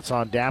see if that's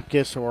on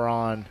Dapkus or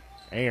on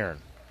Aaron.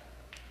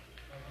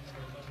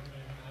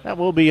 That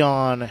will be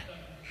on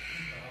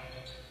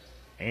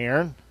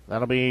Aaron.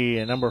 That'll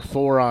be number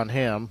 4 on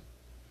him.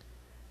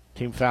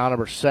 Team foul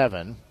number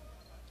 7.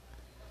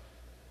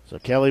 So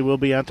Kelly will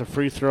be at the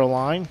free throw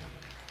line.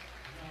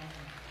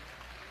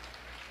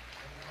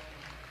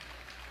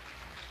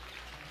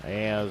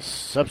 As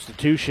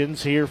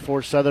substitutions here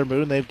for Southern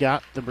Boone, they've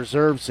got the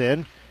reserves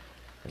in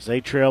as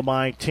they trail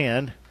by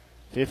 10,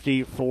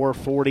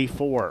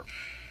 54-44.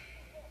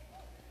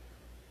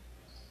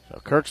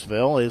 So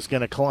Kirksville is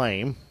going to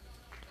claim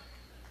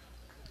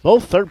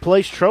both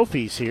third-place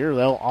trophies here.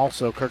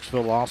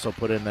 Kirksville will also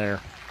put in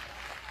their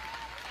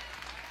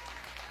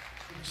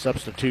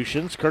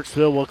substitutions.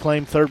 Kirksville will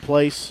claim third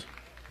place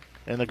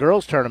in the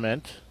girls'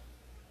 tournament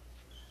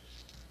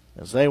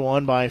as they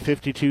won by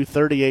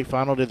 52-38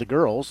 final to the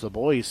girls. The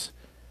boys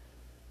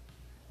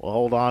will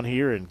hold on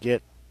here and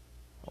get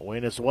a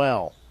win as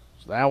well.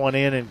 So that one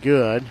in and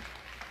good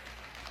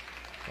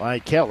by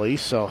Kelly.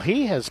 So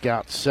he has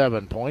got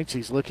 7 points.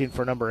 He's looking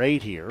for number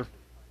 8 here.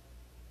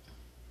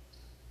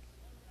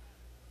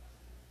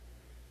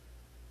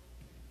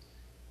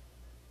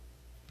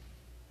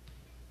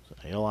 So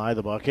he'll eye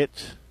the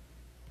bucket.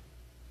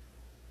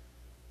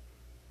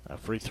 A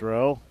free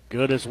throw,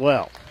 good as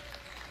well.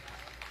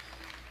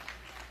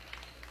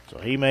 So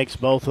he makes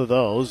both of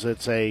those.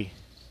 It's a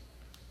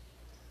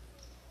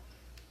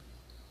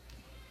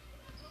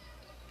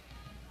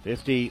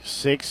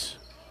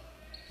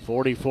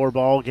 56-44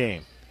 ball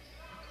game.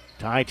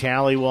 Ty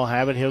Talley will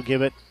have it. He'll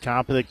give it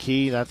top of the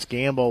key. That's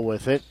Gamble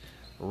with it.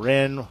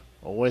 Wren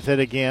with it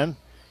again.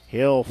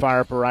 He'll fire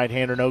up a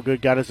right-hander. No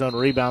good. Got his own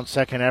rebound.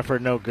 Second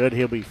effort. No good.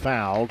 He'll be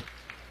fouled.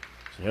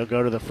 So he'll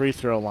go to the free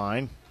throw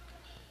line.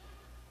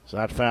 So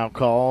that foul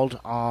called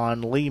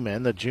on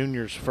Lehman, the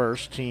juniors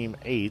first, team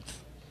 8th.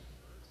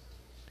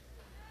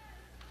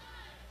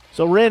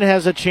 So Wren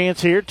has a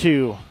chance here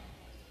to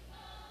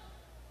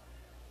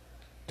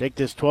take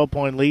this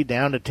 12-point lead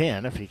down to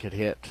 10 if he could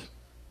hit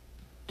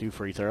 2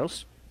 free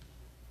throws.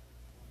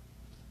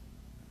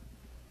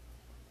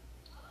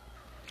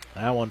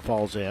 That one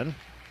falls in.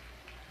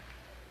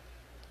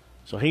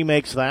 So he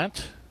makes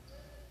that.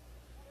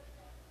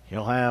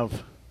 He'll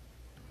have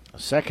a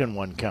second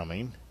one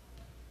coming.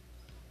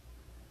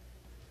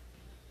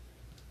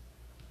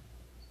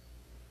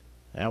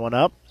 That one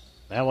up.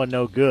 That one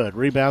no good.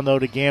 Rebound, though,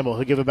 to Gamble.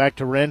 He'll give it back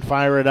to Wren.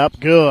 Fire it up.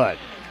 Good.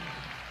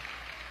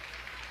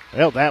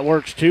 Well, that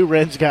works, too.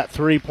 Wren's got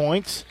 3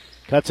 points.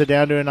 Cuts it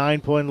down to a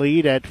 9-point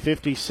lead at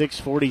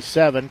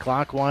 56-47.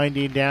 Clock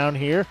winding down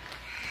here.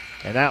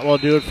 And that will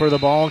do it for the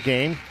ball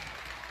game.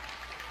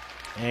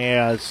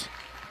 As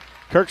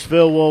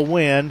Kirksville will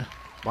win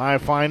by a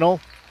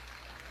final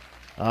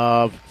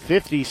of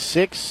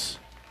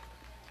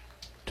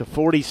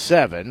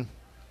 56-47.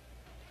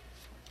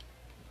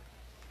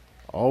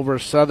 Over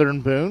Southern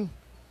Boone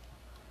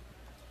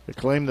to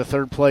claim the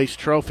third-place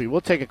trophy.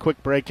 We'll take a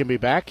quick break and be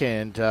back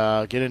and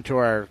get into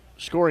our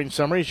scoring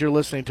summaries. You're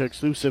listening to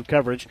exclusive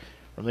coverage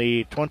from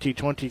the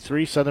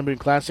 2023 Southern Boone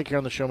Classic here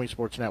on the Show Me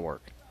Sports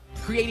Network.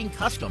 Creating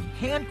custom,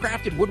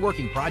 handcrafted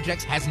woodworking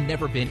projects has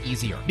never been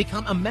easier.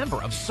 Become a member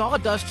of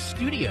Sawdust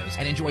Studios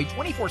and enjoy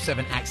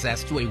 24/7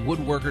 access to a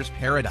woodworker's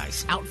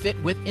paradise.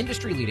 Outfit with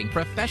industry-leading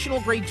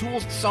professional-grade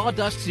tools,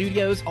 Sawdust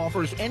Studios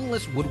offers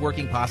endless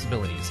woodworking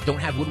possibilities. Don't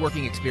have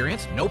woodworking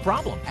experience? No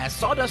problem, as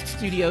Sawdust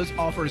Studios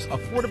offers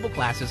affordable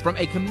classes from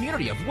a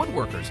community of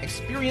woodworkers,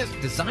 experienced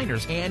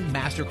designers, and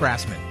master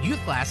craftsmen. Youth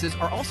classes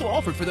are also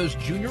offered for those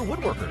junior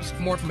woodworkers.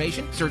 For more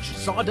information, search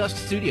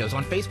Sawdust Studios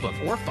on Facebook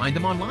or find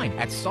them online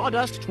at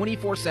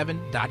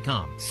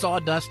Sawdust247.com.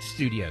 Sawdust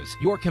Studios,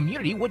 your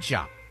community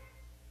woodshop.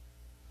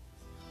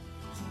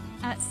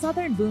 At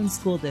Southern Boone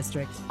School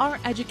District, our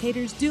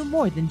educators do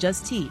more than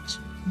just teach.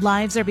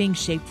 Lives are being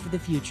shaped for the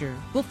future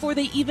before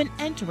they even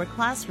enter a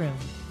classroom.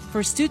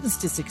 For students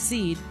to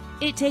succeed,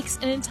 it takes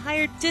an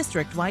entire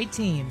district-wide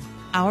team.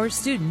 Our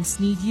students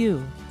need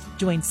you.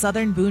 Join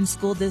Southern Boone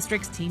School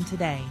District's team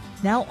today,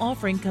 now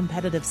offering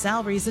competitive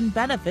salaries and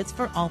benefits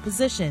for all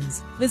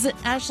positions. Visit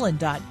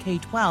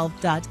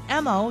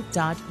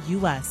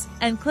ashland.k12.mo.us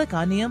and click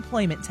on the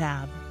Employment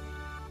tab.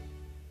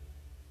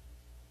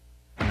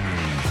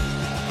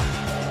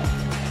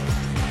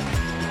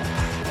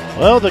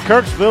 Well, the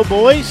Kirksville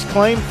boys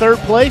claim third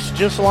place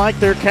just like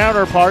their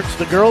counterparts,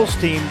 the girls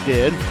team,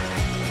 did,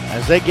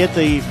 as they get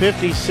the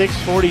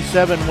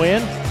 56-47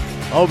 win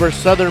over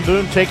Southern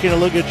Boone. Taking a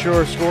look at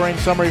your scoring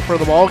summary for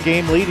the ball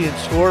game, leading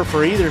scorer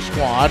for either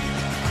squad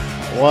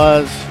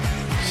was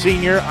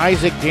senior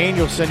Isaac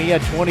Danielson. He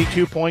had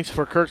 22 points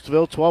for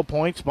Kirksville, 12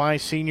 points by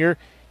senior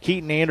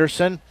Keaton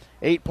Anderson,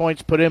 8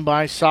 points put in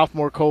by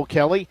sophomore Cole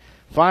Kelly,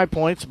 5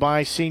 points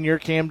by senior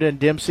Camden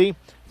Dempsey,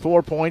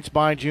 4 points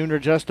by junior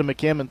Justin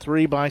McKim, and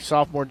 3 by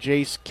sophomore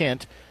Jace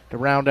Kent to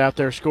round out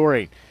their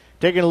scoring.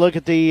 Taking a look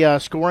at the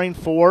scoring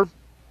for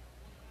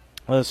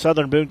the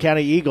Southern Boone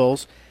County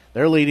Eagles,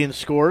 their leading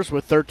scorers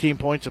with 13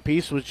 points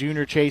apiece was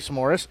junior Chase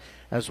Morris,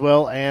 as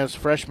well as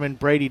freshman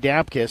Brady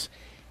Dapkus,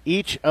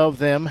 each of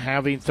them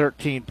having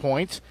 13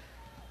 points.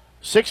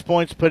 6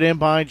 points put in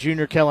by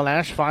junior Kellen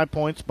Ash, 5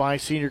 points by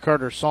senior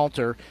Carter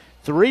Salter,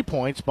 3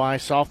 points by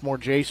sophomore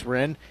Jace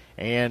Wren,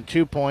 and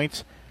 2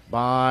 points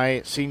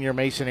by senior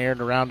Mason Aaron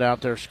to round out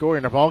their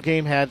scoring. Our ball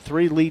game had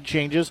 3 lead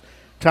changes,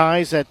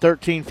 ties at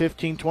 13,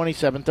 15,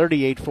 27,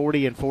 38,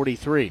 40, and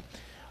 43.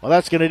 Well,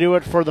 that's going to do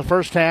it for the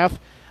first half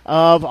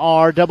of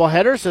our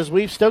doubleheaders, as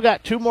we've still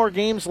got 2 more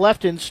games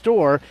left in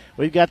store.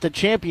 We've got the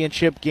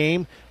championship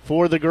game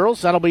for the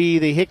girls. That'll be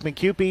the Hickman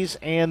Cupies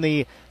and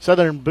the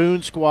Southern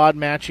Boone squad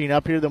matching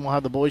up here. Then we'll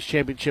have the boys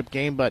championship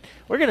game. But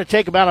we're going to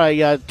take about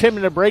a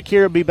 10-minute break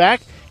here and be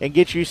back and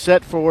get you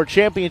set for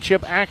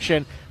championship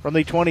action from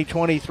the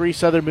 2023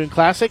 Southern Boone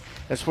Classic.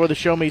 As for the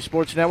Show Me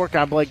Sports Network,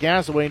 I'm Blake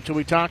Gazaway until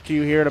we talk to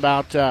you here in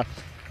about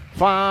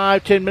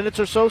 5-10 minutes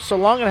or so. So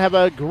long and have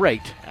a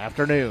great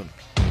afternoon.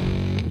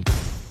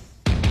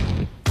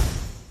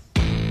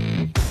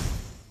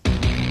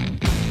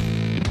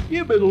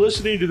 You've been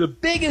listening to the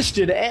biggest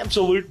and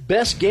absolute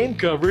best game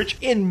coverage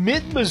in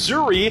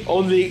mid-Missouri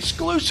on the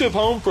exclusive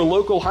home for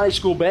local high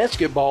school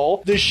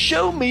basketball, the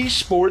Show Me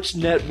Sports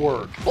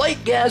Network. Blake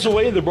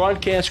Gazaway and the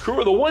broadcast crew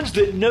are the ones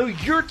that know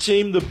your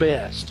team the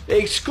best.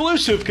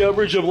 Exclusive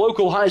coverage of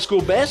local high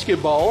school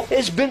basketball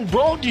has been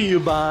brought to you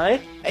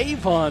by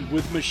Avon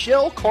with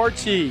Michelle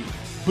Carty,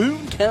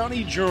 Boone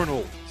County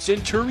Journal,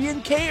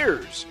 Centurion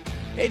Cares,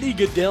 Eddie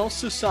Goodell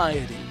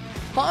Society,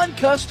 Han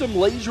Custom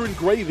Laser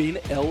Engraving,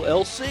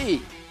 LLC,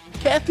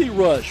 Kathy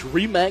Rush,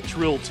 Remax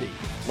Realty,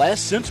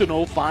 Last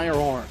Sentinel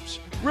Firearms,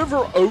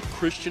 River Oak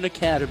Christian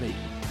Academy,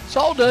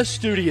 Sawdust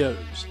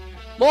Studios,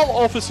 Law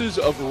Offices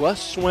of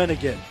Russ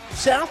Swanigan,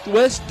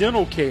 Southwest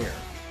Dental Care,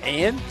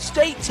 and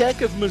State Tech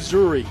of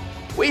Missouri.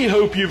 We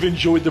hope you've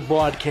enjoyed the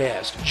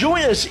broadcast.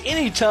 Join us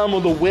anytime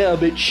on the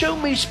web at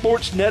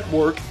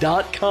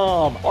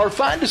ShowMeSportsNetwork.com or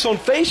find us on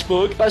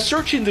Facebook by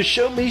searching the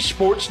Show Me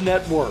Sports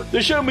Network.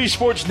 The Show Me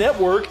Sports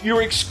Network,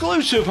 your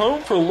exclusive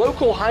home for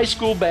local high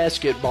school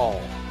basketball.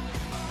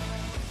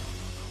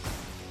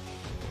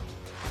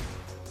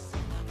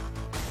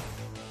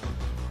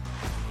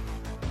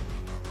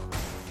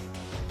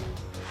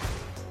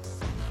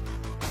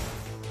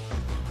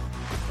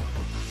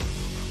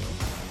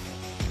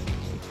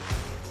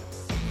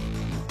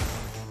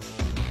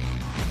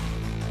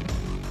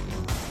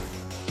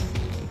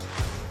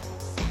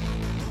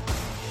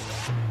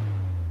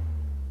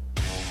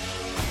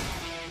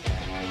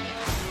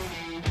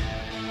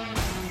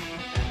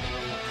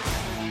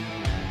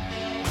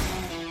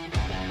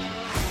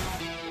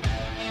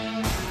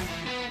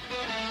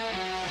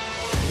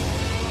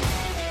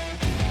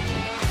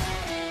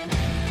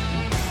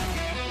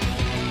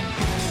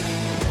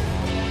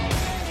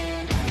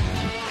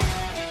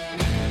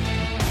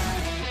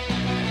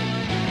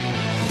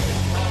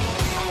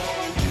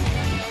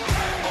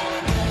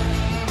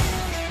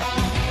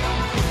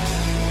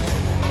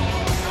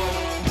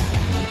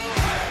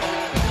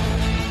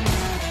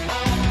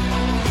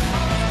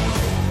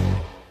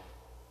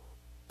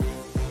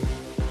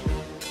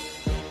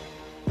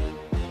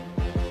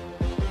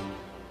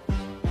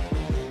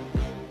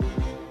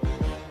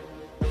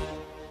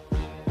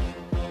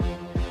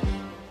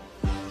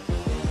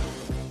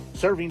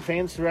 Serving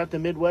fans throughout the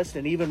Midwest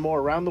and even more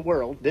around the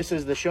world, this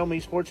is the Show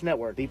Me Sports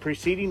Network. The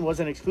preceding was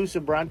an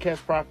exclusive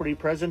broadcast property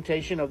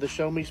presentation of the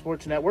Show Me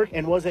Sports Network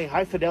and was a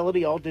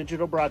high-fidelity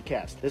all-digital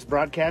broadcast. This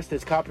broadcast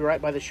is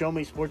copyright by the Show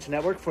Me Sports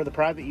Network for the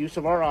private use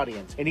of our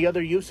audience. Any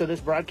other use of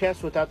this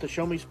broadcast without the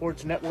Show Me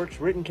Sports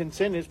Network's written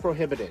consent is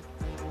prohibited.